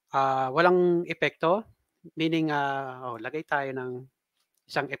walang epekto. Meaning, lagay tayo ng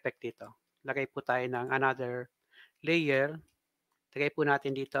isang effect dito. Lagay po tayo ng another layer. Lagay po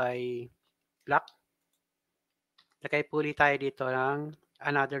natin dito ay black. Lagay po ulit tayo dito ng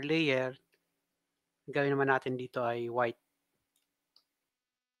another layer. Gawin naman natin dito ay white.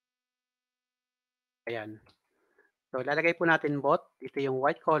 Ayan. So lalagay po natin both. Ito yung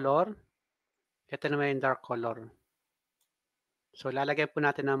white color. Ito naman yung dark color. So lalagyan po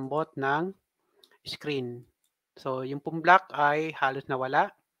natin ng both ng screen. So yung pong black ay halos nawala.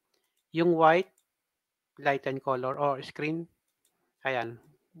 Yung white, lighten color or screen, ayan,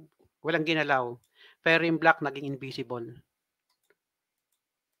 walang ginalaw. Pero yung black naging invisible.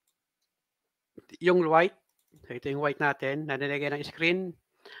 Yung white, so ito yung white natin, na nilagay ng screen,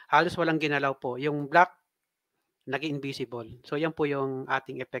 halos walang ginalaw po. Yung black, naging invisible. So yan po yung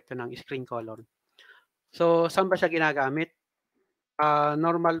ating epekto ng screen color. So saan ba siya ginagamit?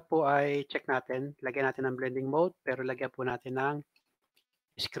 Normal po ay check natin. Lagyan natin ng blending mode, pero lagyan po natin ng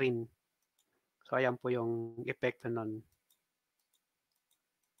screen. So ayan po yung epekto nun.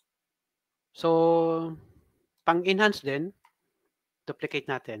 So pang-enhance din, duplicate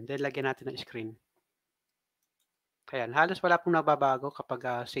natin, then lagyan natin ng screen. Ayan, halos wala pong nababago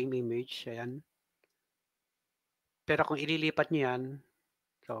kapag same image, ayan. Pero kung ililipat niyo yan,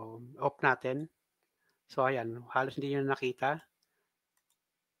 so off natin. So ayan, halos hindi niyo nakita.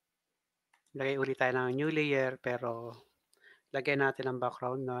 Lagay ulit tayo ng new layer pero lagyan natin ang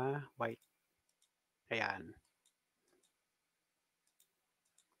background na white. Ayan.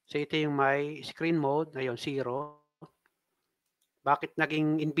 So ito yung may screen mode, ayun, 0. Bakit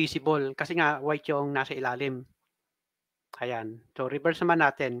naging invisible? Kasi nga white yung nasa ilalim. Ayan. So reverse naman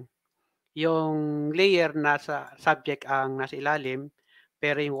natin. Yung layer nasa subject ang nasa ilalim,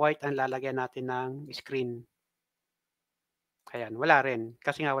 pero yung white ang lalagyan natin ng screen. Ayan, wala rin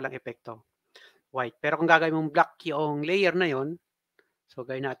kasi nga walang epekto, white. Pero kung gagawin mong black yung layer na yon, so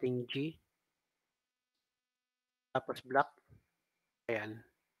gawin natin G, tapos black, ayan.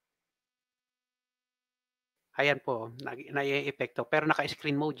 Ayan po, nai-epekto pero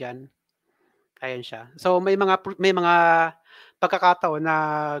naka-screen mode yan, ayan siya. So may mga pagkakataon na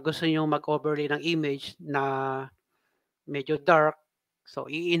gusto niyong mag-overlay ng image na medyo dark, so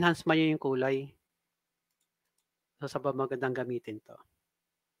i-enhance mo yung kulay. So sa magandang gamitin 'to.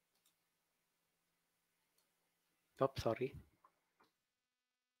 Oops, sorry.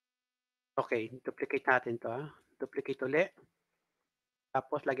 Okay, duplicate natin 'to, duplicate uli.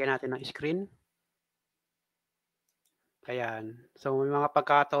 Tapos lagyan natin ng screen. Ayan. So, may mga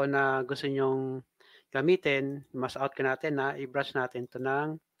pagkakataon na gusto niyong gamitin, mas out ka natin na i-brush natin 'to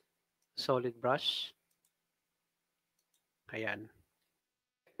ng solid brush. Ayan,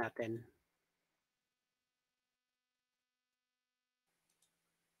 natin.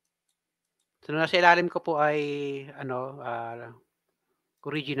 So, nasa ilalim ko po ay ano,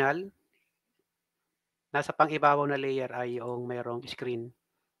 original. Nasa pang-ibabaw na layer ay yung mayroong screen.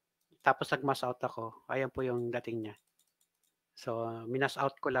 Tapos nag-mask out ako, ayan po yung dating niya. So, minas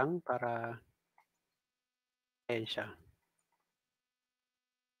out ko lang para ayan siya.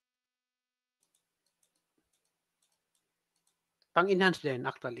 Pang-enhance din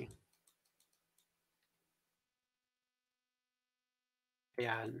actually.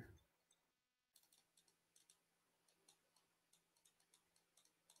 Ayan.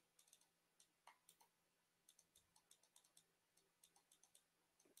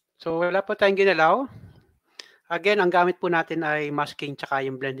 So, wala po tayong ginalaw. Again, ang gamit po natin ay masking tsaka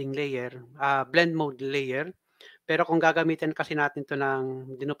yung blending layer, blend mode layer. Pero kung gagamitin kasi natin 'to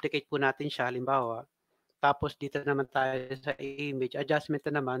ng dinuplicate po natin siya halimbawa, tapos dito naman tayo sa image, adjustment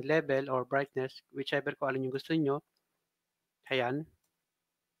na naman, level or brightness, whichever kung alin yung gusto niyo. Ayan.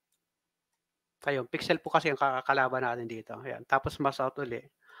 Ayun, pixel po kasi ang kalaban natin dito, ayan. Tapos mask out uli.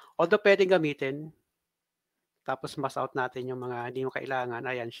 Although puwedeng gamitin, tapos mask out natin yung mga hindi mo kailangan,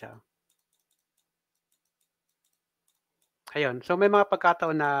 ayan siya. Ayun, so may mga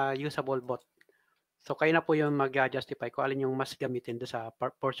pagkataon na usable both. So kayo na po yung mag-justify kung alin yung mas gamitin do sa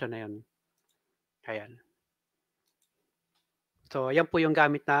portion na yun. Ayan. So ayan po yung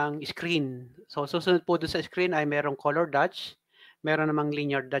gamit ng screen. So susunod po dun sa screen ay merong color dodge, meron namang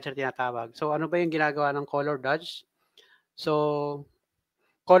linear dodge na tinatawag. So ano ba yung ginagawa ng color dodge? So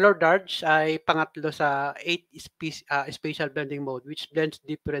color dodge ay pangatlo sa 8 spatial blending mode which blends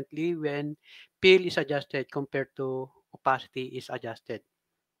differently when fill is adjusted compared to opacity is adjusted.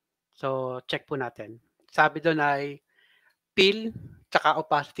 So check po natin. Sabi dun ay fill tsaka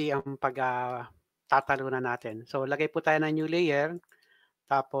opacity ang tatalunan natin. So lagay po tayo ng new layer,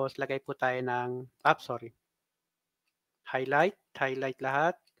 tapos lagay po tayo ng sorry, highlight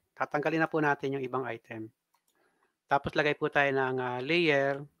lahat. Tatanggalin na po natin yung ibang item. Tapos lagay po tayo ng,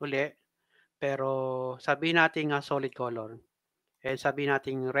 layer uli, pero sabihin nating, solid color. And sabihin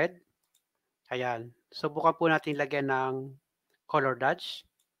nating red, ayan. Subukan po natin lagyan ng color dodge,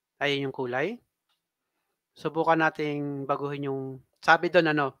 ayan yung kulay. Subukan nating baguhin yung sabi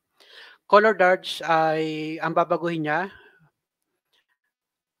dun ano, color dodge ay ang babaguhin niya,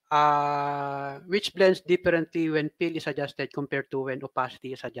 which blends differently when fill is adjusted compared to when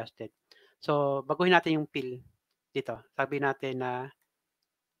opacity is adjusted. So, baguhin natin yung fill dito. Sabihin natin na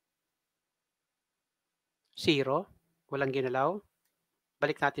 0, walang ginalaw.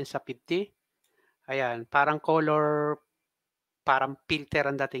 Balik natin sa 50. Ayan, parang color, parang filter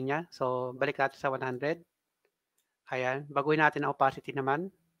ang dating niya. So, balik natin sa 100. Ayan, baguhin natin ang opacity naman.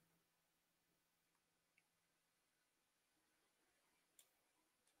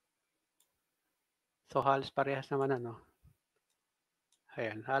 So, halos parehas naman ano.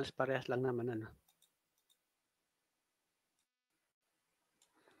 Ayan, halos parehas lang naman ano.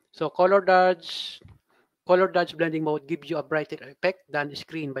 So, color dodge blending mode gives you a brighter effect than the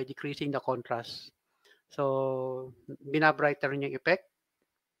screen by decreasing the contrast. So, bina-brighter niya yung effect.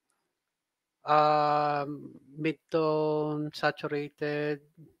 Mid-tone, saturated.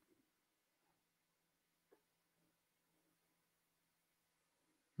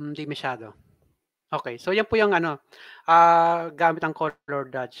 Hindi masyado. Okay, so yan po yung ano, gamit ang color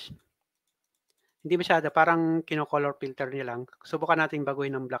dodge. Hindi masyado, parang kino-color filter niya lang. Subukan nating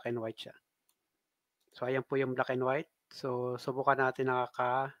baguhin ng black and white siya. So ayan po yung black and white. So subukan natin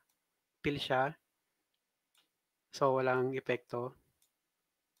nakaka-fill siya. So walang epekto.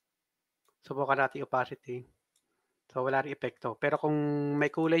 Subukan natin opacity. So wala ring epekto. Pero kung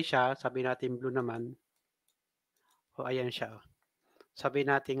may kulay siya, sabihin natin blue naman. O ayan siya. Sabihin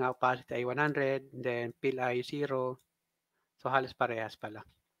natin opacity ay 100, then fill ay 0. So halos parehas pala.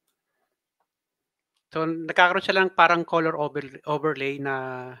 So nagkakaroon siya lang parang color overlay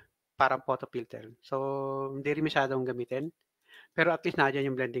na parang photo filter. So hindi rin masyadong gamitin. Pero at least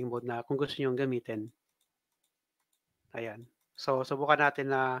nandiyan yung blending mode na kung gusto niyong gamitin. Ayan. So subukan natin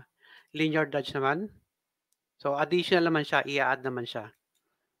na linear dodge naman. So additional naman siya, i-add naman siya.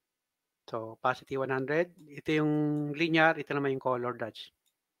 So opacity 100, ito yung linear, ito naman yung color dodge.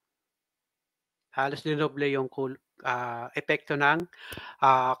 Halos dinoble yung epekto ng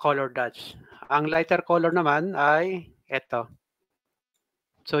color dodge. Ang lighter color naman ay eto.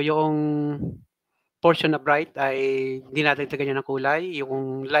 So yung portion na bright ay dinadagdagan niya ng kulay,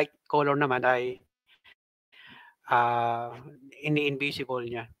 yung light color naman ay ini-invisible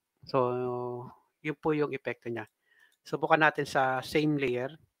niya. So yun po yung epekto niya. Subukan natin sa same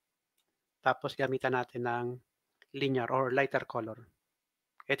layer, tapos gamitan natin ng linear or lighter color.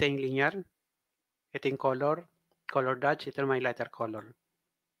 Ito yung linear, ito yung color dodge, ito naman yung lighter color.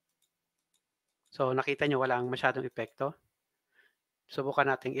 So nakita nyo walang masyadong epekto.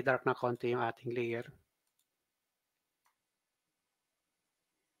 Subukan natin i-dark na konti yung ating layer.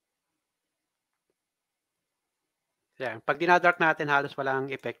 Yan. Pag dinadark natin halos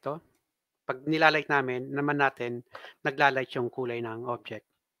walang epekto. Pag nilalight naman natin, naglalight yung kulay ng object.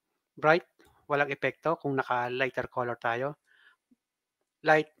 Bright, walang epekto kung naka-lighter color tayo.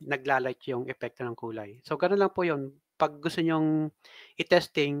 Light, naglalight yung epekto ng kulay. So ganun lang po yun. Pag gusto nyong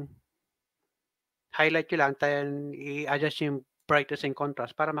i-testing, highlight nyo lang, then i-adjust yung brightness and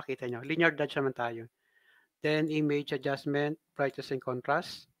contrast para makita nyo. Linear dodge naman tayo. Then image adjustment, brightness and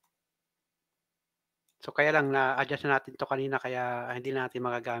contrast. So kaya lang na-adjust na natin to kanina kaya hindi na natin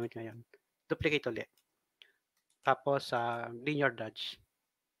magagamit ngayon. Duplicate ulit. Tapos linear dodge.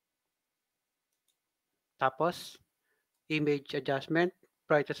 Tapos image adjustment,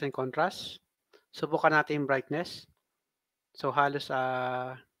 brightness and contrast. Subukan natin yung brightness. So halos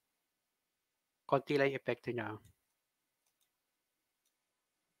konti lang yung epekto niya.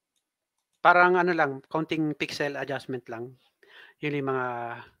 Parang ano lang, konting pixel adjustment lang. Yun yung mga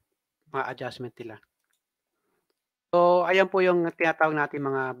adjustment nila. So ayan po yung tinatawag natin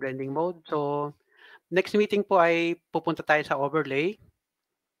mga blending mode. So next meeting po ay pupunta tayo sa overlay.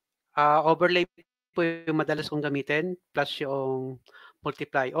 Overlay po yung madalas kong gamitin plus yung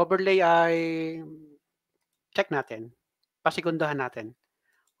multiply. Overlay ay check natin. Pasigundahan natin.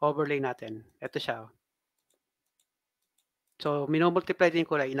 Overlay natin. Ito siya. So minomultiply din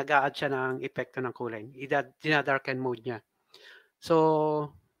kulay. Nag-a-add siya ng epekto ng kulay. Dinadarken mode niya. So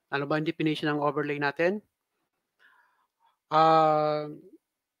ano ba yung definition ng overlay natin?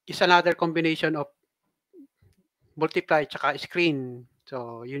 Is another combination of multiply tsaka screen.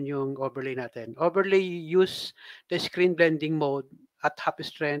 So, yun yung overlay natin. Overlay use the screen blending mode at half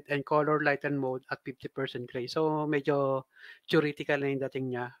strength and color lighten mode at 50% gray. So, medyo theoretical na yung dating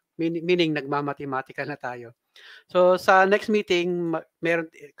niya. Meaning, nagmamathematical na tayo. So, sa next meeting,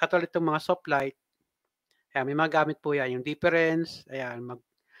 meron katulad itong mga soft light. Ayan, may mga gamit po yan. Yung difference, ayan,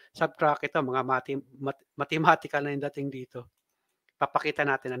 mag-subtract ito, mga mathematical na yung dating dito. Papakita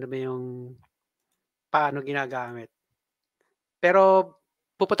natin ano ba yung paano ginagamit. Pero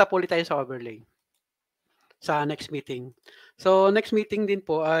pupunta po ulit tayo sa overlay sa next meeting. So next meeting din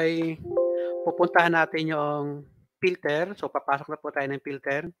po ay pupuntahan natin yung filter. So papasok na po tayo ng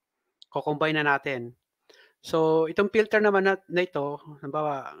filter. Ko-combine na natin. So itong filter naman na ito,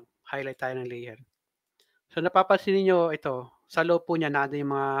 halimbawa highlight tayo ng layer. So napapansin niyo ito, sa loob po niya nandoon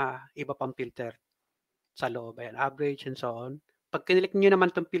yung mga iba pang filter. Sa loob, ayan, average and so on. Pag kinilik niyo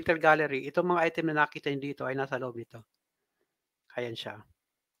naman itong filter gallery, itong mga item na nakita niyo dito ay nasa loob nito. Ayan siya.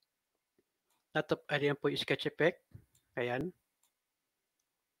 Ayan po yung sketch effect. Ayan.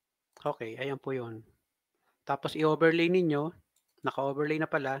 Okay, ayan po yun. Tapos i-overlay ninyo. Naka-overlay na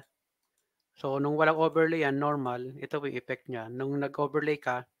pala. So, nung walang overlay yan, normal. Ito po yung effect niya. Nung nag-overlay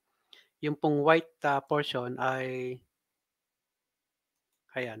ka, yung pong white portion ay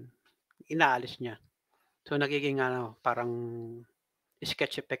ayan, inaalis niya. So, nagiging parang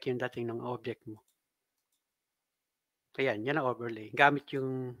sketch effect yung dating ng object mo. Ayan, yan ang overlay. Gamit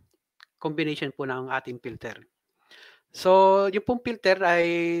yung combination po ng ating filter. So, yung pong filter ay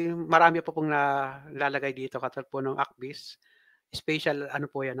marami pa pong nalalagay dito katulad po ng Acbis. Special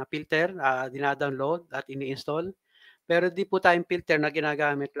ano po yan na filter, dina-download at ini-install. Pero di po tayong filter na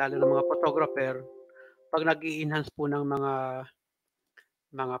ginagamit lalo ng mga photographer pag nag-i-enhance po ng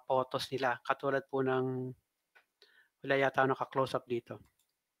mga photos nila. Katulad po ng wala yata naka-close up dito.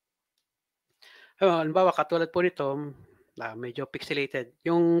 Halimbawa katulad po nito, medyo pixelated.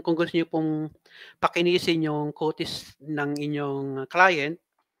 Yung kung gusto niyo pong pakinisin yung kutis ng inyong client,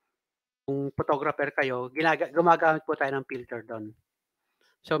 kung photographer kayo, gumagamit po tayo ng filter doon.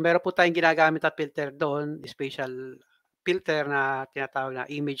 So meron po tayong ginagamit na filter doon, special filter na tinatawag na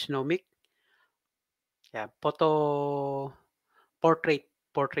image nomic. Yeah,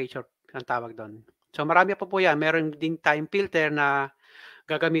 portraiture ang tawag doon. So marami pa po yan. Meron din tayong filter na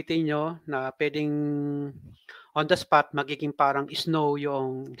gagamitin nyo na pwedeng on the spot magiging parang snow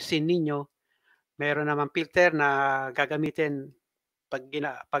yung scene ninyo. Meron naman filter na gagamitin pag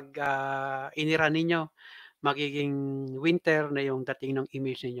inira ninyo magiging winter na yung dating ng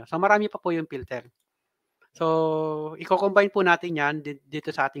image ninyo. So marami pa po yung filter. So iko-combine po natin 'yan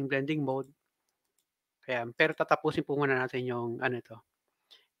dito sa ating blending mode. Ayan, pero tatapusin po muna natin yung ano ito.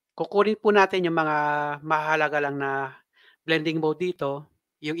 Kukunin po natin yung mga mahahalaga lang na blending mode dito,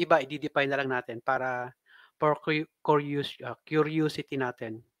 yung iba i-de-define na lang natin para for curiosity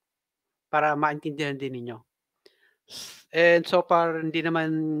natin, para maintindihan din ninyo. And so far hindi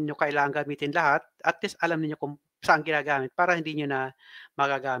naman niyo kailangan gamitin lahat, at least alam niyo kung saan ginagamit para hindi niyo na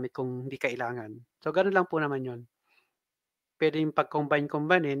magagamit kung hindi kailangan. So gano'n lang po naman 'yun. Puwedeng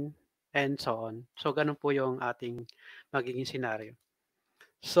pag-combine-combinein and so on. So gano'n po yung ating magiging senaryo.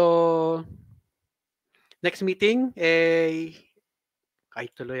 So next meeting, ay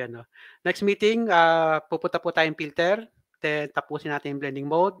tuloy ano. Next meeting, pupunta po tayong filter, then tapusin natin yung blending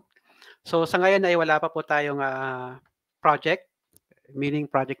mode. So sa ngayon ay wala pa po tayong, project, meaning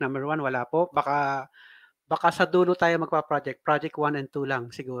project number 1 wala po. Baka sa dulo tayo magpa-project, project 1 and 2 lang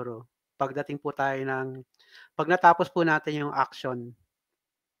siguro. Pagdating po tayo ng 'pag natapos po natin yung action.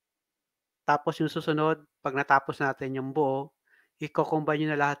 Tapos yung susunod, 'pag natapos natin yung buo, iko-combine niyo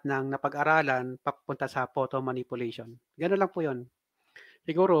na lahat ng napag-aralan papunta sa photo manipulation. Gano'n lang po 'yun.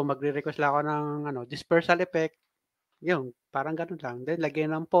 Siguro magre-request lang ako ng ano, dispersal effect, 'yun, parang gano'n lang. Then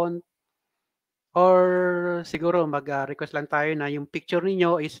lagyan ng font or siguro request lang tayo na yung picture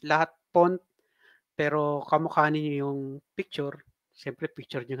ninyo is lahat font, pero kamukha ninyo yung picture. Siyempre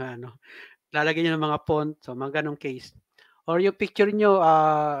picture niyo nga ano, lalagyan niyo ng mga font, so mga gano'ng case. Or yung picture niyo,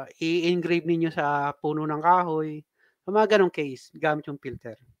 i-engrave ninyo sa puno ng kahoy, sa mga gano'ng case gamit yung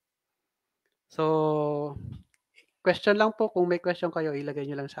filter. So, question lang po, kung may question kayo ilagay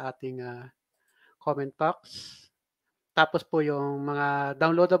niyo lang sa ating, comment box. Tapos po yung mga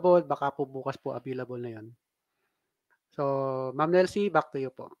downloadable baka po bukas po available na 'yun. So, Ma'am Nelcy, back to you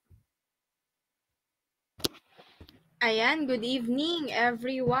po. Ayan, good evening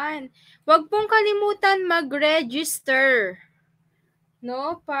everyone. Huwag pong kalimutan mag-register,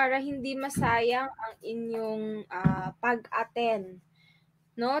 no? Para hindi masayang ang inyong pag-attend.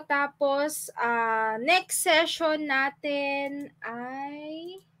 No? Tapos, next session natin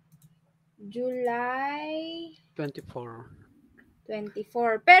ay July 24.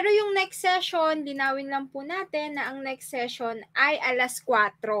 24. Pero yung next session, linawin lang po natin na ang next session ay alas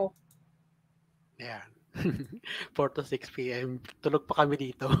 4. Ayan. 4 to 6 PM. Tulog pa kami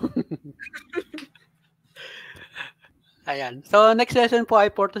dito. Ayan. So, next session po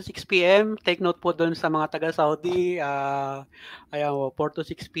ay 4 to 6 PM. Take note po doon sa mga taga-Saudi. Ayan po, 4 to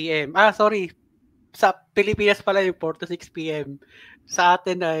 6 PM. Sorry. Sa Pilipinas pala yung 4 to 6 PM. Sa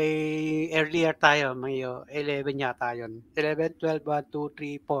atin ay earlier tayo. May 11 yata yun. 11, 12, 1, 2,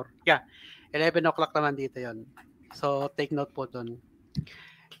 3, 4. Yeah. 11 o'clock naman dito yon. So, take note po doon.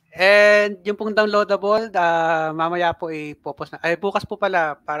 And yung pong downloadable, mamaya po i-post na. Ay, bukas po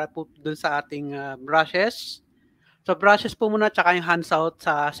pala para po doon sa ating brushes. So, brushes po muna, tsaka yung hands-out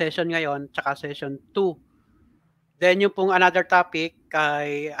sa session ngayon, tsaka session 2. Then, yung pong another topic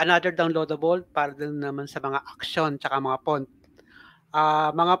ay another downloadable para din naman sa mga action, tsaka mga font.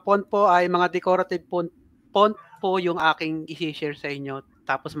 Mga font po ay mga decorative font po yung aking i-share sa inyo.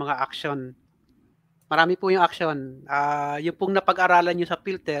 Tapos mga action. Marami po yung action. Yung pong napag-aralan nyo sa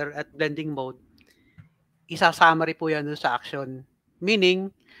filter at blending mode, isa-summary po yan sa action.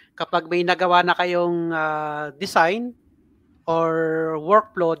 Meaning, kapag may nagawa na kayong design or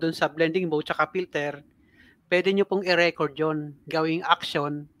workflow dun sa blending mode tsaka filter, pwede nyo pong i-record yun, gawing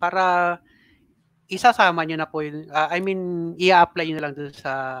action para isasama nyo na po yun. I-apply nyo na lang dun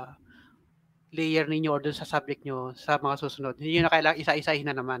sa layer ninyo or dun sa subject nyo sa mga susunod. Hindi nyo na kailangan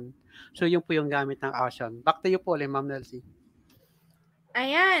isa-isahin na naman. So, yun po yung gamit ng action. Back to you po ulit, Ma'am Nelsie.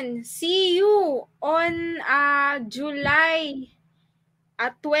 Ayan, see you on July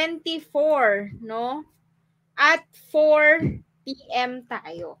 24, no? At 4 PM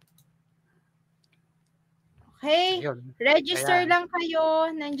tayo. Okay? Ayun. Register Ayan. lang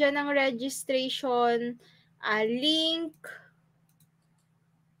kayo. Nandiyan ang registration link.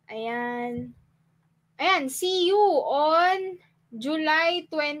 Ayan. Ayan, see you on July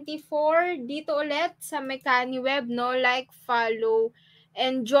 24 dito ulit sa Mekani Web, no? Like, follow,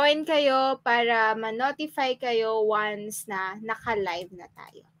 and join kayo para ma-notify kayo once na naka-live na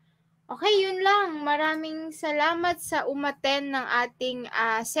tayo. Okay, yun lang. Maraming salamat sa umattend ng ating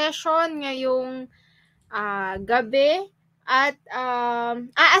session ngayong gabi. At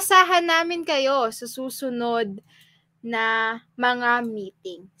aasahan namin kayo sa susunod na mga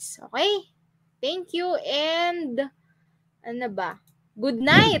meetings. Okay? Thank you and ano ba? Good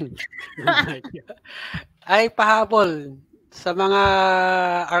night! Good night. Ay, pahabol sa mga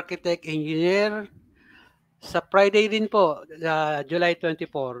architect, engineer, Sa Friday din po, July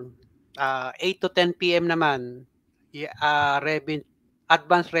 24, 8 to 10 PM naman,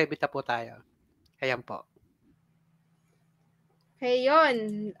 advanced Revita po tayo. Ayan po. Okay,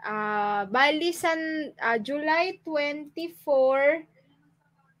 yun. Bali July 24,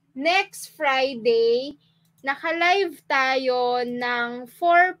 next Friday, naka-live tayo ng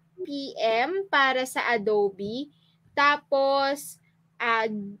 4 PM para sa Adobe. Tapos,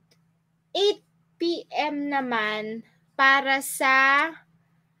 8 PM naman para sa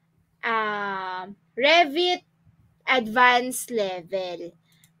Revit Advanced Level.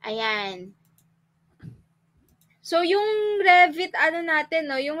 Ayan. So, yung Revit, natin,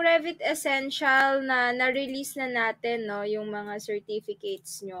 no? Yung Revit Essential na na-release na natin, no? Yung mga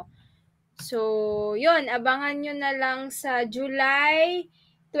certificates nyo. So, yun. Abangan nyo na lang sa July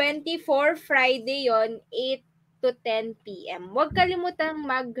 24, Friday yon 8 to 10 p.m. Huwag kalimutang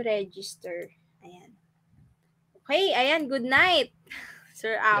mag-register. Ayan. Okay, ayan. Good night,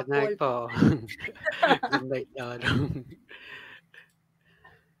 Sir Good night Apple. po. Good night, Lolo.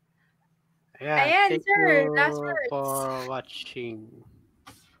 Ayan, thank sir. you Last words. for watching.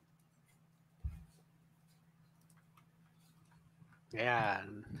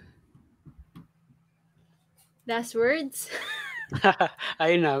 Ayan. Last words?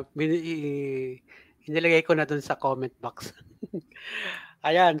 Ayun na, inilagay ko na dun sa comment box.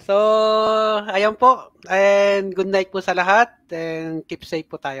 Ayan, so, ayan po. And good night po sa lahat. And keep safe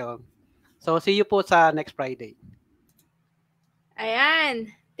po tayo. So, see you po sa next Friday.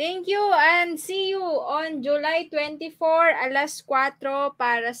 Ayan. Thank you and see you on July 24, alas 4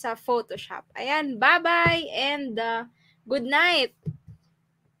 para sa Photoshop. Ayan, bye-bye and good night.